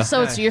 just, wait,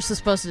 you're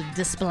supposed to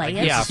display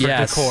it? Yeah, for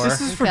decor.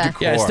 This is for decor.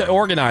 Yeah, it's to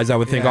organize, I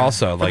would think,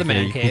 also. For Like, the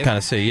man you can cave. kind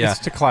of see, yeah. It's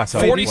to class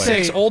up.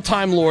 46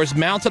 old-time lures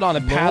mounted on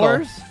a paddle.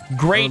 Lures?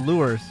 Great Or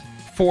lures.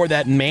 for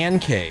that man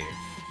cave.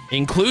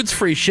 Includes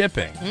free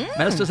shipping.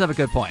 Menace does have a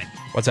good point.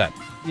 What's that?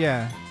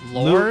 Yeah.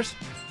 Lures?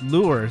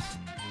 Lures.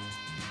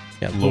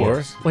 Yeah,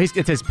 Lures. Well,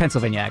 it's his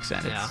Pennsylvania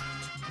accent. Yeah.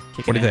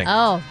 It's What do you think?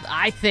 Oh,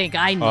 I think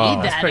I need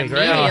Oh, that pretty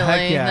great. immediately. Oh,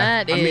 heck yeah.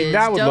 That is I mean,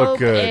 that would look dope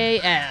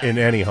good AF. in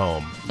any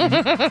home.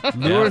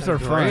 Lures are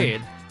fun.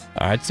 Great.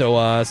 All right, so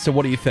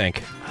what do you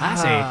think?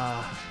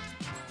 I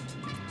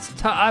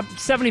see.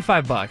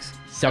 75 bucks.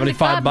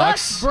 75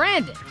 bucks?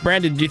 Brandon.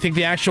 Brandon, do you think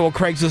the actual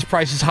Craigslist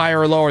price is higher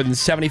or lower than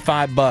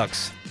 75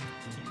 bucks?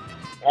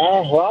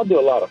 Well, I do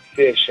a lot of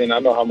fishing. I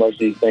know how much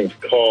these things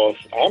cost.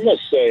 I'm going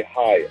to say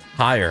higher.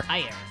 Higher.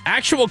 Higher.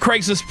 Actual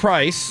Craigslist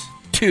price,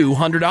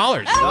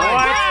 $200.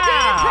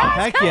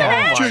 Heck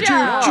yeah.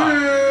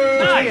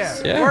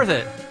 Nice. Yeah. Worth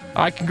it.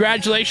 All right,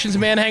 congratulations,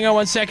 man. Hang on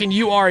one second.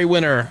 You are a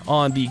winner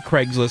on the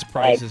Craigslist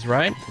prices,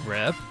 right?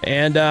 Rip.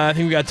 And I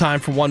think we got time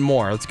for one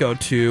more. Let's go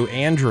to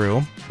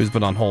Andrew, who's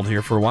been on hold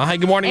here for a while. Hi,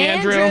 good morning,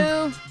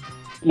 Andrew.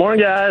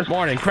 Morning, guys.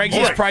 Morning.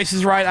 Craigslist price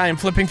is right. I am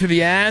flipping through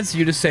the ads.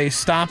 You just say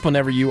stop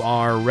whenever you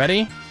are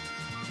ready.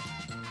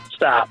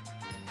 Stop.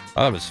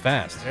 Oh, that was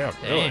fast. Yeah,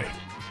 really.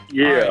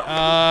 Yeah.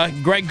 All right,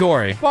 Greg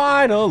Gorey.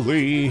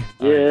 Finally.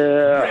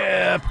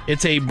 Yeah.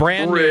 It's a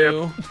brand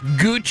new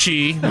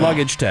Gucci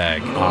luggage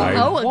tag. I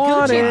Oh, a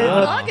want Gucci it.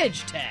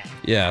 luggage tag.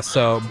 Yeah,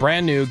 so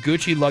brand new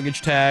Gucci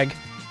luggage tag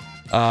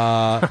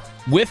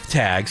with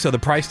tag, so the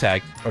price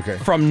tag. Okay.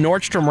 From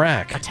Nordstrom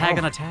Rack. A tag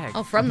on a tag.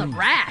 Oh, from the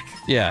rack.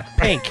 Yeah,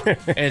 pink. And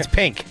it's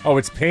pink. Oh,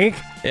 it's pink?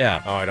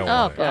 Yeah. Oh, I don't Oh,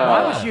 want it. God.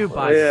 Why would you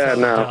buy Yeah, so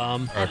no.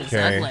 Dumb. That is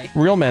Okay. ugly.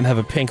 Real men have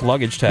a pink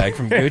luggage tag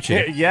from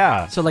Gucci.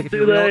 Yeah. So, like, if,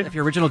 Do they? if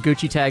your original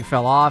Gucci tag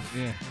fell off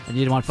Yeah. and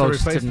you didn't want It's a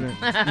folks to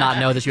replacement. not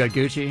know that you had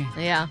Gucci,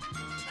 Yeah.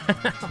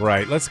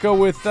 Right. Let's go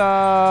with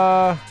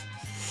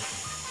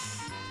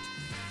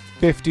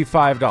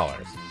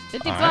 $55.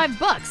 55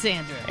 bucks,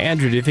 Andrew.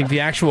 Andrew, do you think the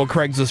actual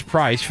Craigslist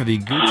price for the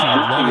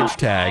Gucci luggage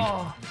tag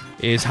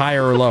is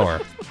higher or lower?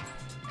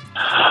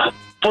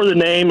 For the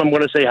name, I'm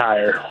going to say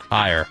higher.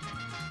 Higher.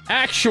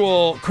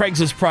 Actual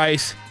Craigslist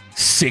price,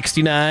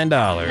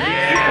 $69.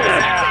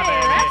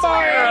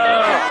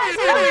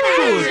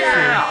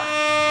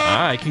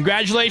 All right,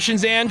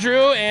 congratulations,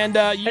 Andrew, and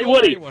you. Hey,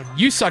 Woody.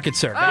 You suck it,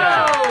 sir.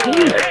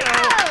 Damn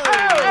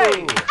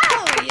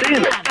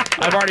it.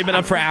 I've already been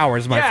up for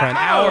hours, my friend.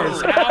 Hours.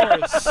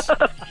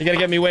 You got to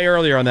get me way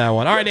earlier on that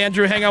one. All right,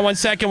 Andrew, hang on one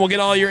second. We'll get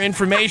all your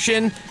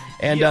information,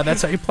 and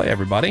that's how you play,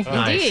 everybody.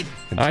 Indeed.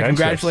 All right,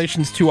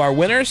 congratulations to our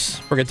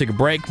winners. We're going to take a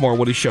break. More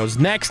Woody Shows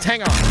next.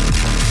 Hang on.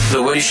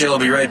 The Woody Show will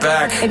be right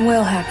back. It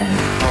will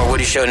happen. More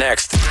Woody Show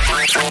next.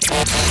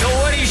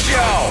 The Woody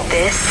Show.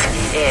 This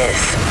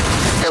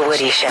is The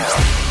Woody Show.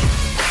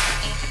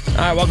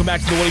 All right, welcome back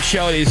to The Woody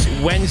Show. It is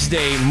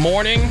Wednesday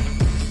morning.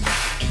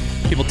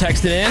 People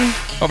texting in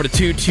over to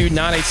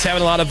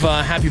 22987. A lot of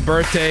happy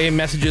birthday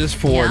messages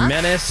for Yeah.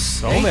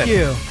 Menace. Thank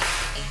you.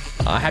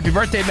 Happy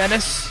birthday,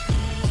 Menace.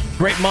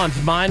 Great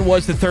month. Mine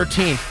was the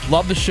 13th.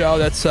 Love the show.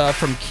 That's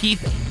from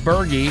Keith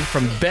Berge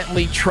from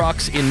Bentley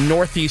Trucks in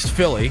Northeast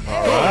Philly.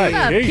 All right.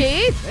 What's up, Keith.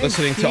 Keith?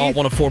 Listening to Alt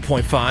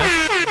 104.5.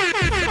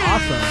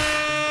 Awesome.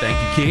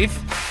 Thank you,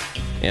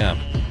 Keith. Yeah.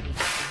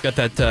 Got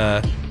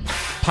that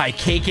pie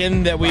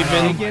cakin' that we've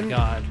been... Oh, my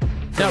God.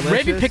 Now, Ravi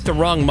Delicious. picked the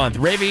wrong month.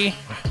 Ravi,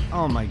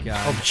 Oh my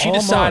God. she All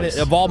decided, months.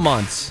 of all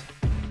months,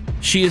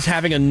 she is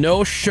having a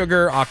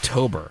no-sugar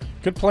October.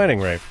 Good planning,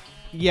 Ray.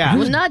 Yeah.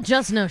 Well, not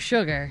just no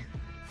sugar.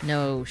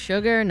 No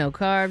sugar, no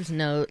carbs,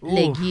 no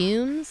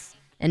legumes,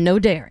 and no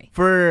dairy.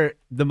 For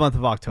the month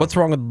of October. What's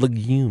wrong with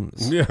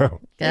legumes? Yeah.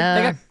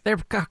 they're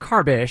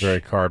carbish.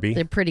 Very carby.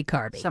 They're pretty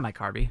carby.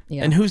 Semi-carby.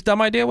 Yeah. And whose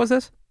dumb idea was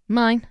this?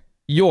 Mine.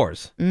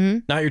 Yours, Mm-hmm.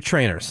 not your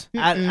trainer's.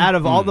 Out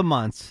of all the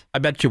months. I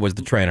bet you was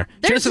the trainer.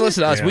 She There's doesn't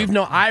listen to us.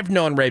 Yeah. I've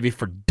known Ravi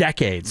for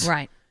decades.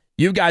 Right.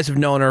 You guys have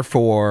known her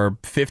for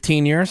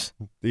 15 years.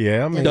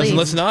 Yeah. I mean, Doesn't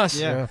least. listen to us.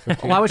 Yeah.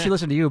 Why would she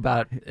listen to you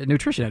about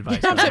nutrition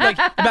advice? I'm saying, like,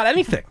 about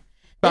anything.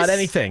 About This-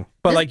 anything.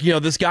 But like,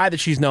 this guy that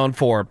she's known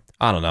for,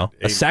 I don't know,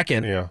 a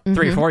second. Yeah.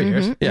 3 or 4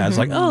 years. Yeah, it's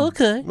like, oh,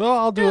 okay. Well,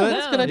 I'll do it.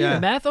 That's a good idea. Yeah.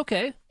 Math,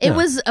 okay. It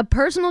was a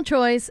personal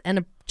choice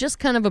and just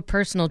kind of a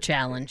personal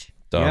challenge.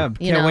 So, Yeah.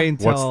 You Can't know. wait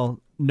until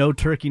No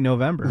Turkey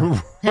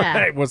November. Yeah.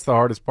 Hey, what's the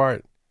hardest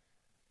part?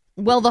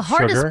 Well, the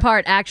hardest Sugar?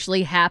 part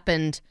actually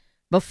happened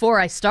before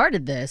I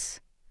started this.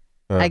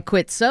 I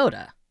quit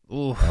soda.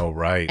 Oh,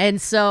 right.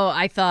 And so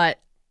I thought,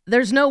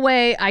 there's no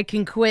way I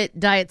can quit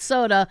diet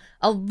soda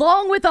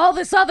along with all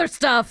this other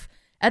stuff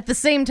at the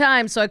same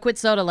time. So I quit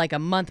soda like a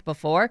month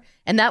before,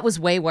 and that was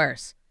way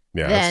worse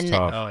Yeah, than that's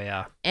tough. Oh,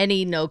 yeah.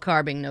 any no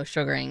carbing, no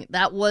sugaring.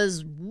 That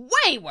was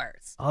way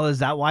worse. Oh, is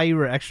that why you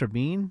were extra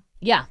mean?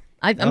 Yeah.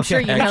 I'm Okay. sure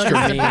you Extra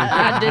noticed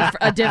mean.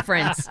 a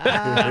difference.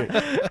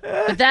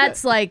 But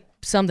that's like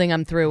something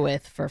I'm through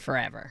with for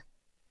forever.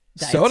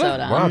 Diet Soda?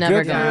 soda. Wow, I'm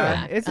never good going for you.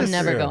 back. It's I'm a-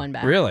 never going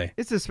back. Really?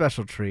 It's a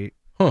special treat.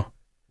 Huh.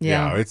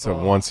 Yeah, it's a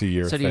once a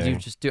year So thing. do you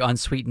just do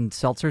unsweetened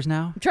seltzers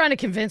now? I'm trying to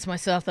convince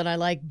myself that I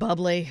like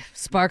bubbly,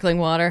 sparkling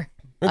water.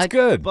 That's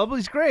good.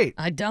 Bubbly's great.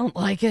 I don't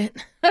like it.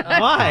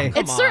 Why?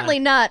 It's certainly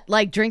not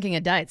like drinking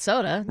a diet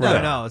soda.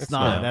 No, it's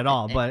not at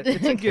all. But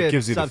it's a good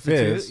gives you the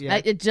substitute.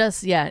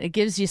 fizz. Yeah. It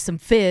gives you some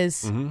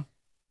fizz, Mm-hmm.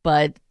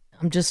 but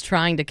I'm just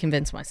trying to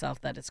convince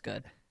myself that it's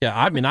good. Yeah,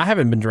 I mean, I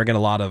haven't been drinking a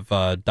lot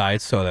of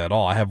diet soda at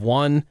all. I have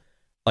one,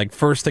 like,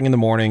 first thing in the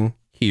morning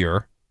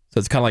here. So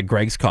it's kind of like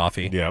Greg's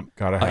coffee. Yeah,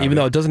 gotta have even it.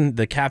 though it doesn't,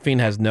 the caffeine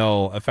has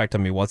no effect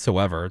on me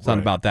whatsoever. It's not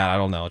Right. about that. I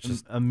don't know. It's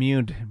just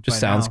immune. just by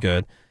sounds now.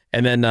 good.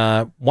 And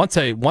then once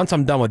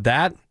I'm done with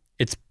that,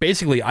 it's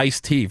basically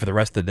iced tea for the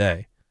rest of the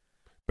day.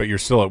 But you're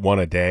still at one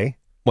a day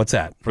What's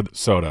that? for the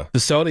soda. The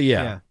soda,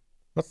 yeah. Yeah.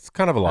 That's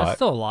kind of a That's lot.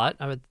 still a lot.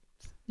 I would.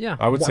 Yeah.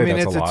 I would say I mean,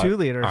 that's it's a a lot. 2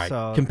 liter, All right.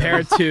 so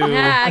Compared to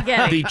Yeah, I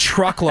get it. the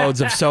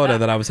truckloads of soda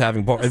that I was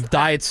having,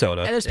 diet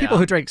soda. And there's people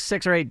who drink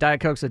 6 or 8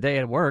 Diet Cokes a day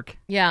at work.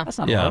 Yeah. That's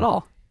not Yeah. a lot at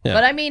all. Yeah.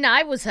 But I mean,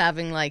 I was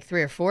having like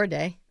 3 or 4 a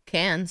day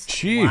cans.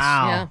 Jeez.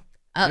 Wow.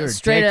 Yeah. You're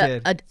Straight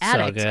addicted.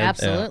 addict. good.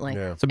 Absolutely.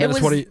 Yeah. So, It Menace,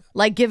 was what are you,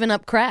 like giving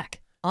up crack.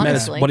 Menace,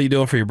 Honestly. what are you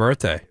doing for your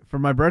birthday? For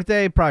my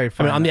birthday, probably I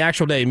fun. mean, on the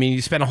actual day, I mean,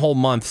 you spent a whole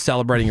month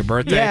celebrating your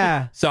birthday.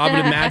 Yeah. So I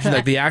would imagine,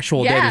 like, the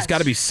actual day, there's Yes. got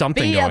to be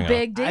something Be going a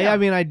big deal. I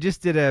mean, I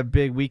just did a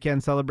big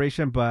weekend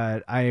celebration,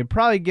 but I'm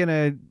probably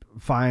gonna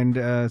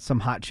find some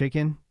hot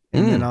chicken,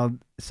 and then I'll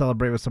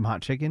celebrate with some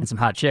hot chicken. And some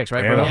hot chicks,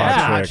 right, And bro? a hot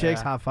Hot chick.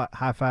 chicks, high five.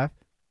 High on. five.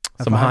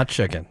 Some hot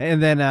chicken.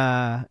 And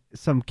then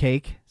some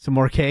cake, some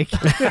more cake.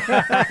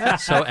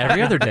 So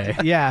every other day.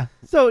 Yeah.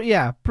 So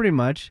yeah, pretty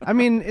much. I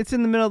mean, it's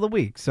in the middle of the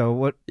week.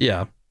 So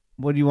Yeah.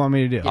 what do you want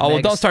me to do? Oh,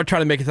 well, don't start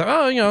trying to make it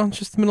sound, it's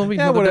just the middle of the week,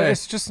 Yeah, another well, day.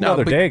 it's just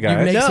another but day, You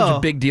guys. make such No. a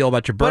big deal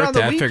about your But on birthday.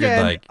 the I weekend,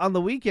 figured, like, on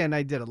the weekend,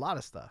 I did a lot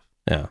of stuff.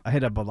 yeah. I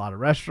hit up a lot of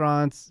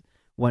restaurants,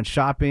 went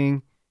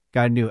shopping,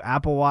 got a new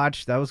Apple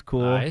Watch. That was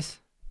cool. Nice.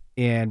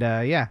 And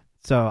yeah,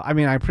 so I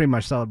mean, I pretty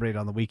much celebrate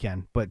on the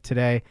weekend, but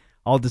today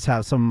I'll just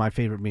have some of my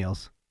favorite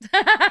meals.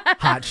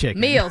 Hot chicken.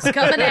 Meals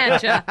coming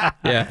at you.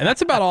 Yeah, and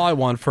that's about all I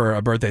want for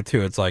a birthday,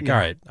 too. It's like, all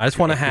right, I just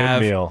want to Good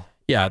have, meal.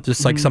 yeah,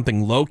 just like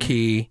something low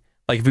key.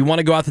 Like, if we want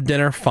to go out to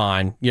dinner,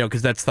 fine,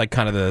 because that's like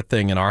kind of the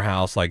thing in our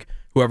house. Like,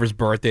 whoever's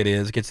birthday it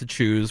is gets to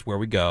choose where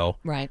we go.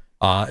 Right.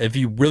 If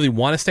you really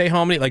want to stay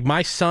home, like,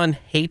 my son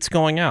hates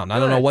going out, and I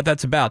don't know what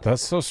that's about.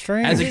 That's so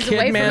strange. As a He's kid,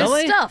 away man. from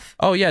his stuff.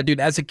 Oh, yeah, dude.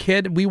 As a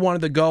kid, we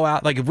wanted to go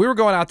out. Like, if we were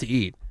going out to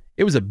eat,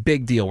 it was a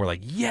big deal. We're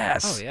like,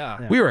 yes. Oh,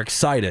 yeah. We were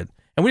excited.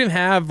 And we didn't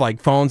have, like,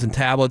 phones and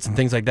tablets and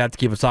things like that to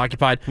keep us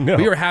occupied. No.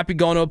 We were happy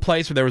going to a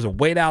place where there was a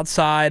wait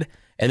outside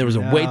and there was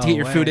a wait to get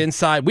your food way.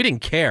 inside. We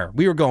didn't care.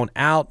 We were going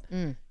out.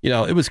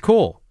 It was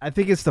cool. I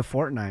think it's the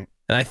Fortnite.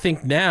 And I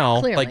think now,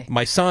 Clearly. like,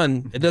 my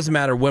son, it doesn't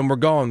matter when we're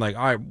going. Like,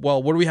 all right,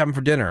 well, what are we having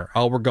for dinner?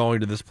 Oh, we're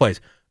going to this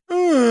place.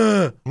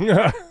 You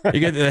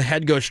get the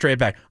head goes straight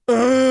back.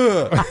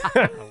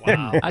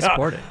 Wow. I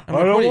support it. I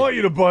don't want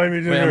you to buy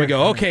me dinner. And we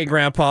go, okay,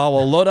 Grandpa,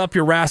 well, load up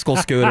your rascal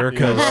scooter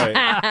because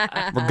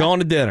we're going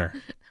to dinner.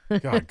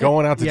 God,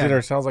 going out to Yeah.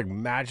 dinner sounds like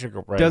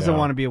magical right Doesn't now.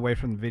 want to be away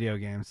from the video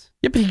games.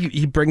 Yeah, but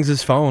he brings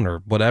his phone or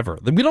whatever.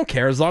 We don't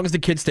care as long as the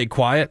kids stay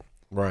quiet.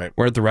 Right.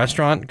 We're at the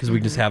restaurant because we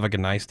can just have like a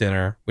nice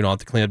dinner. We don't have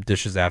to clean up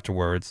dishes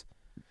afterwards.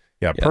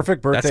 Yeah,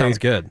 perfect birthday. That sounds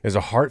good. Is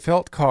a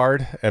heartfelt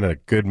card and a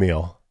good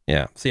meal.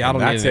 Yeah. See, I And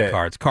don't need that's any it.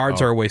 cards.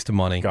 Cards Oh. are a waste of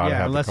money. Gotta Yeah,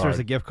 have unless the there's a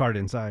card. gift card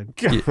inside.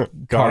 Gotta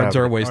Cards have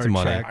are a the waste of card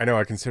money. check. I know.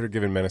 I considered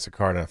giving Menace a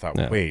card, and I thought,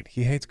 Yeah. wait,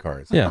 he hates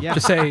cards. Yeah. Yeah.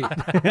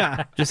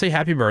 Just say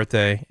happy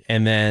birthday,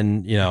 and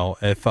then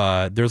if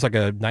there's like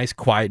a nice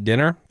quiet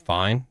dinner,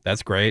 fine,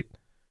 that's great.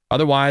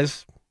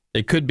 Otherwise,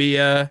 it could be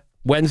a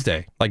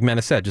Wednesday, like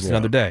Menace said, just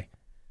another day.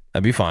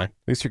 That'd be fine. At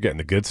least you're getting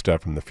the good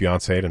stuff from the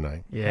fiance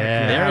tonight.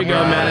 Yeah. There you go,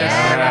 bro. Menace.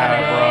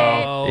 Yeah,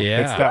 bro.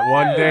 Yeah. It's that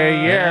one day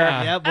a year.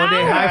 Yeah. Yep, one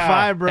day high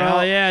five, bro.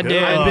 Hell yeah,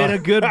 dude. I've been a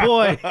good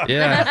boy.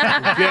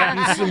 Yeah.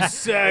 Getting some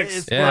sex,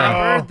 It's Yeah. my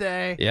bro.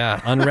 birthday. Yeah.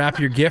 Unwrap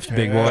your gift,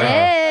 big boy.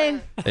 Hey.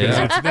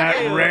 Yeah. It's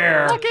that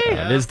rare.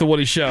 It is the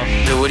Woody Show.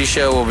 The Woody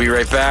Show will be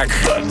right back.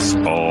 That's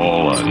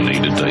all I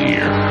needed to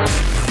hear.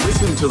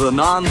 Listen to the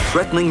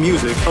non-threatening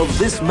music of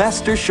this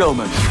master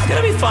showman. It's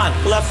gonna be fun.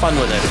 We'll have fun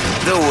with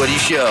it. The Woody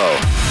Show.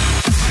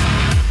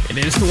 It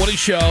is the Woody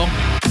Show.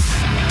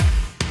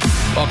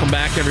 Welcome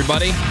back,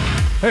 everybody.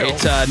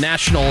 It's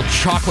National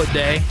Chocolate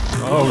Day.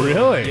 Oh,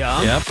 really?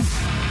 Yep.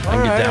 I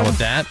can get down with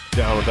that.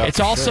 Down with that. It's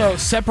for also sure.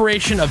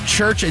 Separation of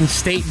Church and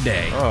State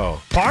Day.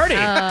 Oh. Party!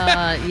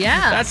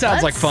 Yeah. That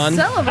sounds like fun.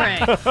 Celebrate.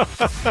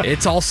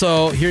 It's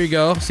also, here you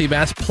go,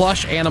 Seabass,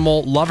 Plush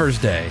Animal Lovers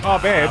Day. Oh,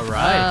 babe. All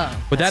right.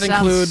 Would that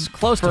Sounds include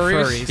close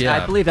furries? to furries?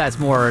 Yeah. I believe that's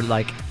more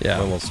like Yeah.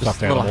 Little just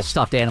stuffed little animals.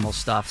 stuffed animal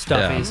stuff.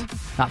 Stuffies.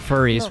 Not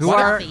furries. Who Little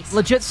are stuffies.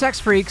 legit sex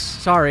freaks.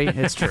 Sorry,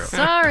 it's true.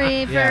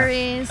 Sorry,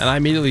 furries. And I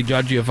immediately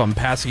judge you if I'm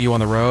passing you on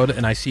the road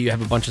and I see you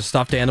have a bunch of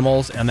stuffed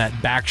animals and that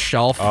back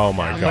shelf Oh,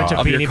 my God.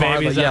 of your your car,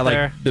 babies like, up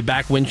there. like the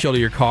back windshield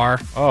of your car.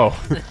 Oh,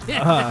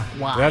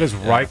 Wow. that is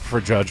ripe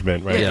for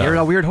judgment, right? You're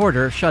a weird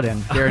hoarder. Shut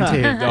in,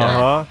 guaranteed.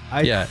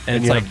 Yeah,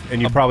 And, it's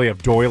you probably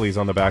have doilies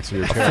on the backs of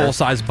your a chair.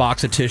 full-size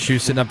box of tissue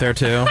sitting up there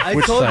too. I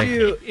which told is like,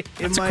 you,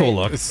 it's a cool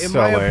look. It's in so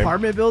my lame.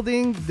 apartment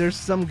building, there's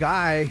some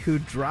guy who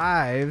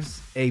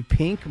drives a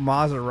pink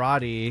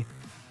Maserati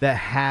that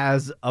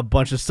has a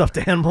bunch of stuffed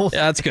animals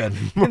Yeah, that's good.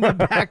 in the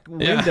back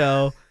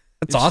window.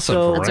 That's awesome.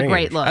 so That's a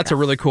great look. That's a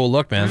really cool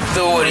look, man.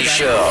 The Woody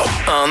Show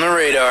on the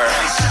radar.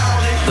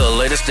 The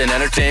latest in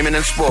entertainment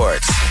and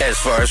sports, as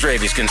far as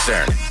Ravy's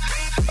concerned.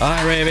 All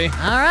right, Ravy.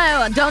 All right,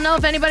 well, don't know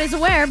if anybody's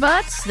aware,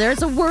 but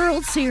there's a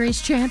World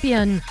Series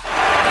champion.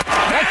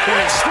 Strike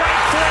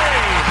three.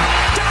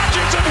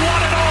 Dodgers have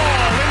won it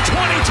all in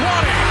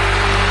 2020.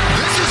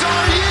 This is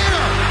our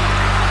year.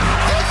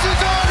 This is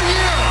our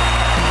year.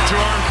 To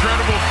our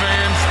incredible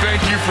fans,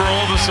 thank you for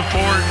all the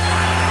support.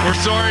 We're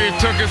sorry it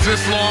took us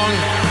this long.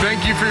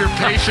 Thank you for your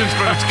patience,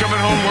 but it's coming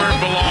home where it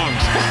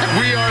belongs.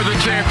 We are the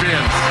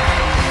champions.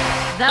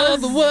 That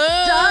was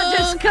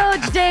Dodgers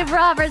coach Dave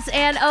Roberts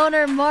and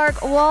owner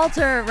Mark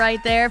Walter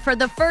right there. For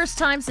the first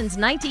time since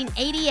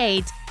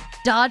 1988,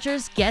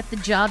 Dodgers get the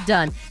job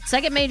done.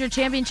 Second major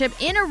championship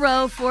in a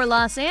row for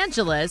Los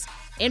Angeles.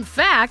 In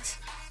fact,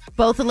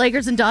 both the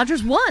Lakers and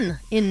Dodgers won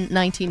in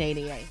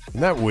 1988. Isn't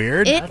that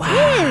weird? It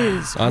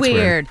is That's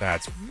weird.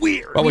 That's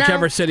weird. Well,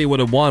 whichever No. city would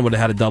have won would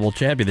have had a double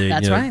champion.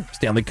 That's right.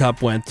 Stanley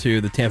Cup went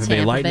to the Tampa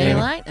Bay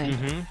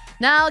Lightning.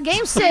 Now,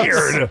 Game 6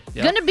 Weird.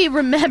 going to be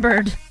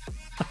remembered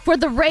for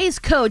the Rays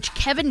coach,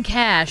 Kevin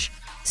Cash,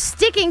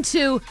 sticking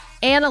to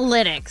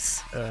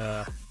analytics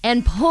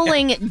and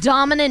pulling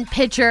dominant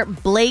pitcher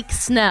Blake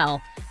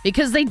Snell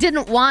because they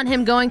didn't want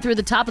him going through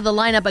the top of the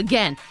lineup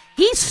again.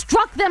 He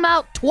struck them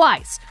out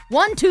twice.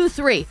 1, 2,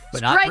 3.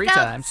 But not three Strikeout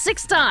times.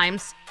 6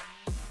 times,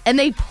 and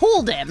they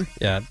pulled him.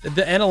 Yeah,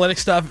 the analytic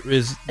stuff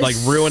is like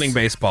ruining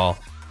baseball.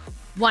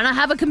 Why not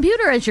have a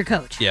computer as your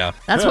coach? Yeah.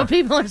 That's Yeah. what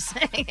people are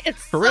saying.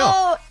 It's For real.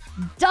 so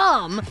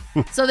dumb.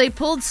 So they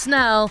pulled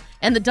Snell,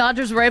 and the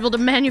Dodgers were able to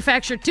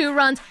manufacture 2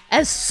 runs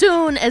as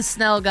soon as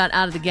Snell got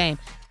out of the game.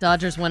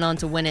 Dodgers went on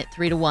to win it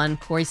 3-1.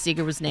 Corey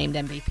Seager was named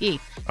MVP.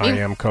 I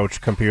am Coach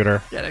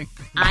Computer.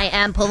 I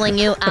am pulling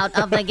you out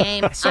of the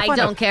game. I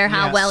don't care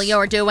how well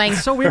you're doing.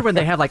 It's so weird when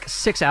they have like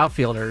 6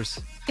 outfielders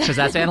because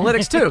that's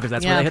analytics too. Because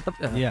that's where they hit the.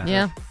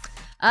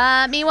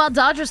 Yeah. Meanwhile,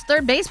 Dodgers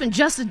third baseman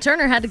Justin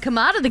Turner had to come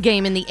out of the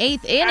game in the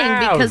 8th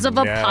inning because of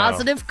a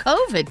positive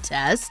COVID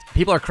test.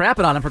 People are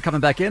crapping on him for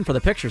coming back in for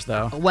the pictures,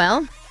 though.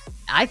 Well,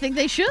 I think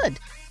they should.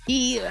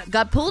 He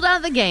got pulled out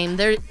of the game.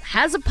 There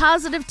has a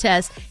positive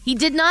test. He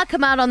did not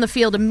come out on the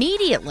field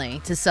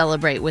immediately to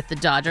celebrate with the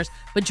Dodgers,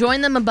 but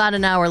joined them about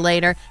an hour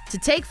later to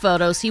take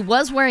photos. He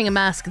was wearing a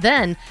mask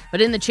then, but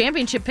in the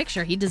championship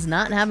picture, he does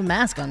not have a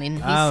mask on. He's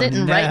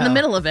sitting right in the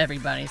middle of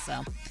everybody,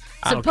 so...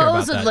 I don't care about that.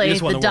 You Supposedly,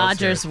 just won the the World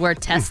Dodgers Series. were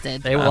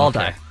tested. They will all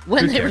die.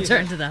 When Who they cares?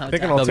 returned to the hotel. They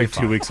can all They'll be take 2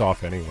 fine. weeks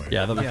off anyway.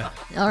 Yeah, they'll be fine.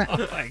 All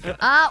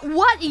right.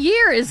 What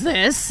year is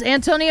this?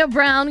 Antonio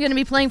Brown going to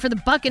be playing for the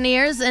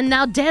Buccaneers, and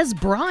now Dez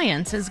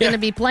Bryant is going to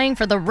be playing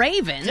for the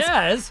Ravens.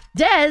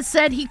 Dez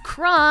said he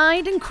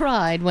cried and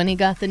cried when he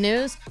got the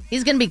news.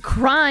 He's going to be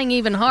crying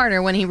even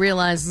harder when he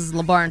realizes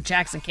Lamar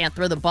Jackson can't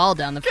throw the ball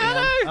down the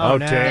field. Oh,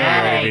 damn.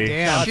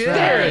 Damn, that's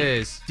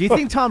right. Do you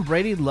think Tom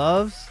Brady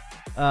loves,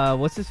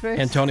 what's his face?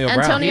 Antonio Brown.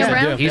 Antonio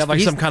Brown? They have like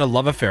some kind of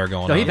love affair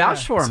going No, on. he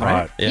vouched for him, It's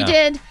right? hot. Yeah. He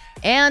did.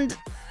 And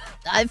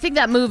I think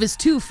that move is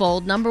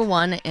twofold. Number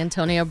one,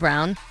 Antonio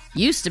Brown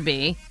used to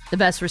be the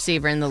best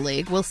receiver in the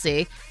league. We'll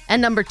see.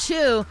 And number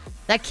two,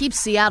 that keeps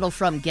Seattle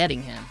from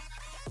getting him.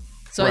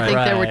 So I think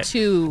there were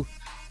two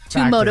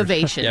Factors.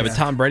 motivations. Yeah, but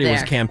Tom Brady was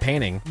there.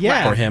 campaigning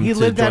Yeah, for him he to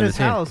lived join at the his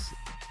team. house.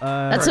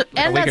 That's For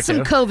and a week that's or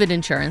some two. COVID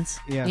insurance,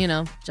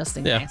 Yeah. just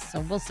in Yeah. case. So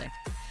we'll see.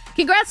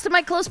 Congrats to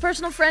my close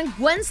personal friend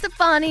Gwen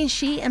Stefani.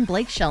 She and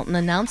Blake Shelton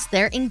announced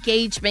their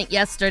engagement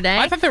yesterday.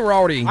 I thought they were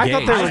already engaged.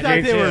 I thought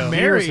they were engaged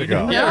years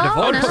ago.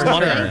 No,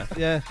 no.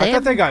 Yeah. I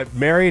thought they got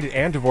married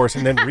and divorced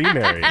and then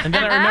remarried. And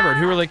then I remembered,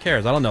 who really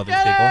cares? I don't know these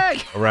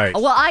people. Right.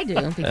 Well, I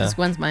do because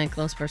Gwen's my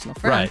close personal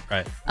friend.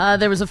 Right.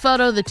 There was a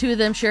photo of the two of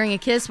them sharing a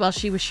kiss while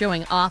she was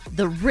showing off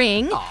the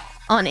ring.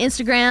 On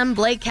Instagram,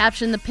 Blake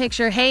captioned the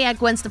picture, "Hey, at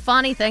Gwen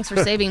Stefani, thanks for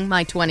saving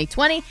my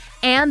 2020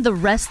 and the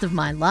rest of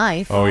my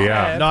life." Oh,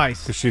 yeah.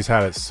 Nice. Because she's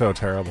had it so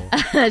terrible.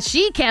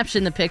 She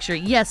captioned the picture,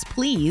 "Yes,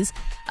 please."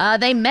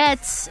 They met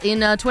in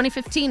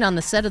 2015 on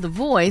the set of The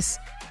Voice,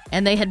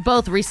 and they had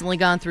both recently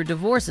gone through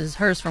divorces,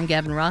 hers from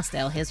Gavin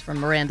Rossdale, his from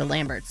Miranda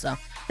Lambert. So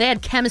they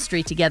had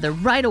chemistry together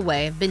right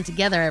away, have been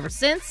together ever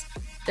since.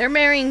 They're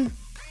marrying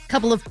a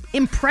couple of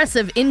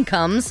impressive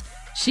incomes.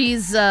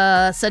 She's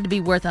said to be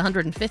worth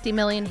 $150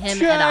 million.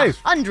 Him at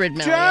 $100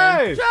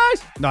 million.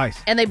 Chase! Nice.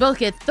 And they both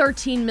get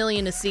 $13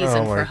 million a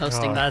season for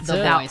hosting The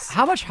Voice.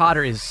 How much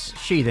hotter is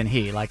she than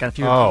he? Like, if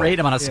you rate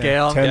him on a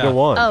scale. 10 to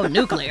 1. Oh,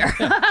 nuclear.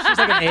 She's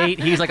like an 8.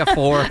 He's like a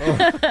 4.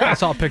 I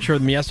saw a picture of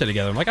them yesterday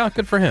together. I'm like, oh,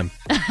 good for him.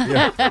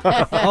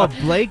 Oh,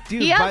 Blake,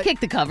 dude. He outkicked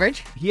the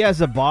coverage. He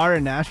has a bar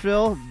in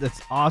Nashville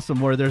that's awesome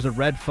where there's a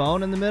red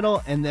phone in the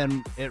middle, and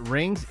then it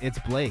rings. It's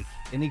Blake.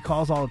 And he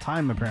calls all the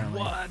time, apparently.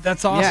 What?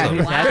 That's awesome.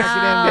 Yeah, he's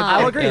I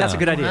will agree. That's a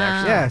good idea,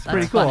 actually. Yeah, it's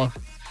pretty cool.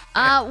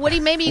 Woody,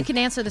 maybe you can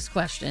answer this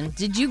question.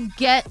 Did you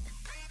get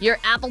your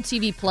Apple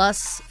TV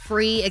Plus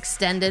free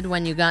extended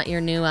when you got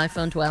your new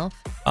iPhone 12?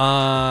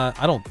 I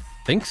don't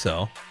think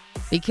so.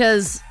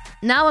 Because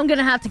now I'm going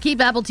to have to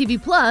keep Apple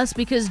TV Plus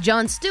because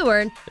Jon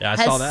Stewart has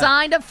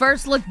signed a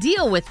first look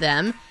deal with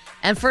them.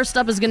 And first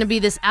up is going to be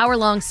this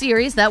hour-long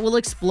series that will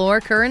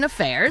explore current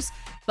affairs.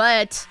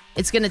 But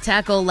it's going to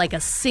tackle like a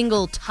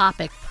single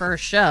topic per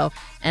show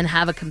and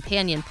have a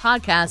companion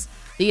podcast.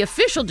 The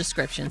official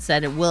description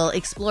said it will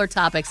explore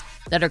topics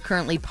that are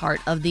currently part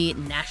of the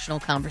national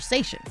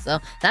conversation. So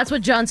that's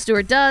what Jon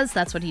Stewart does.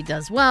 That's what he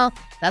does well.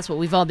 That's what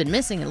we've all been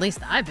missing. At least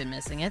I've been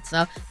missing it.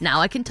 So now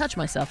I can touch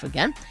myself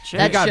again.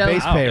 That got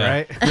base pay,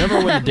 right?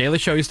 Remember when The Daily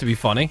Show used to be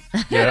funny?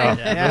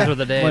 Yeah, those were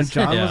the days. When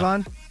John was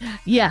on?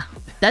 Yeah.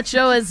 That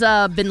show has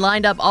been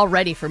lined up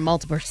already for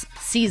multiple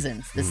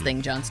seasons, this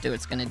thing Jon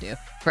Stewart's going to do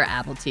for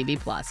Apple TV+.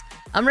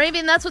 I'm Ravy,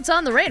 and that's what's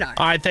on the radar.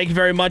 All right, thank you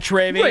very much,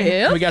 Ravy.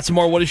 Well. We got some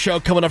more Woody Show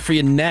coming up for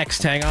you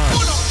next. Hang on.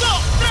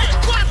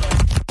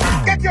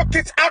 Get your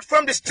kids out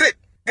from the street.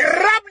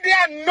 Grab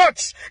their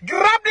nuts.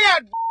 Grab their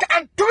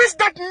and twist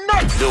that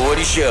nut. The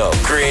Woody Show,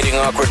 creating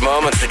awkward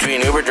moments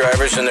between Uber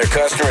drivers and their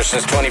customers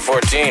since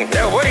 2014.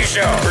 The Woody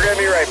Show. We're going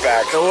to be right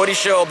back. The Woody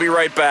Show will be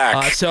right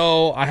back.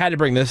 So I had to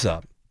bring this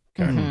up.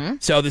 Mm-hmm.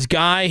 So this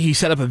guy, he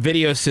set up a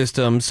video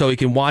system so he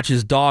can watch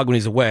his dog when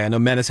he's away. I know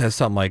Menace has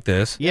something like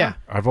this. Yeah.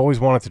 I've always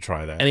wanted to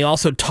try that. And he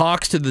also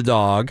talks to the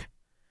dog.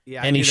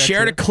 Yeah, and he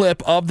shared a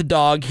clip of the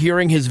dog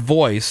hearing his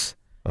voice.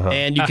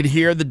 And you could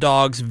hear the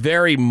dog's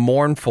very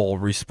mournful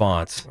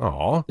response.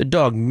 Aw. The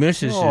dog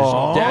misses his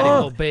daddy.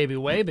 Oh, baby,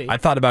 wavy. I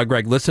thought about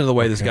Greg. Listen to the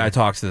way this guy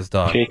talks to this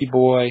dog. Jakey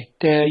boy,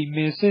 Daddy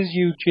misses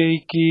you,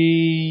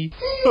 Jakey.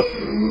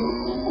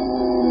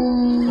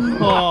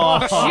 Oh,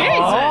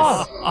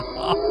 Jesus.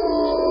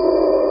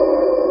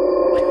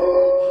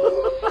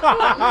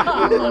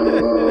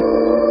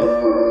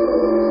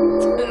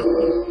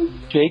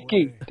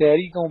 Jakey,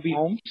 Daddy gonna be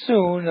home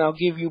soon. I'll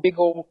give you big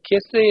old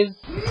kisses.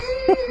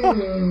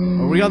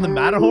 Are we on the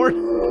Matterhorn?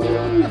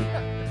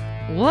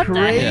 What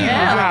Crazy. the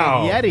hell?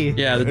 Wow. Yeti.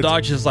 Yeah, the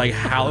dog's just like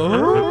howling.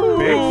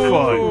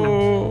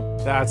 Bigfoot.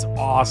 That's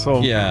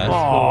awesome. Yeah.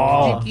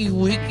 Aw.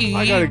 Wiki.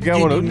 I gotta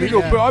go on a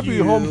little bit. I'll be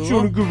home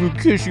soon to give you a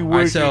kissy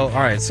All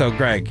right, so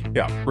Greg,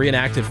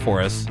 reenact it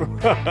for us.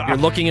 You're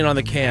looking in on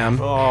the cam.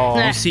 Oh.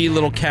 You see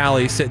little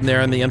Callie sitting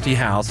there in the empty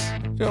house.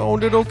 Oh,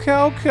 little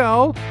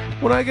cow.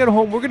 When I get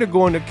home, we're gonna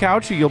go on the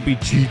couch and you'll be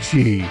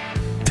Chi-Chi.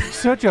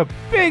 Such a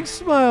big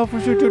smile for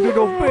such a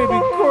little baby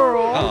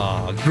girl.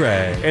 Oh,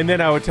 Greg. And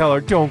then I would tell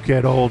her, don't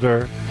get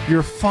older.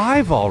 You're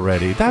 5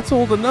 already. That's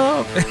old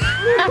enough.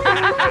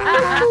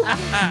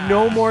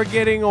 No more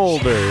getting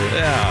older.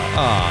 Yeah.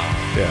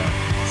 Oh,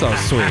 yeah. So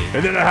sweet.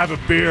 And then I have a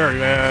beer,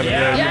 man.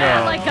 Yeah, and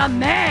then, like a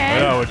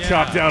man. I would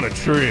chop down a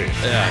tree.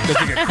 Yeah, go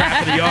take a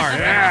crap in the yard.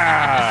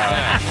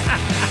 Yeah.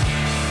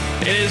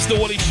 It is the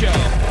Woody Show.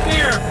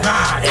 Dear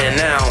God. And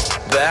now,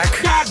 back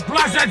God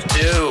bless it.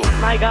 to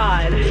My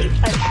God.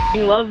 I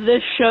love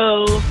this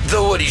show.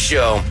 The Woody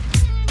Show.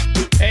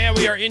 And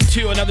we are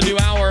into another new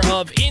hour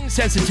of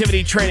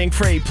insensitivity training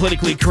for a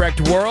politically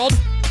correct world.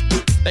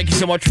 Thank you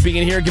so much for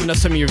being here, giving us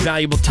some of your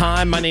valuable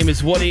time. My name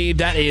is Woody.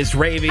 That is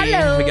Ravy.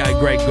 Hello. We got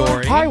Greg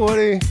Gorey. Hi,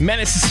 Woody.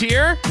 Menace is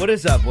here. What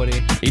is up,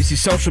 Woody? He's the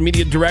social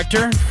media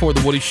director for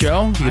The Woody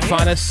Show. You can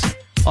find us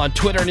on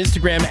Twitter and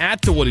Instagram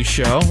at The Woody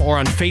Show, or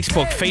on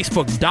Facebook,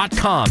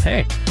 facebook.com.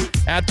 Hey,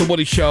 at The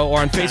Woody Show, or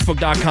on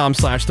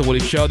facebook.com/The Woody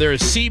Show. There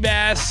is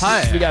Seabass.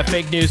 Hi. We got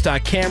fake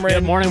news.Cameron.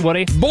 Good morning,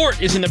 Woody.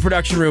 Bort is in the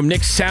production room.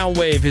 Nick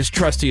Soundwave, his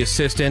trusty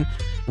assistant.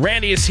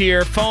 Randy is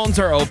here. Phones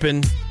are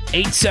open.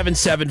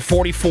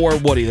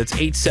 877-44-WOODY. That's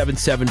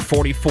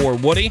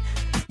 877-44-WOODY.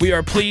 We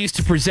are pleased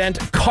to present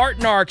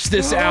Cartnarks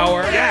this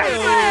hour.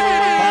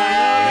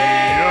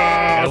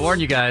 I warn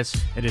you guys,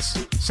 it is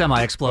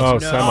semi-explosive. Oh,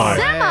 semi.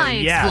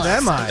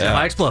 Semi-explosive.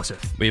 Semi-explosive.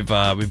 We've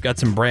got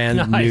some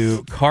brand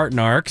new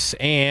Cartnarks,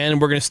 and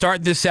we're going to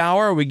start this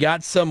hour. We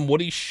got some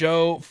Woody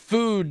Show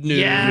food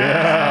news.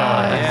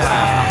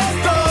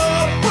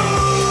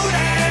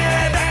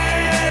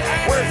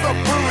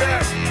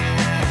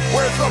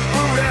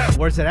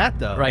 Where's it at,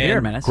 though? Right here,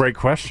 Menace. Great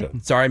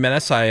question. Sorry,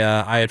 Menace.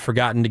 I had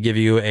forgotten to give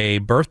you a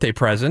birthday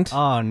present.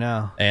 Oh,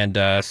 no.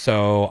 And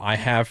so I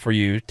have for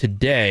you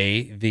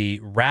today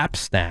the Wrap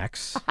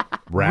Snacks.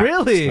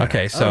 Really?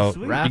 Okay, so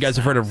sweet. you guys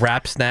have heard of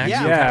Wrap Snacks?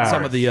 Yeah. You've had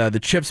some of the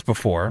chips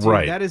before. Dude,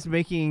 Right. That is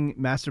making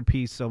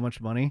Masterpiece so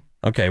much money.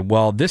 Okay,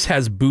 well, this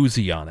has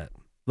boozy on it.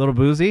 Little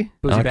boozy?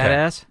 Boozy Okay.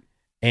 badass.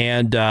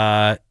 And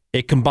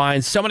It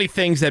combines so many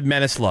things that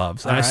Menace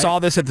loves. And I saw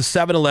this at the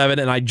 7-Eleven,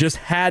 and I just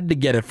had to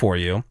get it for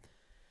you.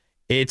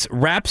 It's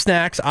Wrap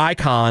Snacks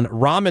icon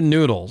ramen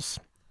noodles.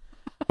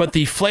 But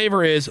the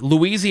flavor is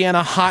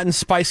Louisiana hot and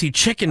spicy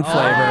chicken flavor.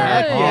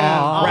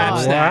 Wrap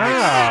Snacks.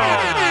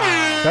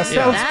 Wow. That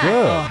sounds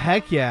good. Oh,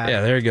 heck yeah.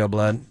 Yeah, there you go,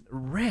 Blood.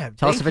 Rip,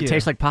 Tell us if it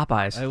tastes like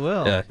Popeyes. I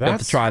will. Yeah, you have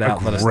to try it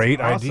out. a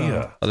great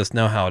idea. Let us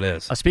know how it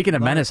is. Speaking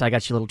of Menace, I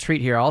got you a little treat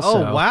here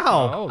also. Oh,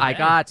 wow. I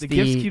got the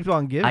gifts keep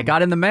on giving. I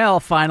got in the mail,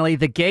 finally,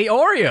 the gay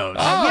Oreos.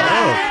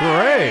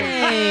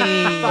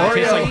 Great.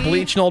 Tastes like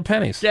bleach and old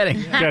pennies. Kidding.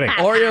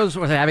 Oreos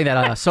was having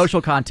that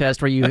social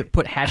contest where you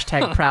put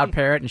hashtag Proud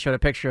Parent and showed a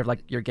picture of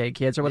like your gay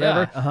kids or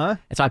whatever. Uh-huh.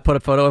 And so I put a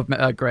photo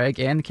of Greg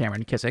and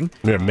Cameron kissing.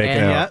 Yeah,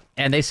 making out.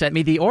 And they sent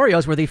me the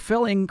Oreos where the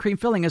cream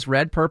filling is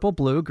red, purple,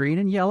 blue, green,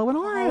 and yellow and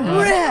orange. We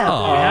have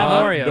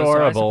Oreos, so I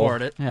Adorable.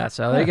 support it. Yeah,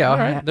 so there you go. All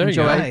right, there you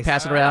Enjoy. go. Nice.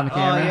 Pass it around the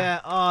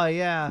camera. Oh,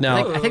 yeah.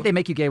 Now, I think they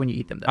make you gay when you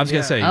eat them, though. I was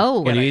going to say,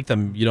 when you eat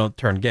them, you don't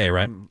turn gay,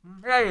 right?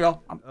 There you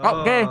go.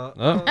 Oh, gay. All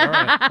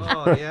right.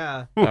 Oh,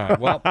 yeah. All right,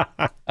 well,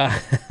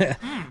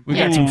 we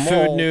got some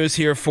food news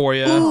here for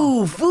you.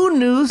 Ooh, food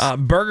news.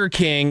 Burger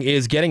King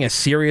is getting a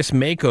serious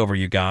makeover,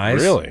 you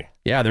guys. Really?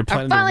 Yeah, they're I'm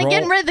planning finally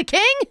getting rid of the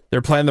king?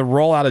 They're planning to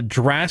roll out a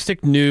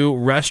drastic new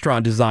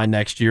restaurant design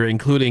next year,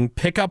 including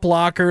pickup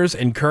lockers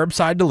and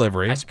curbside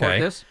delivery. I support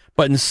this.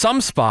 But in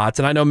some spots,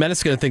 and I know Menace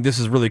is going to think this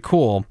is really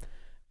cool,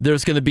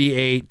 there's going to be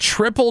a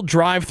triple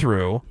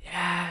drive-through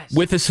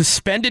with a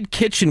suspended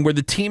kitchen where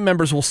the team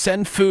members will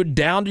send food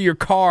down to your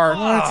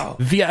car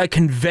via a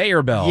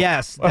conveyor belt.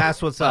 Yes,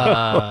 that's what's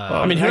up.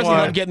 I mean, who doesn't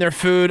love getting their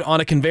food on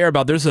a conveyor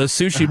belt? There's a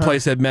sushi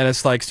place that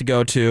Menace likes to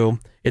go to.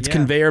 It's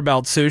conveyor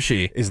belt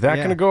sushi. Is that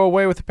going to go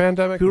away with the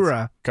pandemic?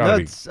 Kura.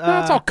 It's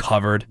all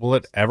covered. Will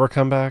it ever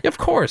come back? Of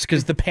course,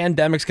 because the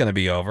pandemic's going to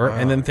be over,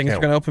 and then things are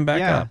going to open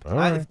back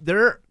up.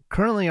 They're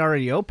currently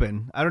already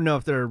open. I don't know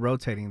if they're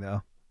rotating,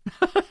 though.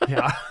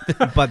 Yeah,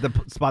 but the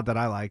spot that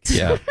I like.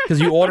 Yeah, because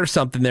you order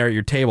something there at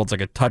your table. It's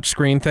like a touch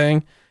screen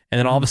thing. And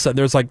then all of a sudden,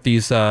 there's like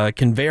these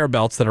conveyor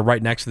belts that are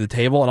right next to the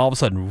table. And all of a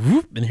sudden,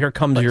 whoop, and here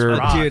comes your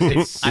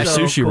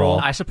sushi roll.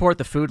 I support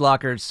the food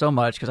lockers so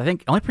much because I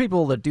think only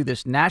people that do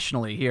this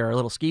nationally here are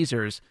little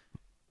skeezers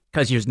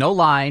because there's no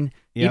line.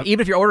 Yep.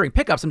 Even if you're ordering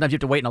pickup, sometimes you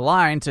have to wait in a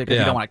line because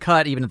you don't want to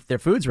cut, even if their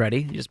food's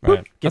ready. You just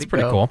boop, That's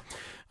pretty cool.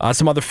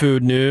 Some other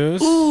food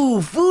news.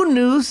 Ooh, food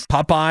news.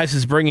 Popeyes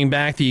is bringing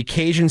back the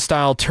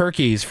Cajun-style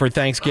turkeys for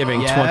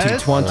Thanksgiving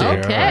 2020.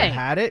 Okay.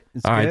 Had it.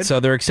 It's All right, good.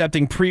 so they're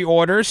accepting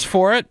pre-orders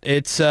for it.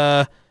 It's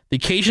the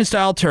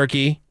Cajun-style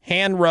turkey,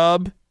 hand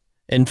rub,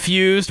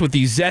 infused with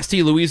the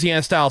zesty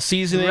Louisiana-style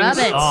seasonings. Rub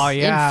it. Oh,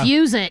 yeah.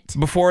 Infuse it.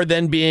 Before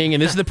then being,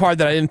 and this is the part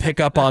that I didn't pick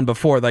up on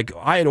before, like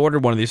I had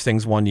ordered one of these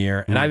things one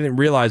year, and I didn't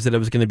realize that it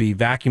was going to be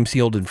vacuum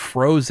sealed and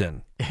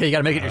frozen. You got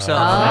to make it yourself.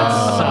 That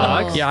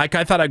sucks. Yeah, I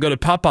thought I'd go to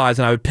Popeyes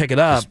and I would pick it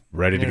up.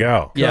 Ready to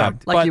go. Yeah,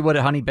 Like but- you would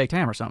a honey baked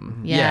ham or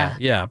something.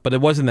 yeah, but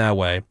it wasn't that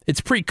way.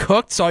 It's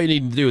pre-cooked, so all you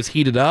need to do is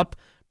heat it up.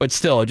 But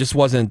still, it just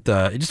wasn't.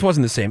 It just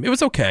wasn't the same. It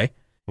was okay.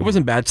 It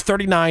wasn't bad. It's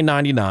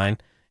 $39.99,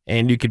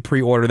 and you could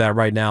pre-order that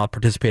right now at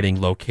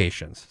participating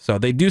locations. So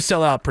they do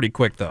sell out pretty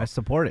quick, though. I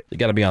support it. You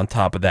got to be on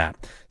top of that.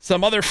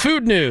 Some other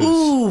food news.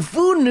 Ooh,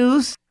 food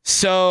news.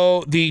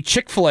 So the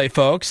Chick-fil-A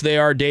folks, they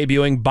are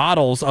debuting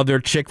bottles of their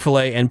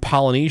Chick-fil-A and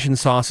Polynesian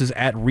sauces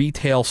at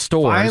retail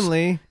stores.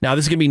 Finally. Now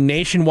this is gonna be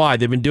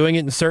nationwide. They've been doing it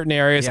in certain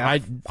areas. Yeah, I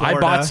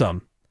Florida. bought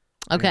some.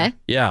 Okay.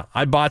 Yeah,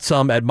 I bought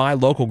some at my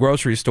local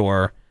grocery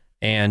store,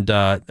 and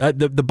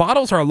the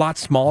bottles are a lot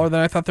smaller than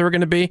I thought they were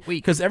going to be.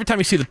 Because every time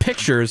you see the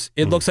pictures,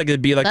 it looks like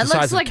it'd be like That the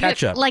size looks like of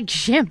ketchup. like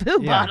shampoo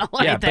bottle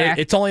right yeah, there. but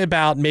it's only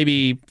about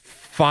maybe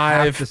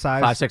Half the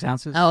size. 5-6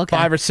 ounces. Oh, okay.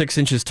 5 or 6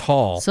 inches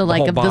tall. So the like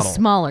whole of the bottle.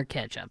 smaller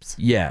ketchups.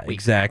 Yeah,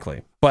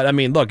 exactly. But I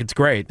mean, look, it's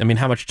great. I mean,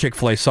 how much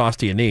Chick-fil-A sauce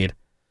do you need?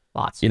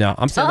 Lots. You know,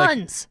 I'm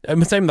Tons.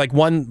 saying like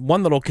one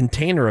little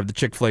container of the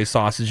Chick-fil-A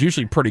sauce is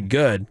usually pretty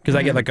good because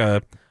I get like I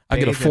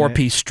get a Bathe in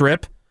 4-piece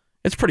strip.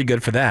 It's pretty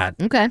good for that.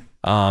 Okay.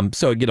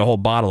 So you get a whole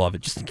bottle of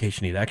it just in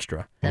case you need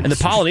extra. And the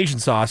Polynesian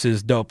sauce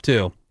is dope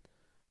too.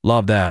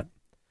 Love that.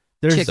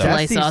 There's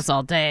Chick-fil-A zesty- sauce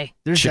all day.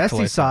 Their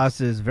Chick-fil-A zesty sauce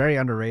is very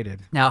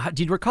underrated. Now,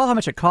 do you recall how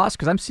much it costs?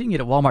 Because I'm seeing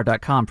it at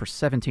Walmart.com for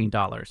 $17.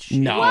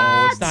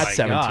 No, it's not My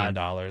 $17.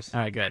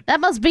 All right, good. That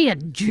must be a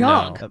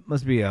junk. That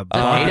must be a. 8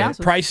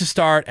 ounces? Prices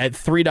start at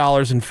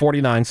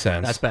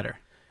 $3.49. That's better.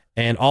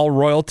 And all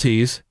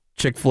royalties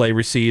Chick-fil-A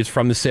receives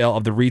from the sale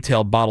of the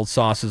retail bottled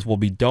sauces will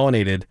be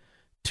donated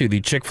to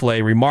the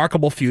Chick-fil-A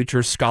Remarkable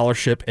Future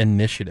Scholarship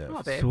Initiative.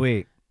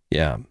 Sweet.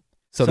 Yeah.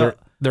 So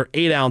they're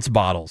 8-ounce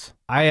bottles.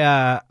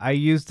 I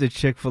use the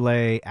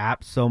Chick-fil-A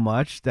app so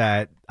much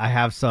that I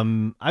have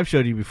some. I've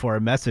showed you before. A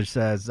message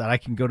says that I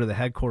can go to the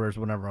headquarters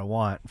whenever I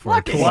want for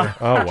a tour.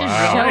 Oh, Just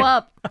wow. show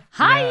up.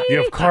 Hi.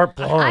 You have carte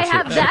blanche. I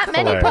have at that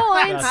many Chick-fil-A.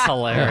 points. That's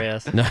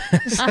hilarious.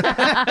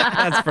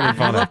 That's pretty I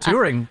funny. love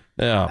touring.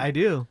 Yeah. I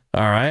do.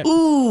 All right.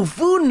 Ooh,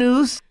 food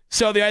news.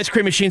 So the ice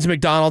cream machines at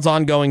McDonald's,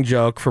 ongoing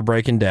joke for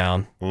breaking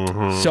down.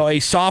 So a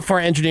software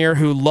engineer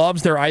who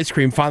loves their ice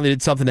cream finally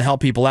did something to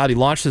help people out. He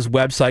launched this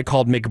website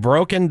called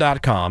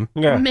McBroken.com.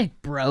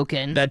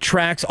 McBroken. That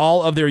tracks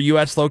all of their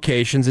U.S.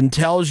 locations and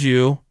tells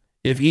you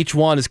if each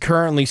one is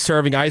currently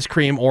serving ice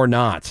cream or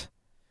not.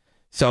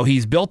 So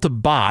he's built a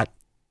bot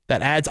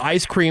that adds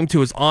ice cream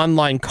to his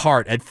online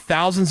cart at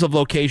thousands of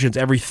locations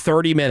every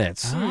 30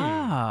 minutes.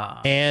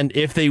 And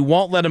if they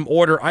won't let him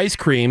order ice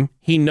cream,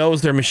 he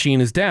knows their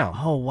machine is down.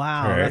 Oh,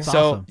 wow. That's So,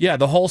 awesome. yeah,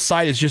 the whole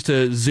site is just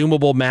a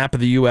zoomable map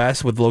of the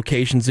U.S. with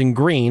locations in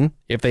green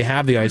if they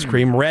have the ice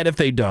cream, red if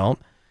they don't.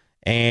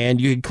 And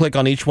you can click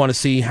on each one to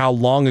see how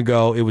long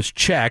ago it was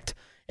checked.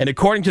 And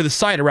according to the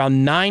site,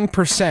 around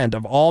 9%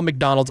 of all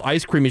McDonald's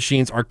ice cream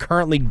machines are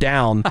currently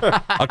down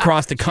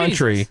across the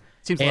country.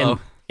 Seems and low.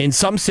 in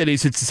some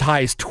cities, it's as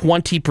high as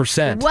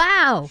 20%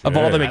 Wow. of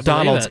all the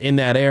McDonald's in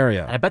that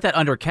area. And I bet that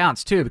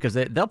undercounts too, because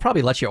they'll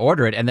probably let you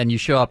order it, and then you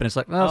show up and it's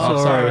like, oh, sorry,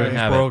 sorry, we it's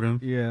have it. broken.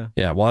 Yeah.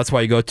 Yeah, well, that's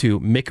why you go to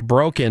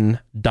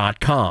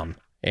McBroken.com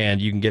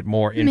and you can get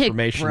more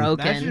information.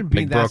 Imagine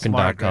being that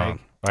smart, McBroken.com. Greg.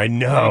 I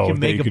know. You can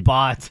make a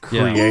bot.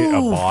 Create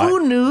a bot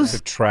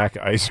to track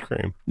ice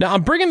cream. Now,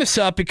 I'm bringing this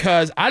up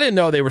because I didn't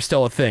know they were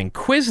still a thing.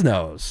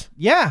 Quiznos.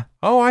 Yeah.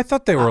 Oh, I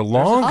thought they were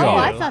long ago. Oh,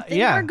 I thought they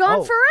were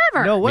gone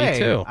forever. No way.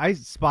 too. I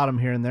spot them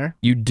here and there.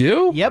 You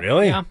do? Yep.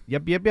 Really? Yeah.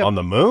 Yep. On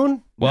the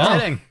moon? Well,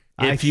 I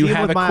if you see it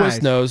have a with my eyes.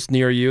 Quiznos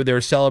near you, they're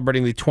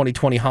celebrating the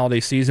 2020 holiday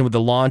season with the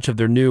launch of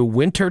their new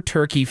Winter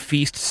Turkey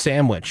Feast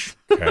Sandwich.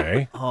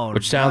 Okay.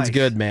 Which sounds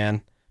good,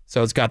 man.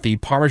 So it's got the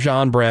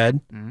Parmesan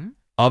bread,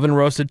 oven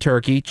roasted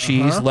turkey,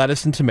 cheese,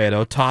 lettuce, and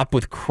tomato, topped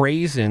with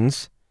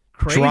craisins,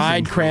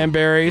 dried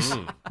cranberries,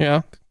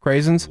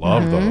 craisins.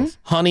 Love those.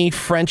 Honey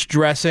French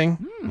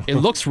dressing. It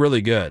looks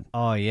really good.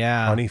 Oh,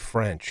 yeah. Honey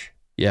French.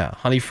 Yeah,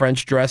 honey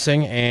French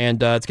dressing,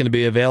 and it's going to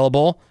be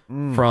available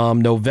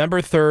from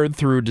November 3rd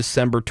through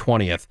December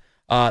 20th.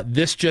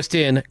 This just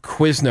in,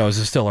 Quiznos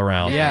is still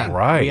around. Yeah.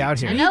 Right. We out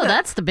here. I know,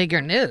 that's the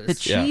bigger news. The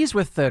cheese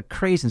with the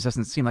craisins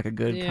doesn't seem like a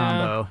good Yeah.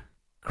 combo.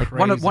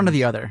 Like one or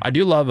the other. I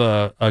do love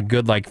a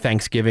good like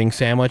Thanksgiving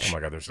sandwich. Oh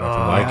my God, there's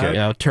nothing like it. You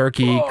know,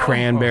 turkey,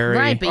 cranberry.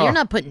 Right, but you're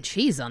not putting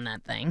cheese on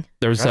that thing.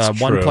 There's That's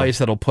one true. place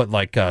that'll put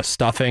like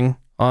stuffing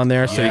on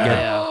there, so you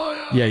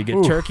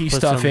get turkey Put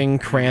stuffing,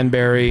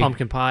 cranberry,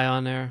 Pumpkin pie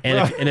on there.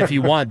 and if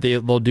you want,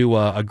 they'll do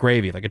a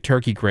gravy, like a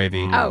turkey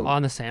gravy. Oh,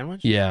 on the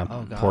sandwich? Yeah.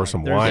 Oh, God. Pour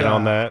some There's wine a-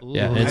 on that.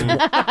 Yeah, and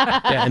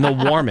and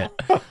they'll warm it.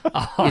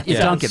 You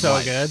dunk it so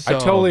once. good. I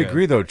totally good.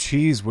 agree, though.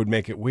 Cheese would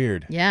make it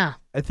weird. Yeah.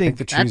 I think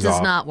the That cheese does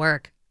off. not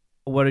work.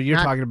 what you're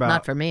Not- talking about.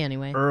 Not for me,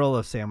 anyway. Earl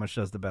of Sandwich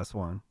does the best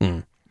one.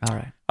 All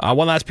right.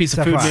 One last piece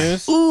of food Sapphire.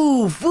 news.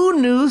 Ooh, food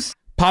news.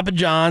 Papa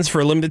John's,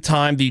 for a limited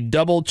time, the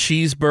double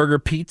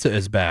cheeseburger pizza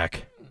is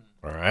back.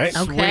 All right.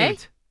 Okay.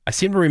 I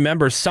seem to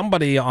remember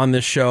somebody on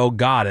this show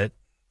got it.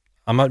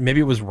 Maybe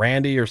it was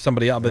Randy or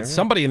somebody else, but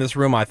somebody in this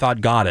room I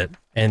thought got it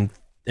and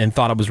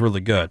thought it was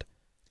really good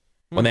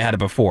when they had it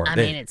before. I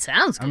mean, it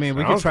sounds good. I mean,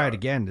 we could try it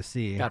again to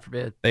see. God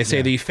forbid. They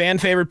say the fan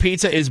favorite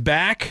pizza is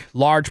back.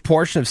 Large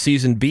portion of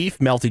seasoned beef,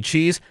 melty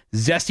cheese,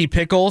 zesty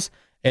pickles,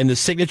 and the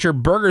signature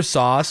burger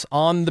sauce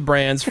on the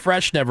brand's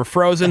fresh, never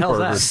frozen, What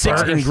the hell's that?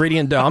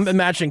 6-ingredient dough. I'm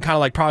imagining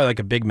kind of probably like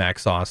a Big Mac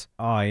sauce.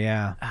 Oh,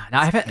 yeah.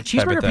 Now, I've had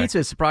cheeseburger thing. pizza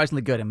is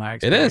surprisingly good in my It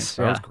experience. is.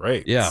 Sounds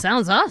great. Yeah.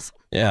 Sounds awesome.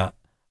 Yeah.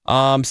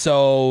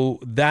 So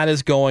that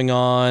is going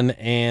on,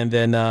 and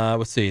then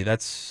let's see.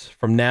 That's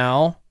from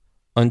now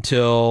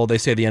until they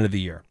say the end of the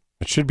year.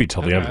 It should be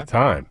till the end of the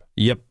time.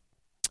 Yep.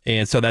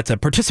 And so that's a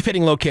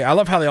participating location. I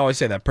love how they always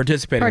say that,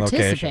 participating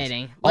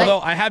locations. Like- Although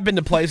I have been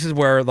to places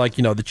where, like,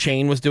 the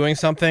chain was doing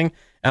something,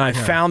 and I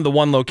found the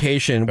one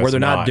location where That's they're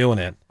not not. doing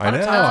it. I know.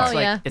 It's yeah.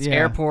 like it's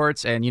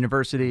airports and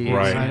universities.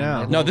 Right. I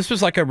know. No, this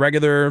was like a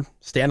regular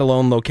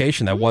standalone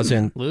location that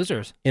wasn't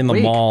Losers. in the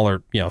Weak. mall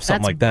or something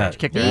That's like that.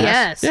 Kick their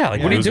ass. Yes. Yeah,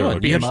 like what are you Loser doing?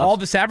 would You have be all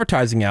this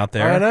advertising out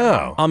there. I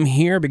know. I'm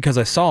here because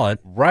I saw it.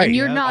 Right. And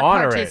you're not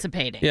Honor it.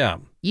 participating. Yeah.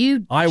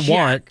 You I jerk.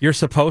 want, you're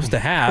supposed to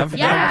have.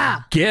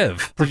 Yeah.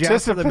 Give. Did you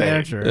ask for the Participate.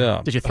 manager?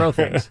 Yeah. Did you throw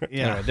things?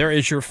 Yeah. Anyway, there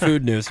is your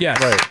food news. Yes.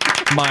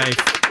 Right. My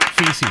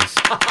feces.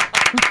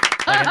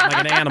 like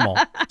an animal.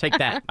 Take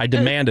that. I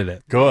demanded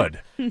it. Good.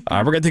 We're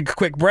going to take a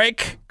quick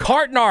break.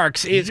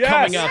 Cartnarks is Yes.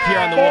 coming up here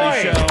on The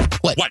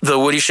Woody Show. The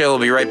Woody Show will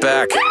be right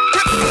back.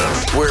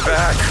 We're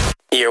back.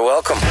 You're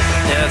welcome.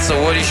 Yeah, it's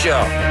The Woody Show.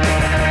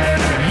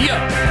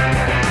 Yeah.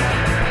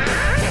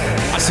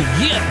 I said,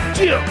 yeah.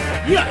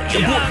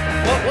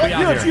 Yeah.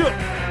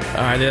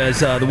 All right, there's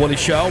The Woody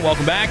Show.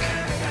 Welcome back.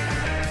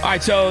 All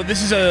right, so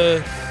this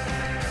is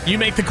you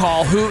make the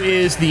call. Who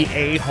is the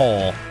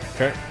a-hole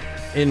Okay.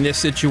 in this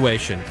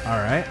situation? All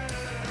right.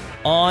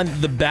 On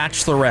The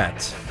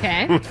Bachelorette.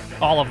 Okay.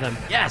 All of them.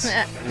 Yes.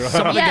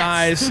 Some of the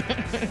Yes.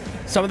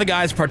 some of the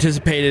guys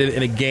participated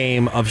in a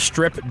game of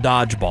strip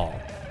dodgeball.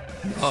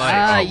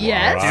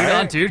 Yes. Dude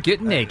on dude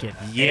getting naked.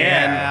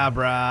 Yeah,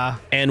 bruh.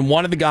 And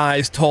one of the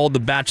guys told the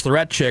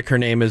Bachelorette chick, her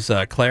name is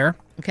Claire,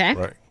 Okay.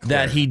 Right.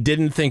 that he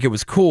didn't think it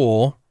was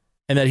cool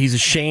and that he's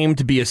ashamed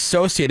to be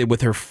associated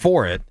with her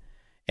for it.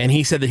 and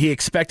he said that he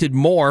expected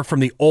more from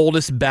the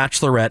oldest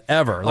bachelorette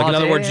ever. Like, in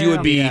other words, you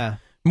would be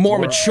more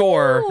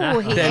mature. Ooh,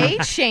 he than,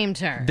 age-shamed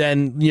her.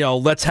 Then,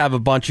 let's have a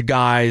bunch of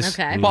guys.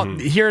 Okay. Well,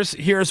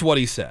 here's what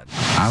he said.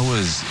 I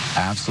was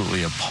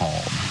absolutely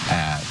appalled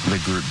at the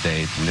group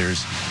date.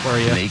 There's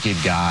naked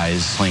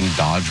guys playing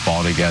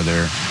dodgeball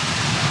together.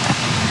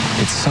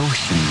 It's so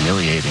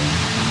humiliating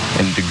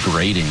and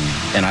degrading,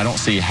 and I don't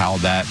see how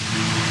that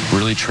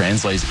really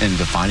translates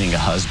into finding a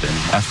husband.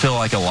 I feel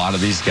like a lot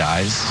of these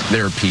guys,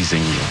 they're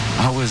appeasing you.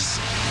 I was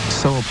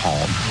so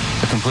appalled.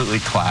 A completely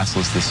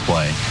classless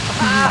display.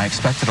 I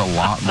expected a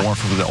lot more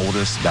from the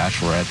oldest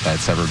bachelorette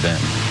that's ever been.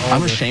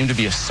 I'm ashamed to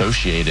be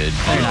associated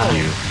with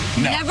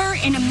you. Never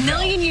in a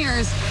million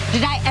years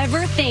did I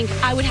ever think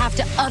I would have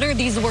to utter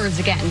these words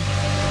again.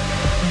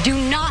 Do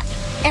not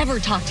ever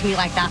talk to me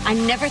like that. I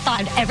never thought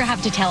I'd ever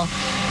have to tell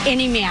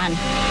any man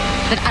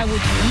that I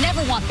would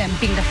never want them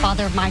being the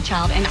father of my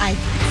child, and I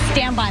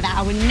stand by that.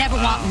 I would never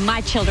want my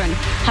children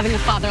having a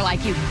father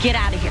like you. Get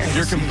out of here.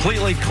 You're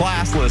completely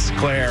classless,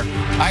 Claire.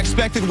 I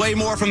expected way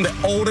more from the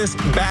oldest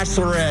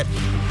bachelorette.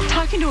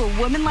 Talking to a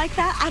woman like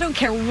that, I don't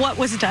care what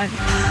was done.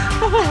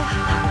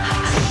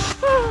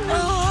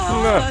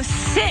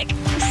 Sick.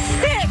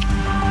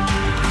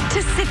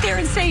 To sit there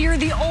and say you're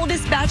the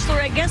oldest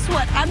bachelorette. Guess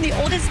what? I'm the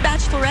oldest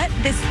bachelorette,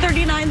 this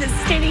 39 that's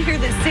standing here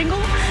that's single,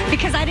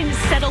 because I didn't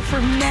settle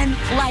for men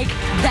like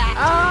that.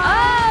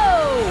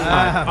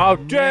 Oh,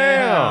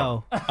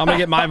 damn. I'm going to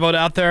get my vote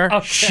out there.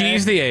 Okay.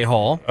 She's the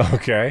a-hole.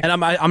 Okay. And I'm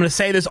going to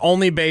say this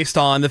only based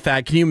on the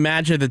fact, can you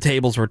imagine if the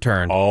tables were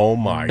turned? Oh,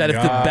 my God. That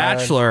if The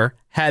Bachelor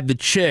had the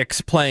chicks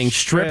playing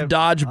strip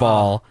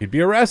dodgeball, he'd be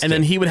arrested. And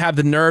then he would have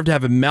the nerve to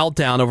have a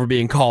meltdown over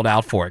being called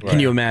out for it. Can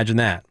you imagine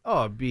that?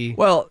 Oh, it'd be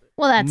Well,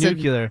 that's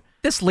nuclear.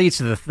 This leads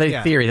to the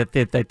theory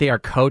that they are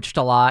coached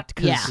a lot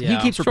because he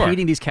keeps Sure.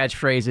 repeating these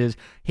catchphrases.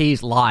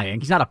 He's lying.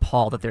 He's not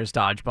appalled that there's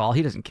dodgeball.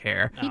 He doesn't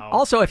care.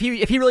 Also, if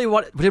he really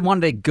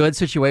wanted a good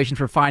situation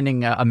for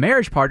finding a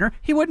marriage partner,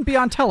 he wouldn't be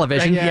on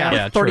television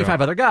with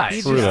 35 other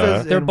guys.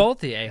 They're both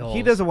the a-holes.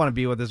 He doesn't want to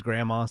be with his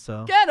grandma,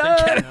 so.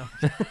 Get him!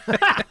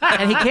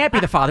 And he can't be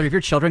the father of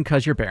your children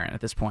because you're barren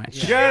at this point.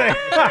 Get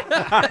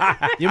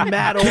it! You're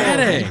mad old. Get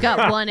it. You've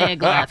got one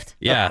egg left.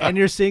 Yeah. And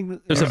you're single.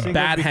 There's a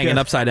bat hanging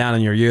upside down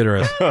in your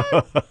uterus.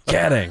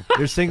 Kidding.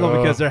 You're single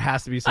because there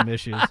has to be some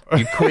issues.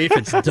 You queef,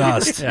 it's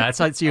dust. Yeah,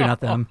 it's you, not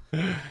them.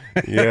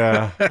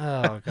 Yeah.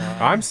 Oh,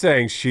 God. I'm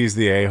saying she's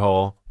the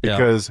a-hole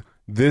because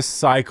this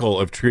cycle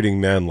of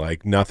treating men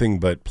like nothing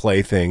but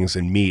playthings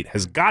and meat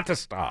has got to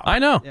stop. I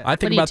know. I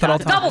think about that all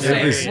the time. Double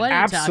It is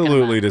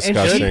absolutely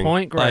disgusting.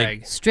 Point, Greg.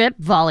 Like, Strip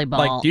volleyball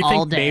Like, do you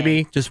all think day.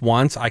 maybe just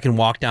once I can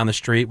walk down the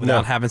street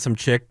without having some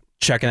chick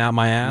checking out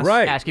my ass?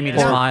 Right. Asking me to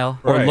smile.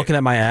 Or looking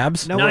at my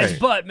abs? No, Nice wait.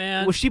 butt,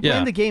 man. Was she playing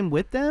Yeah. the game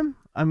with them?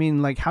 I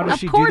mean, like, how does Of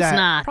she do course that?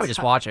 not. Probably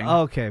just watching.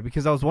 Okay,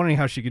 because I was wondering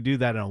how she could do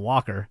that in a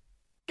walker.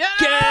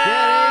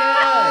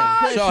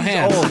 Show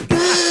hands.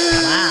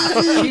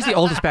 Wow. She's the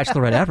oldest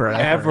bachelorette ever.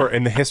 Ever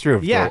in the history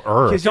of the Earth.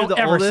 because you're Don't the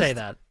ever oldest. say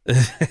that.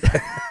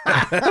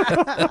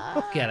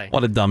 Kidding.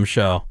 What a dumb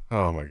show.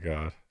 Oh, my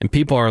God. And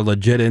people are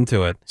legit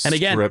into it. And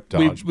again, Strip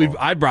dodgeball.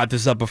 I brought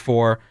this up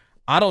before.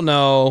 I don't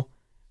know,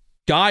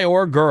 guy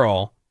or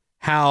girl,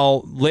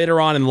 how later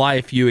on in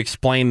life you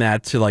explain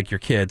that to like your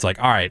kids. Like,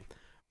 all right,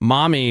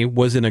 mommy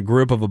was in a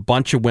group of a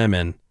bunch of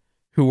women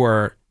who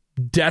were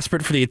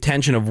desperate for the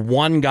attention of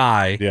one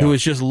guy who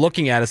was just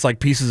looking at us like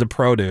pieces of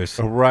produce.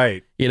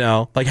 Right. You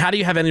know, like how do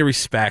you have any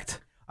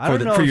respect I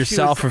don't know for if she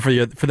yourself was-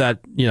 or for that,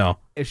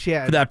 If she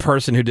had, for that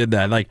person who did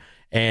that? Like,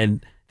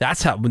 and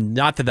that's how,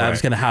 not that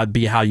was going to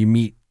be how you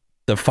meet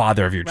the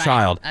father of your Right.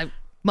 child.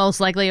 Most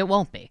likely it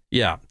won't be.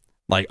 Yeah.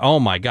 Like, oh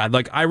my God.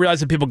 Like, I realize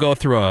that people go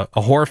through a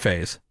whore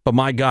phase, but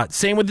my God,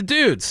 same with the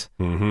dudes.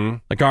 Mm-hmm.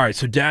 Like, all right,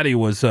 so daddy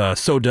was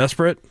so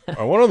desperate.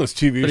 I went on this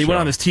TV But he show. went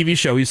on this TV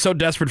show. He's so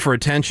desperate for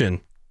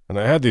attention. And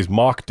I had these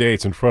mock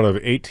dates in front of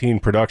 18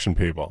 production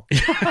people.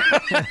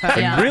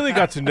 And really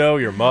got to know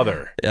your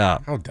mother. Yeah.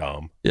 How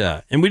dumb.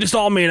 Yeah. And we just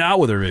all made out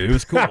with her. It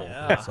was cool.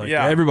 It's like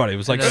everybody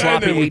was like And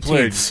sloppy then we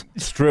played 18s.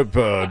 strip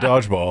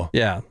dodgeball.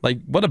 Yeah. Like,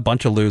 what a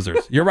bunch of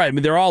losers. You're right. I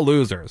mean, they're all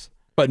losers.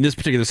 But in this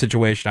particular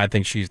situation, I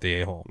think she's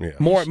the a-hole. Yeah.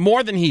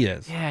 More than he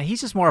is. Yeah, he's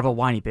just more of a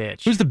whiny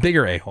bitch. Who's the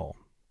bigger a-hole?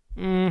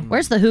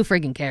 Where's the who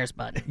freaking cares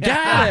button?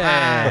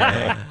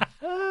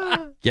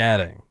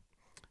 Getting.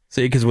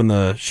 See, because when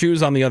the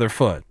shoe's on the other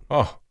foot,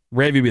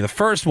 Ravy would be the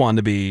first one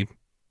to be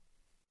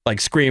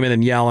like screaming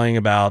and yelling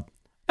about,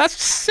 that's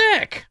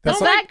sick. The Oh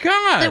my fact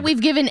God. that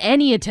we've given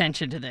any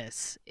attention to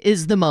this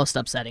is the most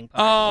upsetting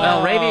part.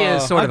 Well, Ravy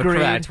is sort of Agreed.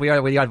 correct. We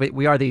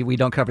are the we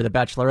don't cover the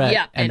Bachelorette.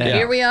 Yeah, and then-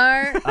 here we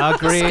are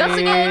Agreed.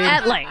 discussing it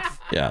at length.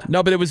 Yeah.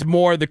 No, but it was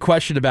more the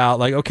question about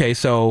like, okay,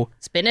 so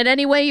Spin it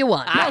any way you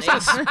want.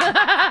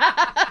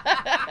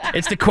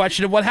 it's the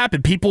question of what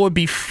happened. People would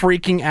be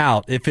freaking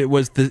out if it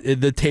was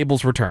the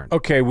tables were turned.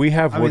 Okay, we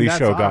have I mean, Woody that's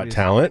Show Got obvious.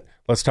 Talent.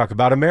 Let's talk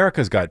about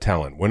America's Got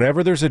Talent.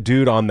 Whenever there's a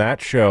dude on that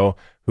show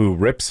who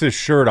rips his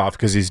shirt off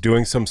because he's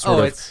doing some sort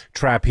of it's-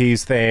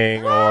 trapeze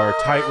thing or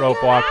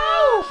tightrope walk,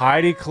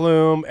 Heidi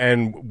Klum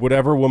and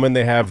whatever woman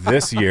they have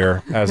this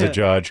year as a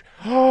judge.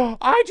 Oh,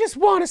 I just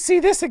want to see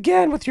this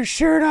again with your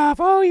shirt off.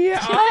 Oh, yeah.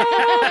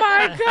 Oh,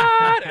 my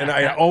God. And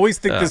I always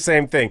think the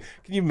same thing.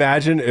 Can you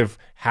imagine if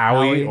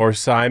Howie or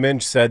Simon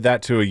said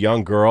that to a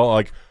young girl?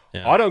 Like,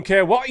 I don't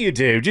care what you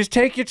do. Just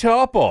take your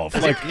top off.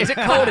 Is it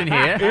cold in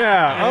here?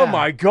 Yeah. Oh,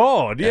 my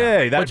God.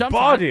 Yeah, that Which I'm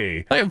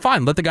body. Fine. I'm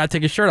fine. Let the guy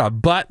take his shirt off.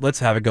 But let's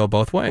have it go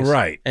both ways.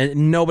 Right.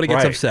 And nobody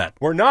gets upset.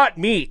 We're not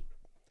meat,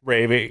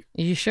 Ravy.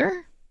 You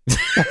sure?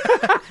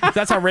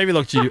 That's how Ravy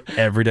looks at you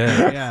every day.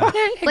 Yeah.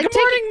 Like,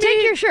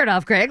 take your shirt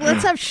off, Greg.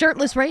 Let's have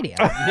shirtless radio.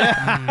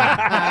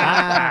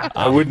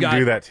 I wouldn't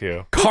do that to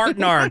you. Cart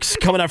narcs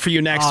coming up for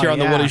you next year on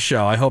The Woody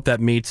Show. I hope that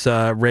meets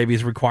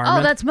Ravy's requirement.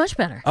 Oh, that's much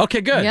better.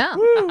 Okay, good. Yeah.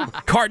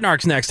 Cart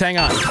narcs next. Hang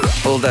on.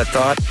 Hold that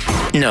thought.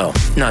 No,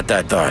 not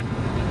that thought.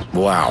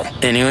 Wow.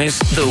 Anyways,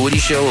 The Woody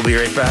Show will be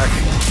right back.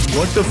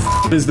 What the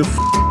is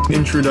the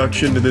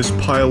introduction to this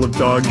pile of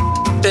dog?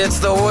 It's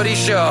The Woody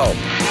Show.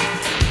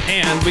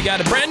 And we got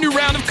a brand new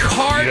round of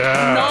cart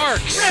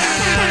narcs.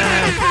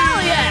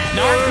 Hell yeah.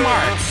 Narc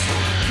marks.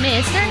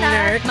 Mr.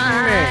 Narc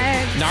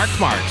Marks. Narc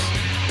marks.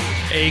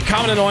 A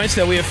common annoyance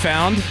that we have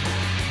found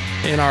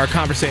in our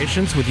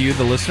conversations with you,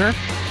 the listener,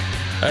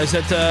 is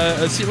that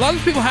a lot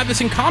of people have this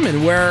in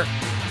common where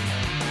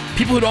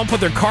people who don't put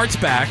their carts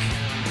back,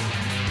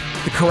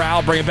 the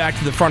corral, bring it back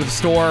to the front of the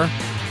store,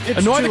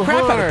 annoy the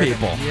crap out of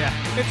people. Yeah.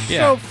 It's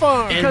so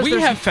fun. And we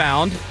have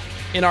found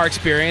in our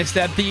experience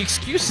that the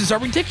excuses are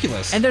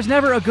ridiculous. And there's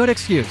never a good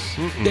excuse.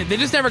 They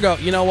just never go,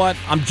 you know what,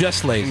 I'm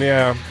just lazy.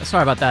 Yeah.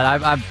 Sorry about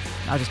that. I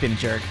was just being a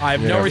jerk. I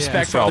have no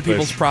respect for other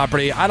people's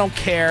property. I don't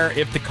care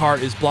if the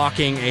cart is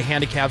blocking a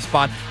handicap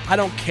spot. I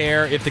don't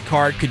care if the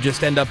cart could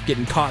just end up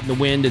getting caught in the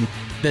wind and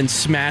then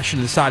smash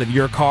into the side of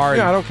your car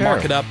and I don't care.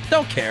 mark it up.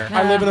 Don't care.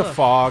 I live in a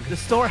fog. The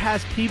store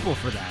has people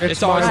for that.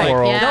 It's always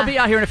like, They'll be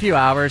out here in a few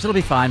hours. It'll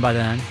be fine by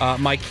then.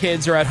 my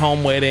kids are at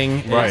home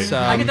waiting. Right.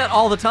 I get that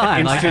all the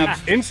time.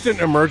 Instant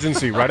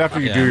emergency right after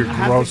you do your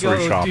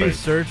grocery shopping. Do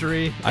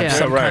surgery. I have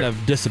some kind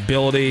of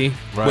disability,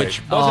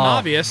 which wasn't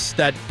obvious,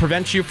 that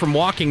prevents you from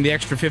walking the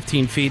extra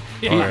 15 feet.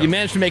 You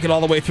managed to make it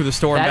all the way through the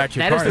store and back to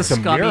your car. That is the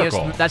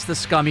scummiest. That's the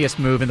scummiest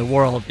move in the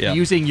world. Yeah.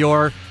 Using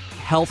your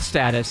health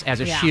status as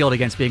a shield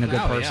against being a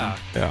good person.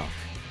 Yeah.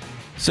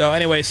 So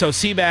anyway,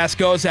 Seabass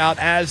goes out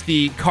as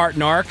the cart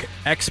narc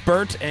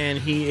expert, and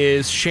he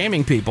is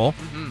shaming people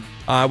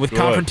with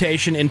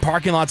confrontation in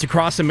parking lots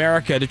across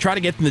America to try to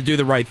get them to do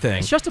the right thing.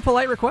 It's just a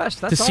polite request.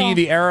 That's to see all.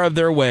 the error of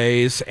their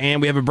ways, and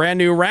we have a brand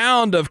new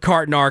round of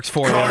cart narcs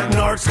for you. Cart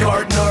narcs,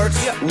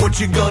 what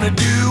you gonna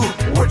do?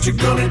 What you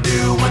gonna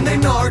do when they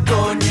narc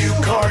on you?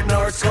 Cart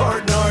narcs,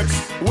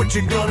 what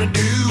you gonna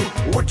do?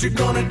 What you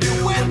gonna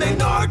do when they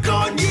narc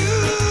on you?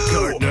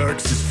 Cart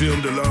Narcs is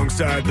filmed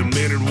alongside the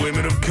men and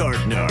women of Cart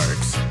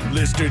Narcs.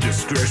 Listener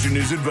discretion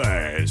is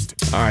advised.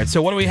 All right,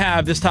 so what do we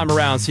have this time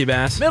around,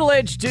 Seabass?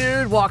 Middle-aged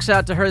dude walks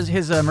out to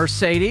his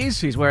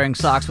Mercedes. He's wearing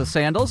socks with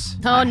sandals.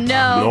 Oh,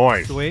 no.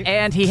 Noise. Sweet.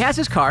 And he has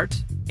his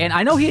cart. And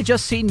I know he had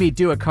just seen me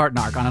do a cart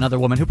narc on another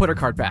woman who put her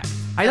cart back.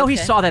 I know he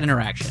saw that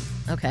interaction.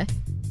 Okay.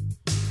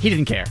 He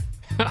didn't care.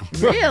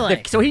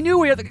 Really? So he knew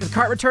where the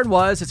cart return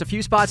was. It's a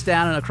few spots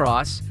down and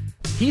across.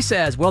 He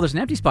says, well, there's an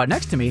empty spot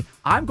next to me.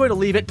 I'm going to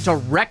leave it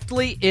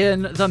directly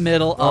in the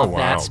middle of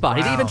that spot.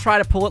 He didn't even try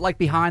to pull it like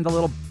behind the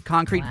little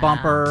concrete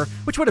bumper,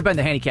 which would have been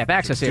the handicap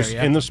access area. Just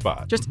in the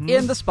spot. Just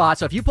in the spot.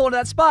 So if you pull into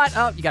that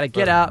spot, you got to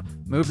get out,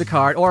 move the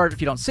cart, or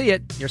if you don't see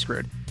it, you're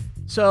screwed.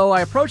 So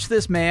I approach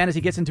this man as he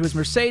gets into his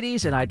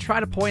Mercedes, and I try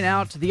to point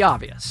out the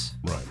obvious.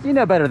 Right. You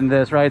know better than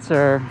this, right,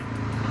 sir?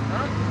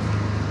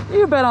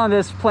 You've been on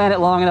this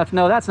planet long enough to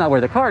know that's not where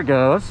the cart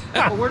goes.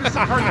 Well, where does the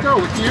cart go?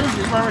 With you?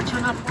 You want to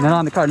return that for? No,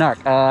 on the cart narc.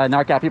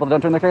 Narc out people that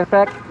don't turn their carts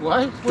back?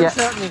 What? What does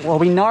that mean? Well,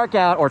 we narc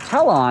out or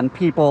tell on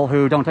people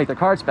who don't take their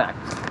carts back.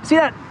 See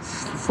that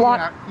slot?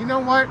 Yeah, you know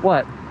what?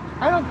 What?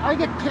 I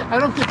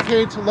don't get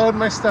paid to load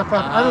my stuff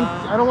up.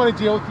 I don't want to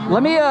deal with you.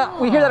 Let me,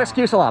 we hear that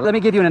excuse a lot. Let me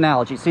give you an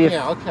analogy. See if.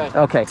 Yeah, okay.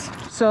 Okay.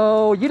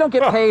 So you don't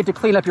get paid to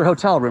clean up your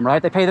hotel room,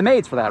 right? They pay the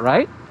maids for that,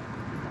 right?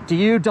 Do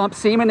you dump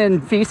semen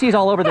and feces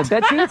all over the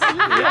bed sheets?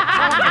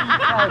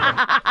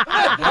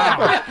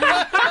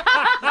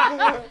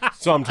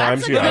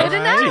 Sometimes, That's a good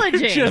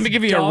analogy. Let me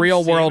give you a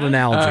real world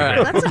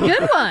analogy. That's a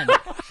good one.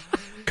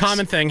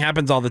 Common thing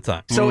happens all the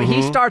time. So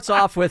he starts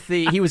off with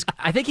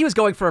I think he was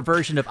going for a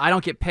version of, I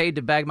don't get paid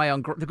to bag my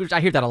own groceries. I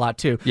hear that a lot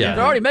too. Yeah.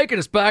 They're already making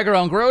us bag our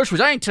own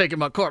groceries. I ain't taking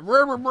my cart.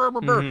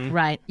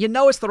 Right. You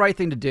know it's the right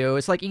thing to do.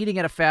 It's like eating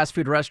at a fast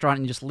food restaurant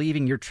and just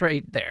leaving your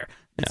tray there.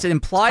 It's an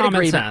implied Common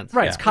agreement. sense.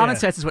 Right. Yeah. It's common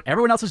sense. It's what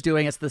everyone else is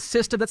doing. It's the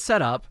system that's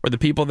set up. Or the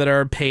people that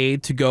are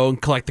paid to go and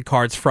collect the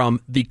carts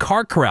from the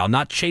cart corral,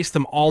 not chase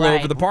them all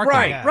over the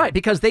parking lot. Right,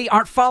 because they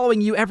aren't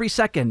following you every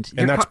second.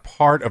 And that's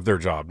part of their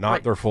job,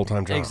 not their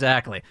full-time job.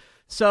 Exactly.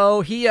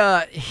 So he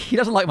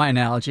doesn't like my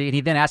analogy, and he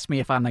then asks me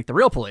if I'm like the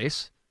real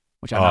police,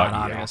 which I'm not,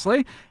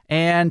 obviously,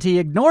 and he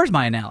ignores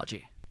my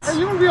analogy. Are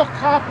you a real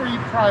cop or are you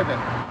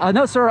private?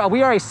 No, sir.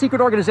 We are a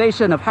secret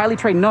organization of highly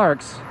trained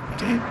narcs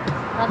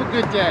Have a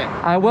good day.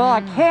 Well,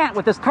 I can't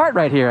with this cart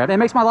right here. It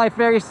makes my life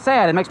very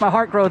sad. It makes my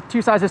heart grow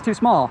 2 sizes too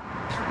small.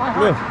 My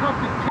heart's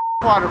pumping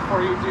water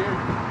for you,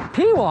 dude.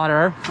 Pea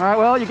water? All right,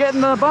 well, you're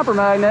getting the bumper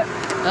magnet.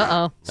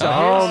 Uh-oh. So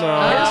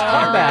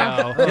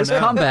his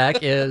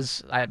comeback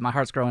is, my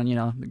heart's growing,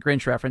 the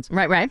Grinch reference.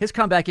 Right. His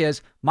comeback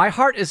is, my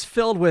heart is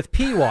filled with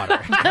pea water.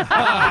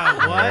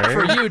 What?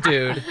 For you,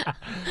 dude.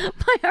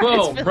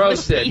 Boom,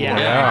 roasted.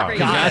 Yeah.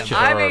 Gotcha.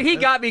 I mean, he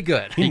got me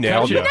good. He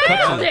nailed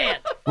it.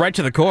 Right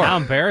to the core. How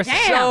embarrassing.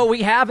 So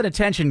we have an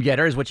attention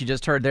getter, is what you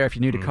just heard there if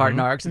you're new to Cart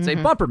Narcs. It's a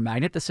bumper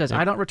magnet that says,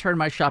 I don't return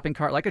my shopping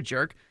cart like a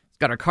jerk.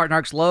 Got our Cart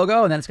Narcs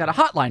logo, and then it's got a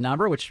hotline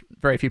number, which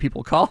very few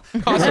people call.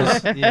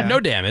 Causes no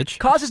damage.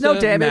 Causes no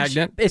Just a damage.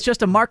 magnet. It's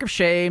just a mark of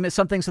shame. It's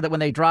something so that when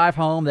they drive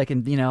home, they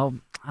can,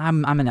 I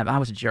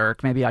was a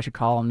jerk. Maybe I should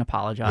call and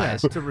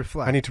apologize. To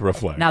reflect. I need to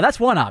reflect. Now, that's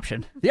one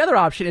option. The other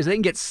option is they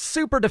can get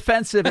super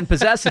defensive and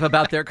possessive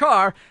about their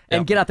car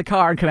and get out the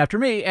car and come after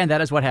me, and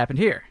that is what happened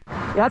here.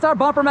 Yeah, that's our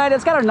bumper magnet.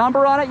 It's got our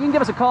number on it. You can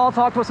give us a call,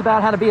 talk to us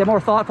about how to be a more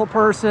thoughtful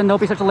person,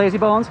 don't be such a lazy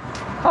bones.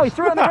 Oh, he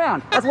threw it on the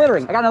ground. That's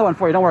littering. I got another one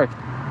for you. Don't worry.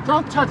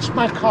 Don't touch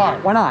my car.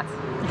 Why not?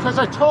 Because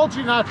I told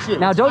you not to.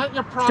 Now, It's not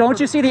your property. don't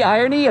you see the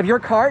irony of your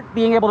cart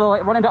being able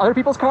to run into other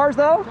people's cars,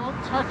 though?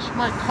 Don't touch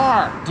my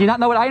car. Do you not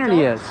know what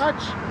irony is? Don't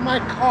touch my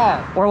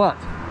car. Or what?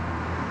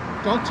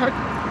 Don't touch...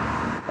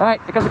 All right,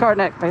 here comes the cart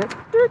next. Was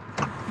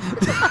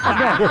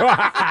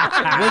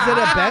it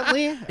a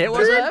Bentley? It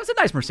was a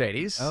nice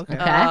Mercedes.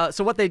 Okay.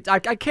 So what I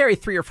carry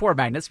 3 or 4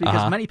 magnets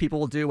because many people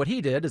will do what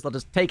he did is they'll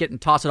just take it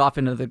and toss it off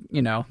into the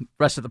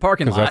rest of the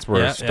parking lot. Because that's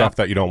where stuff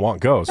that you don't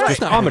want goes. Right.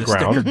 Just on the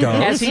ground.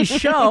 As he's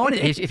shown,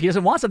 if he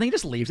doesn't want something, he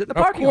just leaves it in the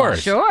parking lot.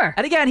 Sure.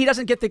 And again, he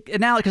doesn't get the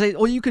analogy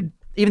because you could.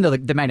 Even though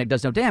the magnet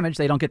does no damage,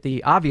 they don't get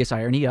the obvious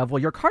irony of,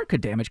 well, your cart could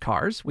damage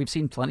cars. We've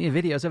seen plenty of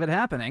videos of it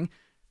happening.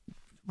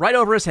 Right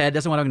over his head,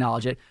 doesn't want to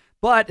acknowledge it.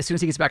 But as soon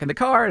as he gets back in the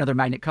car, another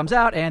magnet comes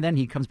out, and then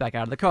he comes back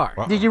out of the car.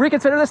 Wow. Did you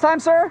reconsider this time,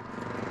 sir?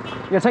 You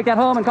gonna take that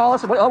home and call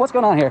us? What's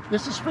going on here?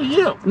 This is for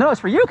you. No, it's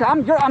for you.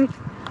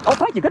 Oh,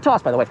 thank you. Good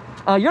toss, by the way.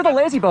 You're the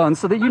lazy bones,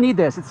 so that you need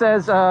this. It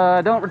says,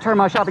 don't return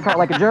my shopping cart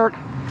like a jerk.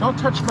 Don't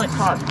touch my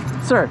car.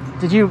 Sir,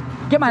 did you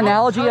get my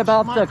analogy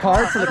about the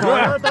carts and the I don't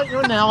care car? about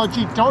your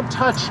analogy. Don't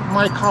touch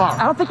my car.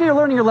 I don't think you're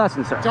learning your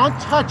lesson, sir. Don't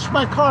touch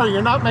my car.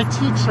 You're not my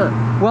teacher.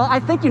 Well, I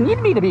think you need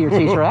me to be your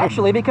teacher,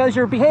 actually, because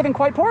you're behaving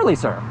quite poorly,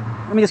 sir.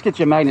 Let me just get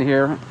you a magnet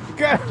here.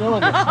 Doing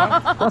this,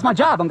 huh? That's my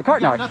job. I'm the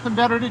cart You narc. got nothing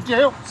better to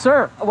do?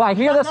 Sir, well, I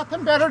hear this.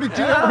 Nothing better to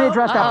do? Let me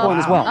address that point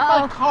as well.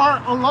 Leave my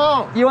car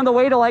alone. You on the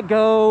way to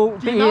go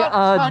Do be not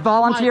a touch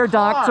volunteer my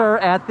car. doctor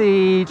at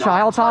the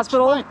child's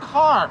hospital? My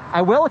car.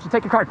 I will if you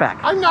take your cart back.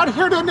 I'm not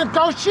here to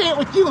negotiate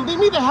with you. Leave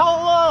me the hell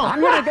alone.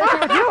 I'm here to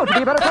negotiate with you to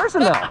be a better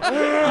person, though.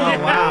 Oh,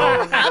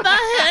 wow. I'm not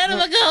here to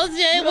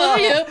negotiate with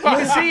you. You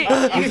can see, you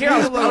can hear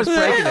I was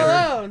breaking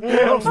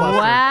it.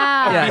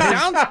 Wow. Yeah, He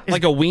sounds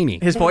like a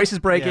weenie. His voice is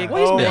breaking. Yeah.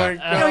 Well, he's Oh,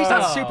 middle. He's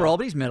not super old,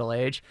 but he's middle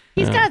age.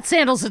 He's got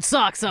sandals and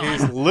socks on.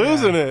 He's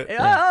losing it.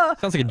 Yeah.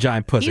 Sounds like a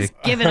giant pussy. He's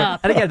giving up.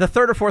 And again, the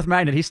 3rd or 4th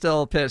magnet, he's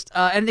still pissed.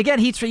 And again,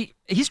 he's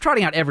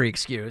trotting out every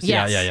excuse.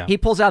 Yes. Yeah. He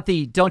pulls out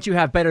the "don't you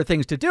have better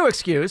things to do"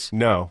 excuse.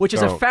 No, which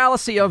is a don't.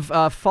 fallacy of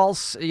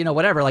false,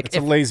 whatever. Like It's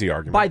a lazy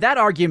argument. By that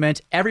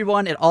argument,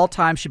 everyone at all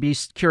times should be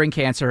curing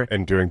cancer.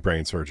 And doing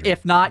brain surgery.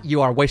 If not,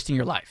 you are wasting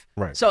your life.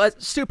 Right. So a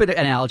stupid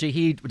analogy.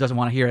 He doesn't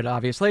want to hear it,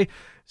 obviously.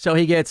 So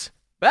he gets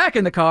back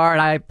in the car,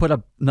 and I put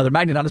another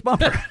magnet on his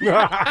bumper.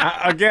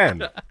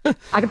 Again.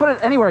 I can put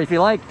it anywhere if you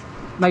like.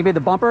 Maybe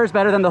the bumper is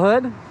better than the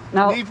hood.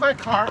 Now, Leave my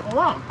car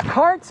alone.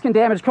 carts can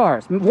damage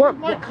cars. Leave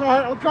my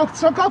car.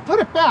 Go put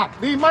it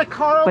back. Leave my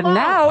car alone. But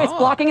now it's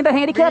blocking the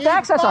handicapped Leave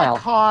access my aisle.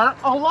 car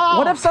alone.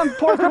 What if some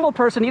poor crippled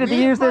person needed to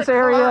Leave use this my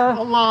area? car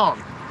alone.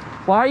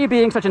 Why are you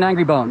being such an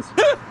angry bones?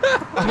 Do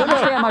you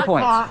understand my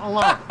point? Car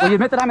alone. Will you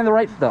admit that I'm in the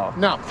right, though?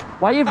 No.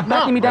 Why are you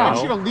backing me down? I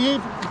want you to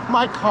leave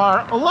my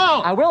car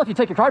alone. I will if you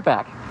take your cart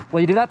back.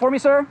 Will you do that for me,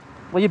 sir?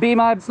 Will you be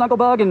my snuggle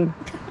bug and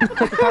take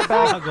your cart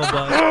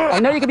back? I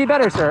know you can be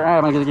better, sir. All right,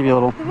 I'm going to give you a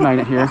little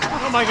magnet here.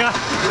 Oh my God.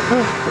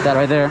 Put that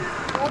right there.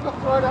 I'm gonna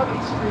throw it out in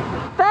the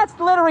street. That's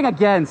littering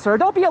again, sir.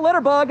 Don't be a litter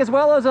bug as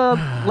well as a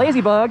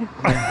lazy bug.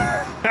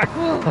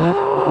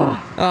 Oh,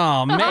 man.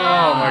 Oh, my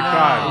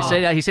God.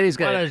 He said he's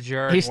going to. What a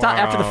jerk. He stopped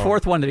after the Wow.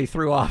 4th one that he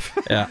threw off.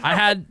 Yeah, I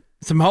had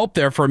some hope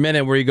there for a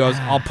minute where he goes,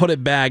 "I'll put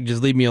it back.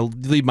 Just leave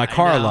my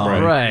car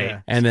alone."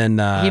 Right. And then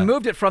He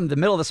moved it from the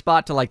middle of the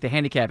spot to the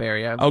handicap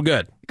area. Oh,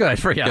 good. Good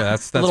for you. Yeah,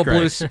 that's a little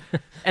great. blue.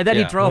 And then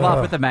he Yeah. drove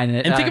off with the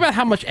magnet. And think about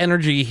how much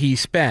energy he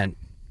spent.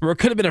 Where it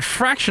could have been a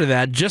fraction of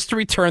that just to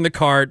return the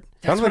cart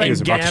Sounds like he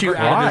was about get to you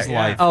out of his cry.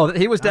 life. Oh,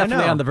 he was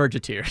definitely know. on the verge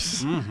of tears.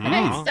 Sounds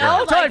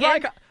Don't like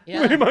take it.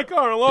 Yeah. Leave my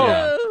car alone.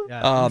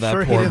 Yeah. Oh, that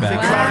Sure he poor didn't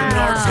think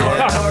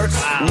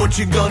bastard. What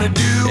you gonna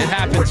do? It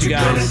happens, What you you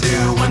gonna guys.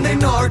 do when they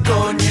narc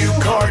on you?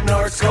 Card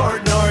narcs.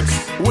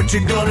 What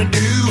you gonna do?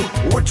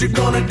 What you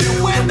gonna do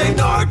when they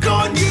narc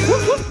on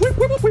you?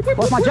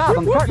 What's my job?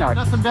 I'm the cart narc.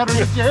 Nothing better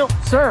to do.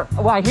 Sir,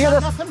 well, I hear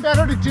this. Nothing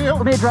better to do.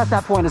 Let me address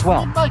that point as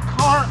well. Leave my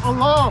car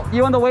alone.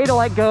 You on the way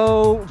to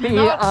go Do be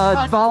not a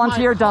touch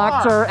volunteer my car.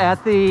 doctor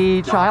at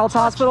the child's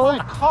hospital? My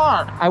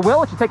car. I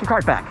will if you take your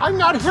cart back. I'm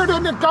not here to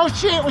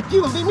negotiate with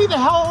you. Leave me the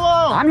hell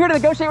alone. I'm here to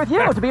negotiate with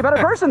you to be a better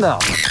person, though.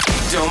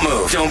 Don't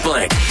move. Don't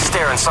blink.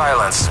 Stare in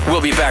silence.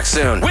 We'll be back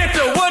soon with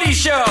The Woody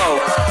Show.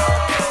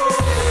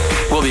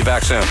 We'll be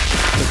back soon.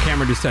 So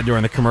Cameron just said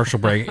during the commercial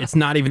break, it's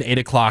not even 8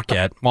 o'clock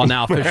yet. Well,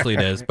 now officially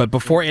it is. But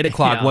before 8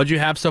 o'clock, Yeah. what's you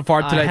have so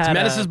far today? It's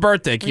Menace's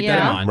birthday. Keep that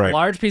in mind. A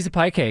large piece of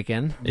pie cake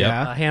in,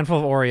 a handful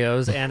of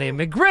Oreos, and a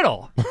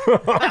McGriddle.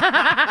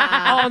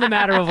 All in the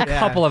matter of a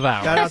couple of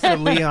hours. Shout out to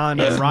Leon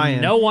and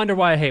Ryan. No wonder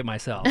why I hate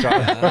myself. Menace's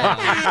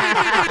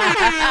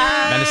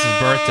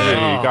birthday.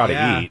 Yeah, you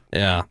gotta eat.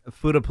 Yeah.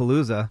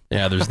 Foodapalooza.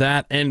 Yeah, there's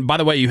that. And by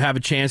the way, you have a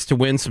chance to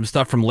win some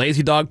stuff from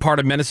Lazy Dog, part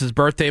of Menace's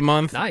birthday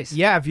month. Nice.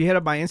 Yeah, if you hit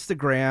up my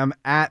Instagram,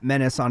 at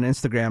Menace on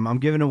Instagram, I'm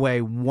giving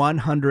away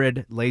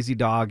 100 Lazy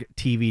Dog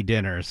TV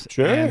dinners.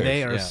 And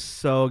they are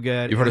so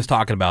good. You've heard us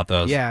talking about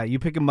those. Yeah, you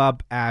pick them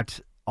up at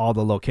all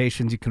the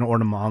locations. You can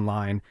order them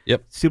online.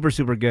 Yep. Super,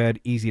 super good.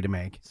 Easy to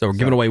make. So we're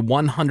giving away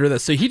 100.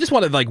 So he just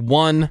wanted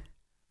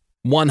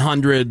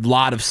 100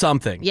 lot of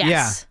something.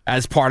 Yes.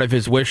 As part of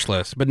his wish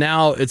list. But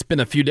now it's been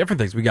a few different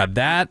things. We got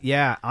that.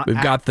 Yeah.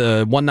 We've got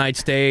the one-night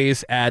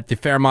stays at the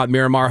Fairmont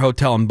Miramar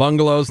Hotel and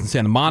Bungalows in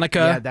Santa Monica.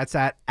 Yeah, that's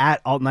at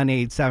Alt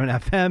 987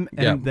 FM. And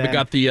Yeah, then, we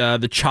got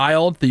the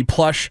child, the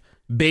plush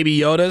Baby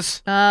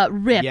Yodas.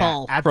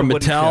 Ripple. at From the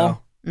Woody Mattel.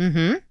 Show.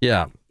 Mm-hmm.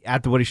 Yeah.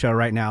 At the Woody Show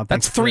right now.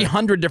 That's Thanks for-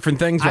 300 different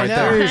things I right know.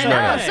 there.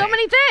 I know, so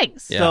many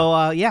things.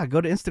 So,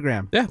 go to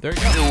Instagram. Yeah, there you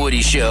go. The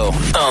Woody Show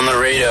on the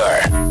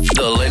radar.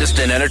 The latest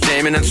in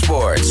entertainment and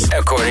sports,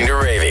 according to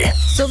Ravy.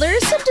 So there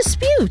is some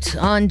dispute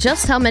on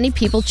just how many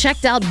people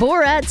checked out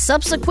Borat's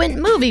subsequent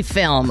movie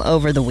film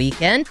over the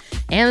weekend.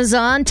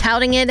 Amazon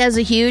touting it as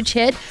a huge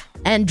hit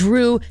and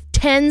drew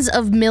tens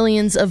of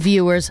millions of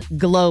viewers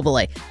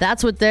globally.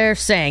 That's what they're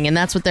saying, and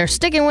that's what they're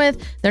sticking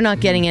with. They're not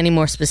getting any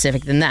more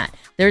specific than that.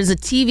 There's a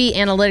TV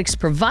analytics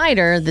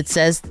provider that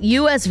says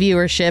U.S.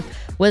 viewership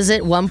was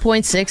at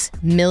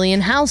 1.6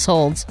 million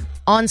households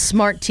on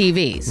smart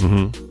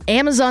TVs.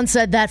 Amazon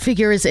said that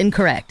figure is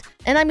incorrect.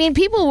 And I mean,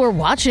 people were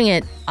watching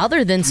it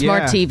other than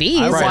smart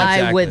TVs,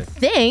 I would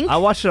think. I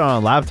watched it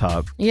on a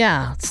laptop.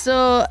 Yeah,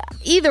 so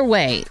either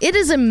way, it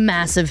is a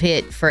massive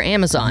hit for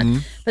Amazon.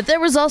 But there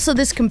was also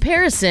this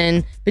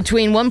comparison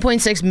between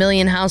 1.6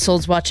 million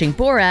households watching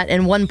Borat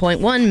and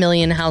 1.1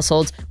 million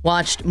households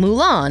watched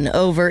Mulan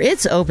over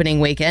its opening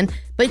weekend.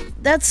 But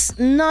that's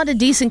not a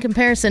decent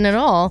comparison at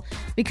all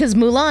because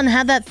Mulan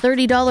had that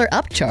 $30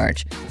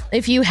 upcharge.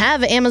 If you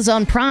have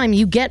Amazon Prime,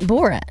 you get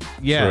Borat.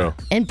 Yeah. True.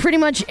 And pretty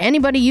much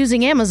anybody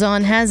using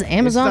Amazon has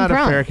Amazon It's not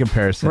Prime. a fair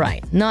comparison.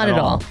 Right, not at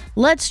all.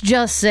 Let's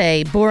just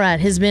say Borat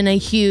has been a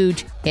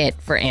huge hit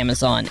for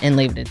Amazon and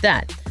leave it at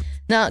that.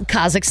 Now,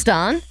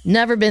 Kazakhstan,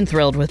 never been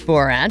thrilled with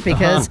Borat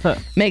because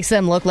makes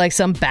them look like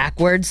some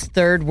backwards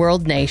third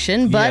world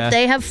nation, but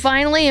they have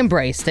finally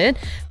embraced it,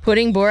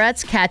 putting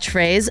Borat's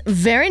catchphrase,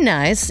 very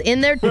nice,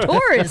 in their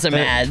tourism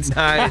ads.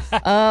 Nice.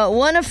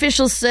 One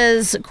official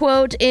says,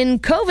 quote, in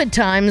COVID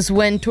times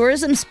when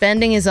tourism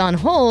spending is on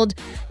hold,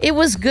 it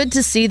was good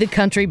to see the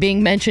country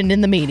being mentioned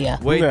in the media.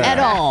 Wait, at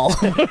all.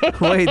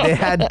 Wait, they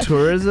had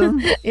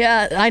tourism?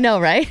 Yeah, I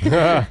know, right?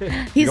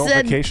 He You don't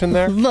said, vacation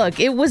there? look,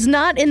 it was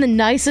not in the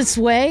nicest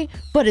way,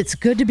 but it's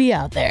good to be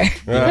out there.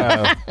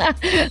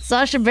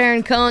 Sacha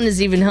Baron Cohen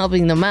is even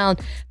helping them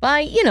out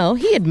by,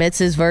 he admits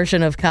his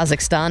version of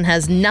Kazakhstan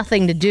has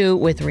nothing to do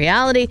with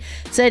reality,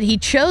 said he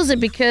chose it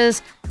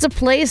because it's a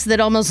place that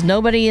almost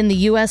nobody in the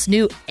U.S.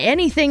 knew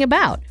anything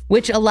about,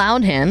 which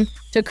allowed him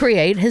to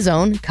create his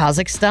own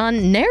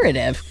Kazakhstan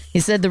narrative. He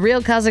said the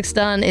real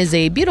Kazakhstan is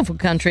a beautiful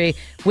country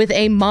with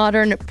a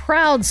modern,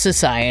 proud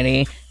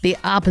society, the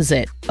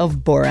opposite of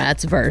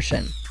Borat's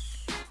version.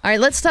 All right,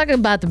 let's talk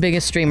about the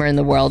biggest streamer in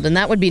the world, and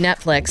that would be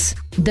Netflix.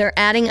 They're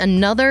adding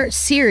another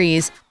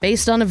series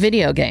based on a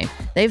video game.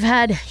 They've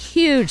had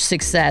huge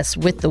success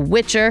with The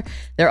Witcher.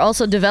 They're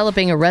also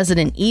developing a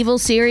Resident Evil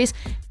series,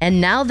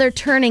 and now they're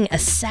turning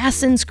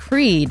Assassin's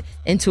Creed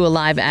into a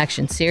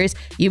live-action series.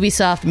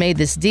 Ubisoft made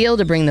this deal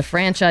to bring the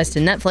franchise to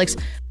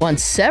Netflix, won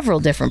several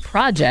different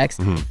projects,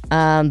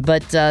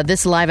 but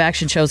this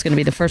live-action show is going to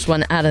be the first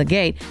one out of the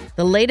gate.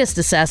 The latest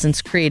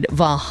Assassin's Creed,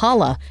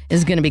 Valhalla,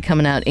 is going to be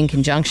coming out in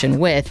conjunction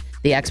with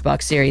the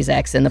Xbox Series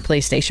X and the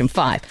PlayStation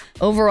 5.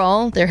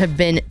 Overall, there have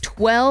been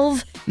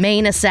 12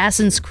 main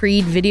Assassin's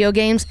Creed video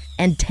games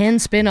and 10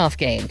 spin-off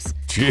games.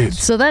 Jeez.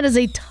 So that is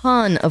a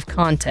ton of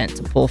content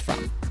to pull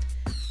from.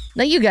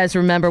 Now, you guys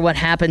remember what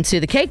happened to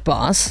the cake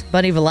boss.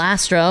 Buddy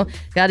Valastro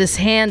got his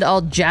hand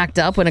all jacked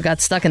up when it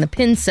got stuck in the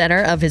pin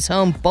center of his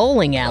home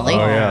bowling alley. Oh,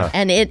 yeah.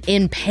 And it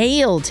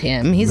impaled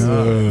him. He's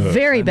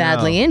very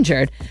badly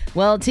injured.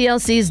 Well,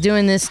 TLC is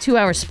doing this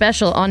 2-hour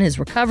special on his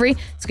recovery.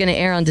 It's going to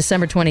air on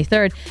December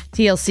 23rd.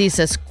 TLC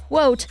says,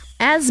 quote,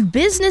 as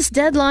business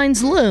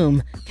deadlines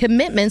loom,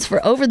 commitments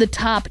for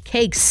over-the-top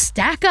cakes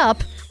stack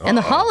up, and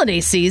the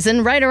holiday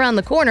season right around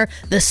the corner,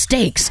 the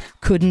stakes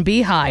couldn't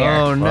be higher.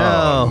 Oh,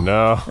 no. Oh,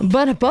 no.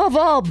 But above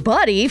all,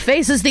 Buddy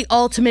faces the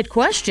ultimate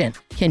question.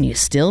 Can you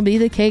still be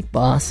the cake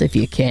boss if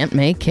you can't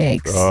make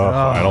cakes?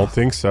 I don't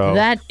think so.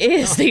 That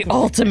is the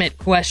ultimate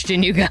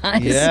question, you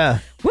guys. Yeah.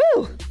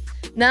 Woo!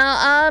 Now,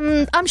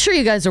 I'm sure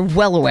you guys are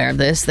well aware of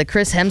this, that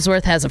Chris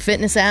Hemsworth has a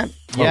fitness app.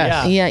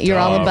 Yes. Yeah, you're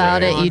all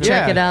about it. You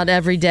check Yeah. it out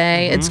every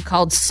day. It's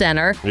called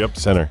Center. Yep,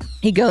 Center.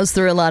 He goes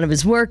through a lot of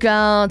his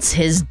workouts,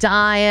 his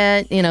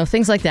diet,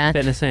 things like that.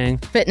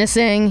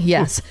 Fitnessing,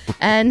 yes.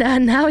 And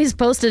now he's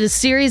posted a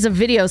series of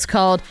videos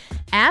called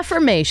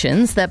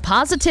Affirmations That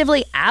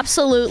Positively,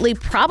 Absolutely,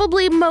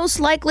 Probably, Most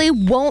Likely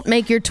Won't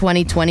Make Your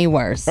 2020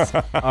 Worse. All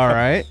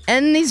right.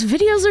 And these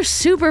videos are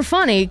super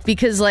funny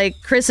because,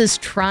 Chris is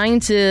trying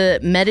to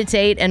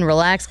meditate and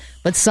relax,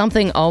 but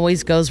something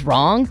always goes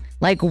wrong.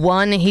 Like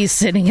one, he's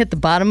sitting at the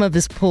bottom of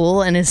his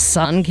pool and his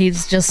son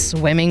keeps just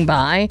swimming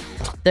by.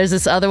 There's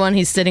this other one,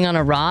 he's sitting on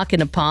a rock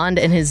in a pond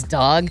and his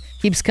dog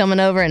keeps coming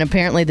over and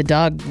apparently the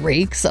dog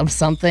reeks of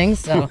something,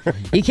 so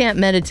he can't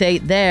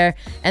meditate there.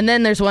 And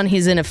then there's one,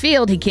 he's in a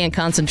field, he can't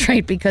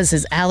concentrate because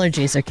his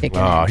allergies are kicking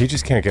in. Oh, he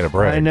just can't get a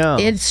break. I know.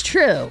 It's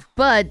true,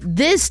 but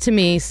this to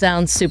me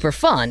sounds super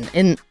fun.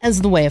 And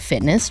as the way of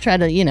fitness, try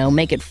to,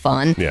 make it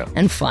fun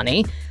and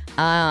funny.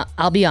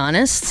 I'll be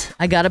honest,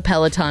 I got a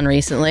Peloton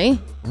recently.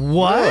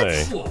 What?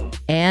 Really?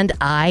 And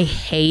I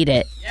hate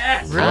it.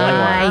 Yes. Really?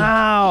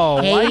 Wow.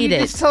 I hate Why did you it.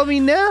 just tell me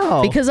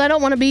no? Because I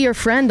don't want to be your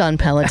friend on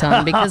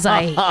Peloton because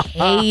I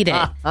hate it.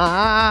 What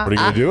are you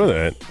going to do with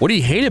it? What do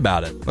you hate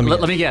about it?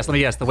 Let me guess.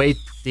 The way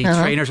the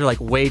trainers are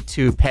way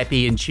too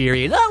peppy and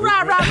cheery. And,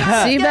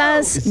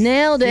 Seabass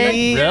nailed it.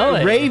 See,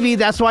 Really? Ravy,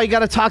 that's why you got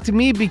to talk to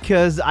me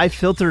because I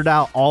filtered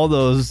out all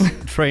those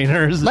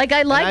trainers.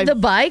 I like the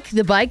bike.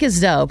 The bike is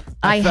dope.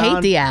 I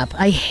hate the app.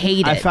 I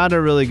hate it. I found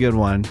a really good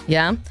one.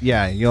 Yeah?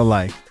 Yeah, you'll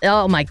like.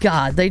 Oh my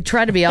God. They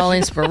try to be all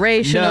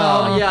inspirational.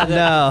 Oh, yeah,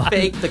 No.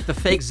 the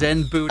fake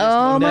Zen Buddhist.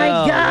 Oh my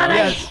No. God. I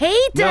Yes.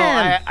 hate them.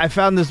 No, I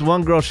found this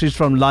one girl. She's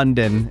from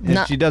London, and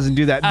No. she doesn't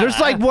do that. There's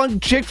one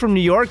chick from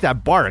New York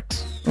that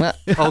barks. Well,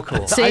 Oh,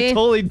 cool. See? I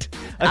totally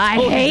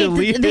hate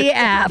deleted the it.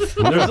 app.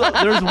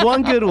 There's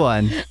one good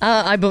one.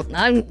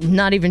 I'm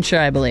not even sure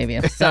I believe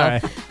you. So, All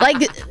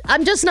right.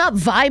 I'm just not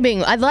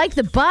vibing. I like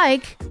the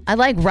bike. I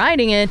like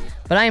riding it,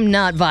 but I am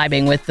not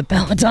vibing with the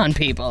Peloton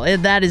people.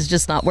 That is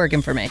just not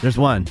working for me. There's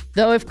one.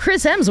 Though if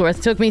Chris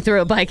Hemsworth took me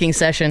through a biking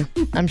session,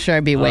 I'm sure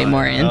I'd be way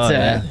more into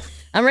it.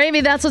 I'm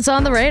Ravy. That's what's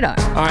on the radar.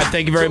 All right,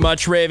 thank you very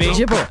much, Ravy.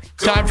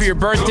 Time for your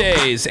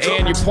birthdays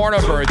and your porno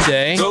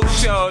birthday. Go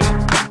shorty,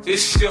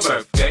 it's your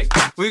birthday.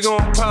 We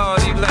gon'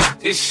 party like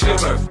it's your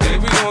birthday.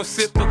 We gon'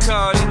 sip a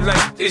party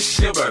like it's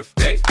your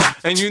birthday.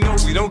 And you know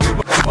we don't give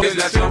a fuck, it's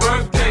not your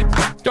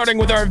birthday. Starting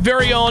with our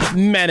very own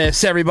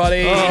Menace,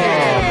 everybody.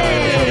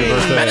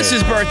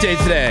 Menace's birthday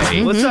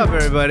today. What's up,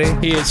 everybody?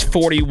 He is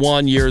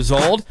 41 years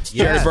old.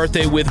 Shared a Yes.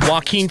 birthday with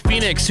Joaquin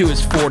Phoenix, who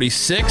is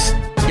 46.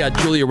 You got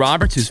Julia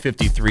Roberts, who's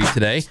 53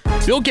 today.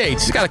 Bill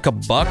Gates, he's got a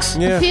couple bucks.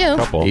 A few.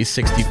 Couple. He's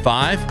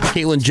 65.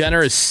 Caitlyn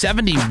Jenner is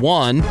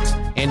 71.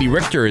 Andy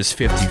Richter is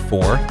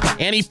 54.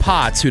 Annie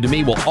Potts, who to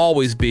me will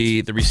always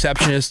be the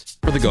receptionist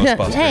for the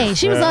Ghostbusters. Hey,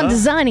 she was on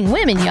Designing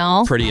Women,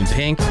 y'all. Pretty in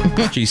Pink.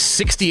 She's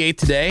 68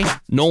 today.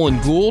 Nolan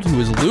Gould, who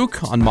is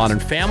Luke on Modern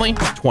Family,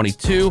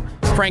 22.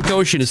 Frank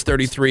Ocean is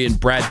 33, and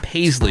Brad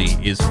Paisley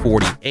is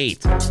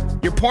 48.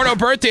 Your porno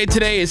birthday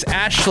today is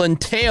Ashlyn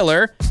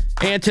Taylor.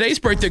 And today's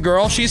birthday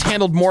girl, she's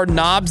handled more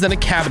knobs than a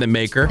cabinet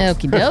maker.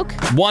 Okie doke.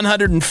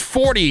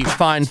 140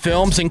 fine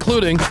films,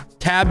 including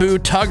Taboo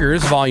Tuggers,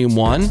 Volume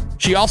 1.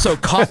 She also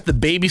caught the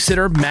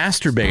babysitter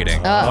masturbating.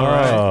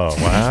 Oh,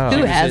 wow. Who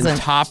She was hasn't? in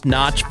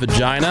Top-notch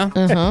vagina.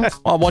 Uh-huh.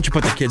 Well, why don't you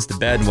put the kids to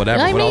bed and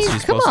whatever? I What else mean, are you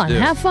come supposed on, to do?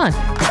 have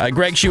fun.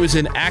 Greg, she was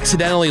in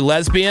Accidentally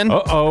Lesbian.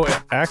 Uh-oh,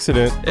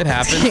 accident. It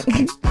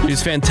happens.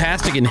 She's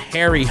fantastic in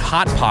Harry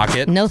Hot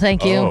Pocket. No,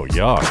 thank you. Oh,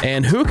 yuck.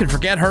 And who can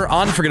forget her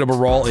unforgettable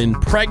role in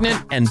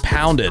Pregnant and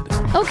Pounded?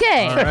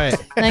 Okay. All right.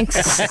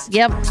 Thanks.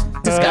 Yep.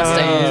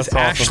 Disgusting. Is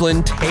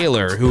Ashlyn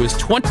Taylor, who is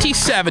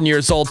 27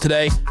 years old today.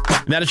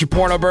 And that is your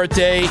porno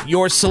birthday,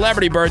 your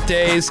celebrity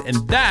birthdays, and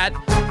that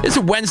is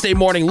a Wednesday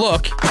morning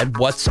look at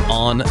what's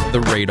on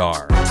the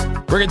radar.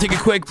 We're going to take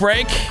a quick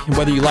break.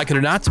 Whether you like it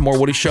or not, some more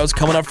Woody Shows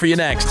coming up for you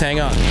next. Hang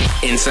on.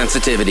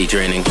 Insensitivity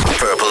training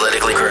for a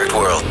politically correct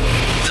world.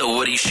 The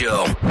Woody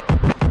Show.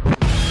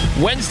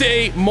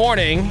 Wednesday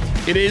morning,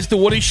 it is The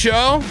Woody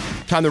Show.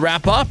 Time to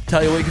wrap up.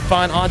 Tell you what you can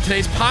find on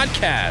today's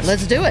podcast.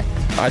 Let's do it.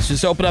 All right, so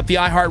just open up the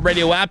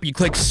iHeartRadio app. You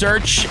click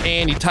search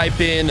and you type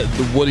in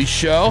The Woody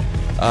Show.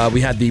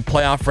 We had the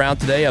playoff round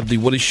today of the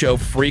Woody Show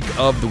Freak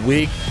of the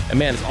Week. And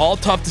man, it's all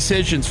tough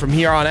decisions from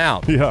here on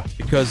out. Yeah.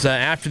 Because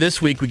after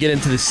this week, we get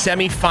into the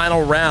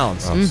semifinal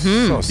rounds. So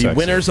The sexy.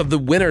 winners of the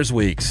winners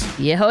weeks.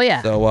 Yeah, oh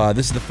yeah. So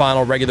this is the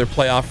final regular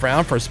playoff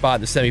round for a spot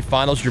in the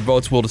semifinals. Your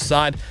votes will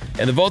decide.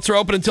 And the votes are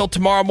open until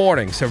tomorrow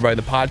morning. So everybody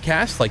in the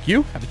podcast, like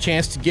you, have a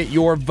chance to get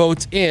your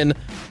votes in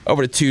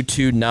over to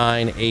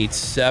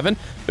 22987.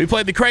 We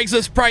played the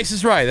Craigslist Price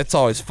is Right. That's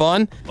always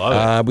fun.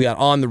 Love it. We got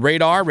On the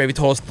Radar. Ravy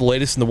told us the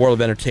latest in the world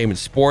of entertainment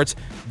sports.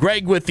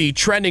 Greg with the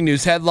trending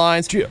news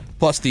headlines,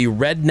 plus the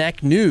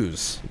Redneck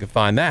news. You can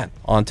find that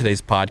on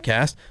today's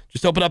podcast.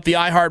 Just open up the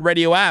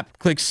iHeartRadio app,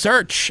 click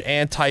search,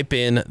 and type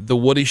in The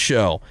Woody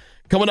Show.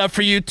 Coming up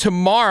for you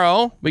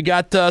tomorrow, we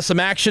got some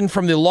action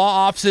from the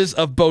law offices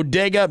of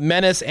Bodega,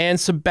 Menace, and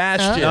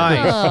Sebastian.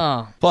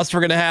 Oh. Plus,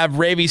 we're going to have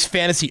Ravi's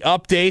fantasy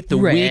update, the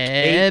Week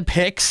 8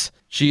 picks.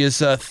 She is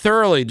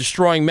thoroughly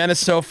destroying Menace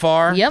so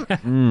far.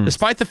 Yep.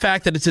 Despite the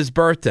fact that it's his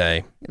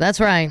birthday.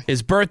 That's right.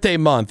 His birthday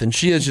month, and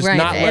she is just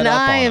not let and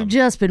up I on have him.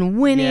 just been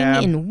winning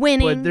and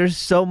winning. But there's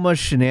so much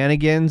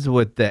shenanigans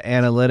with the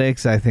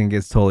analytics. I think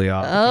it's totally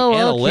off. Oh,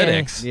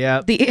 analytics.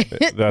 Yeah.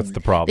 That's the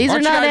problem. These are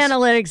Aren't you not guys-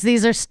 analytics.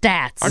 These are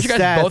stats. Aren't you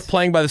guys both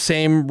playing by the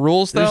same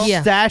rules, though?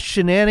 There's stat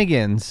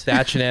shenanigans.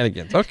 Stat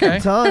shenanigans. Okay.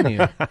 I'm telling you.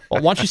 Well, why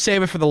don't you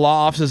save it for the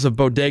law offices of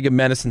Bodega,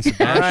 Menace, and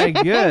Sebastian? All right,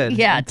 good.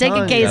 Yeah, I'm take a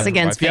telling case you.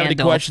 against If you have any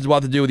FanDuel. questions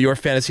about to do with your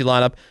fantasy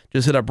lineup,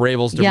 just hit up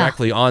Ravels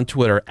directly on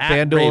Twitter.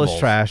 FanDuel is @Ravels.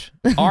 trash.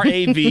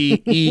 RAVELS.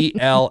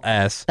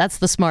 That's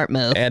the smart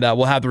move. And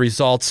we'll have the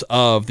results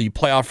of the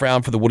playoff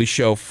round for the Woody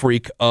Show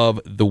Freak of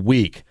the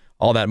Week.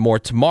 All that and more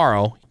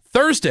tomorrow,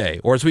 Thursday,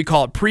 or as we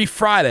call it,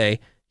 pre-Friday,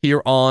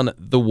 here on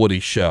the Woody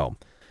Show.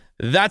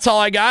 That's all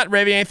I got.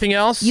 Ravi, anything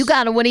else? You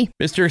got it, Woody.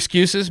 Mr.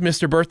 Excuses,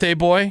 Mr. Birthday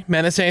Boy,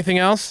 Menace, anything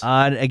else?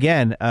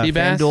 Again,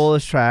 Seabass? FanDuel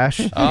is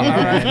trash. All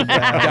right.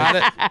 Got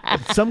it.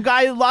 Some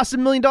guy lost $1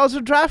 million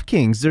with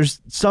DraftKings.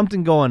 There's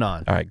something going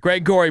on. All right.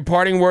 Greg Gorey,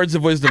 parting words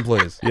of wisdom,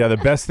 please. Yeah, the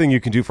best thing you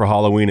can do for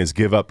Halloween is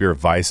give up your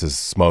vices,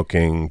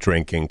 smoking,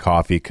 drinking,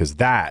 coffee, because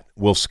that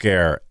will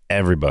scare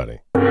everybody.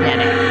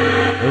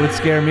 It would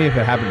scare me if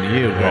it happened to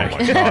you. Oh, my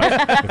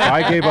God. If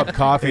I gave up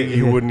coffee,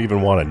 you wouldn't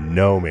even want to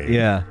know me.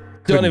 Yeah.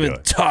 Don't Couldn't even do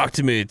it. talk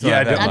to me. Yeah,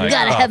 I don't I've like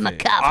got to coffee. have my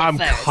coffee I'm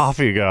first.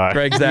 coffee guy.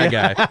 Greg's that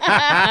guy.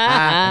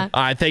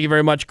 All right. Thank you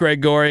very much,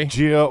 Greg Gorey.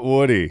 Gia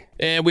Woody.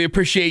 And we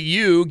appreciate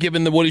you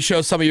giving the Woody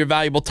Show some of your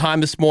valuable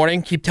time this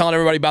morning. Keep telling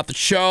everybody about the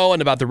show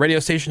and about the radio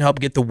station. Help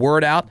get the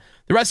word out.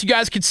 The rest of you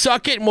guys can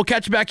suck it, and we'll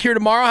catch you back here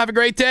tomorrow. Have a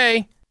great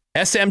day.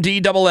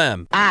 SMD double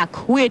M. I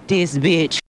quit this bitch.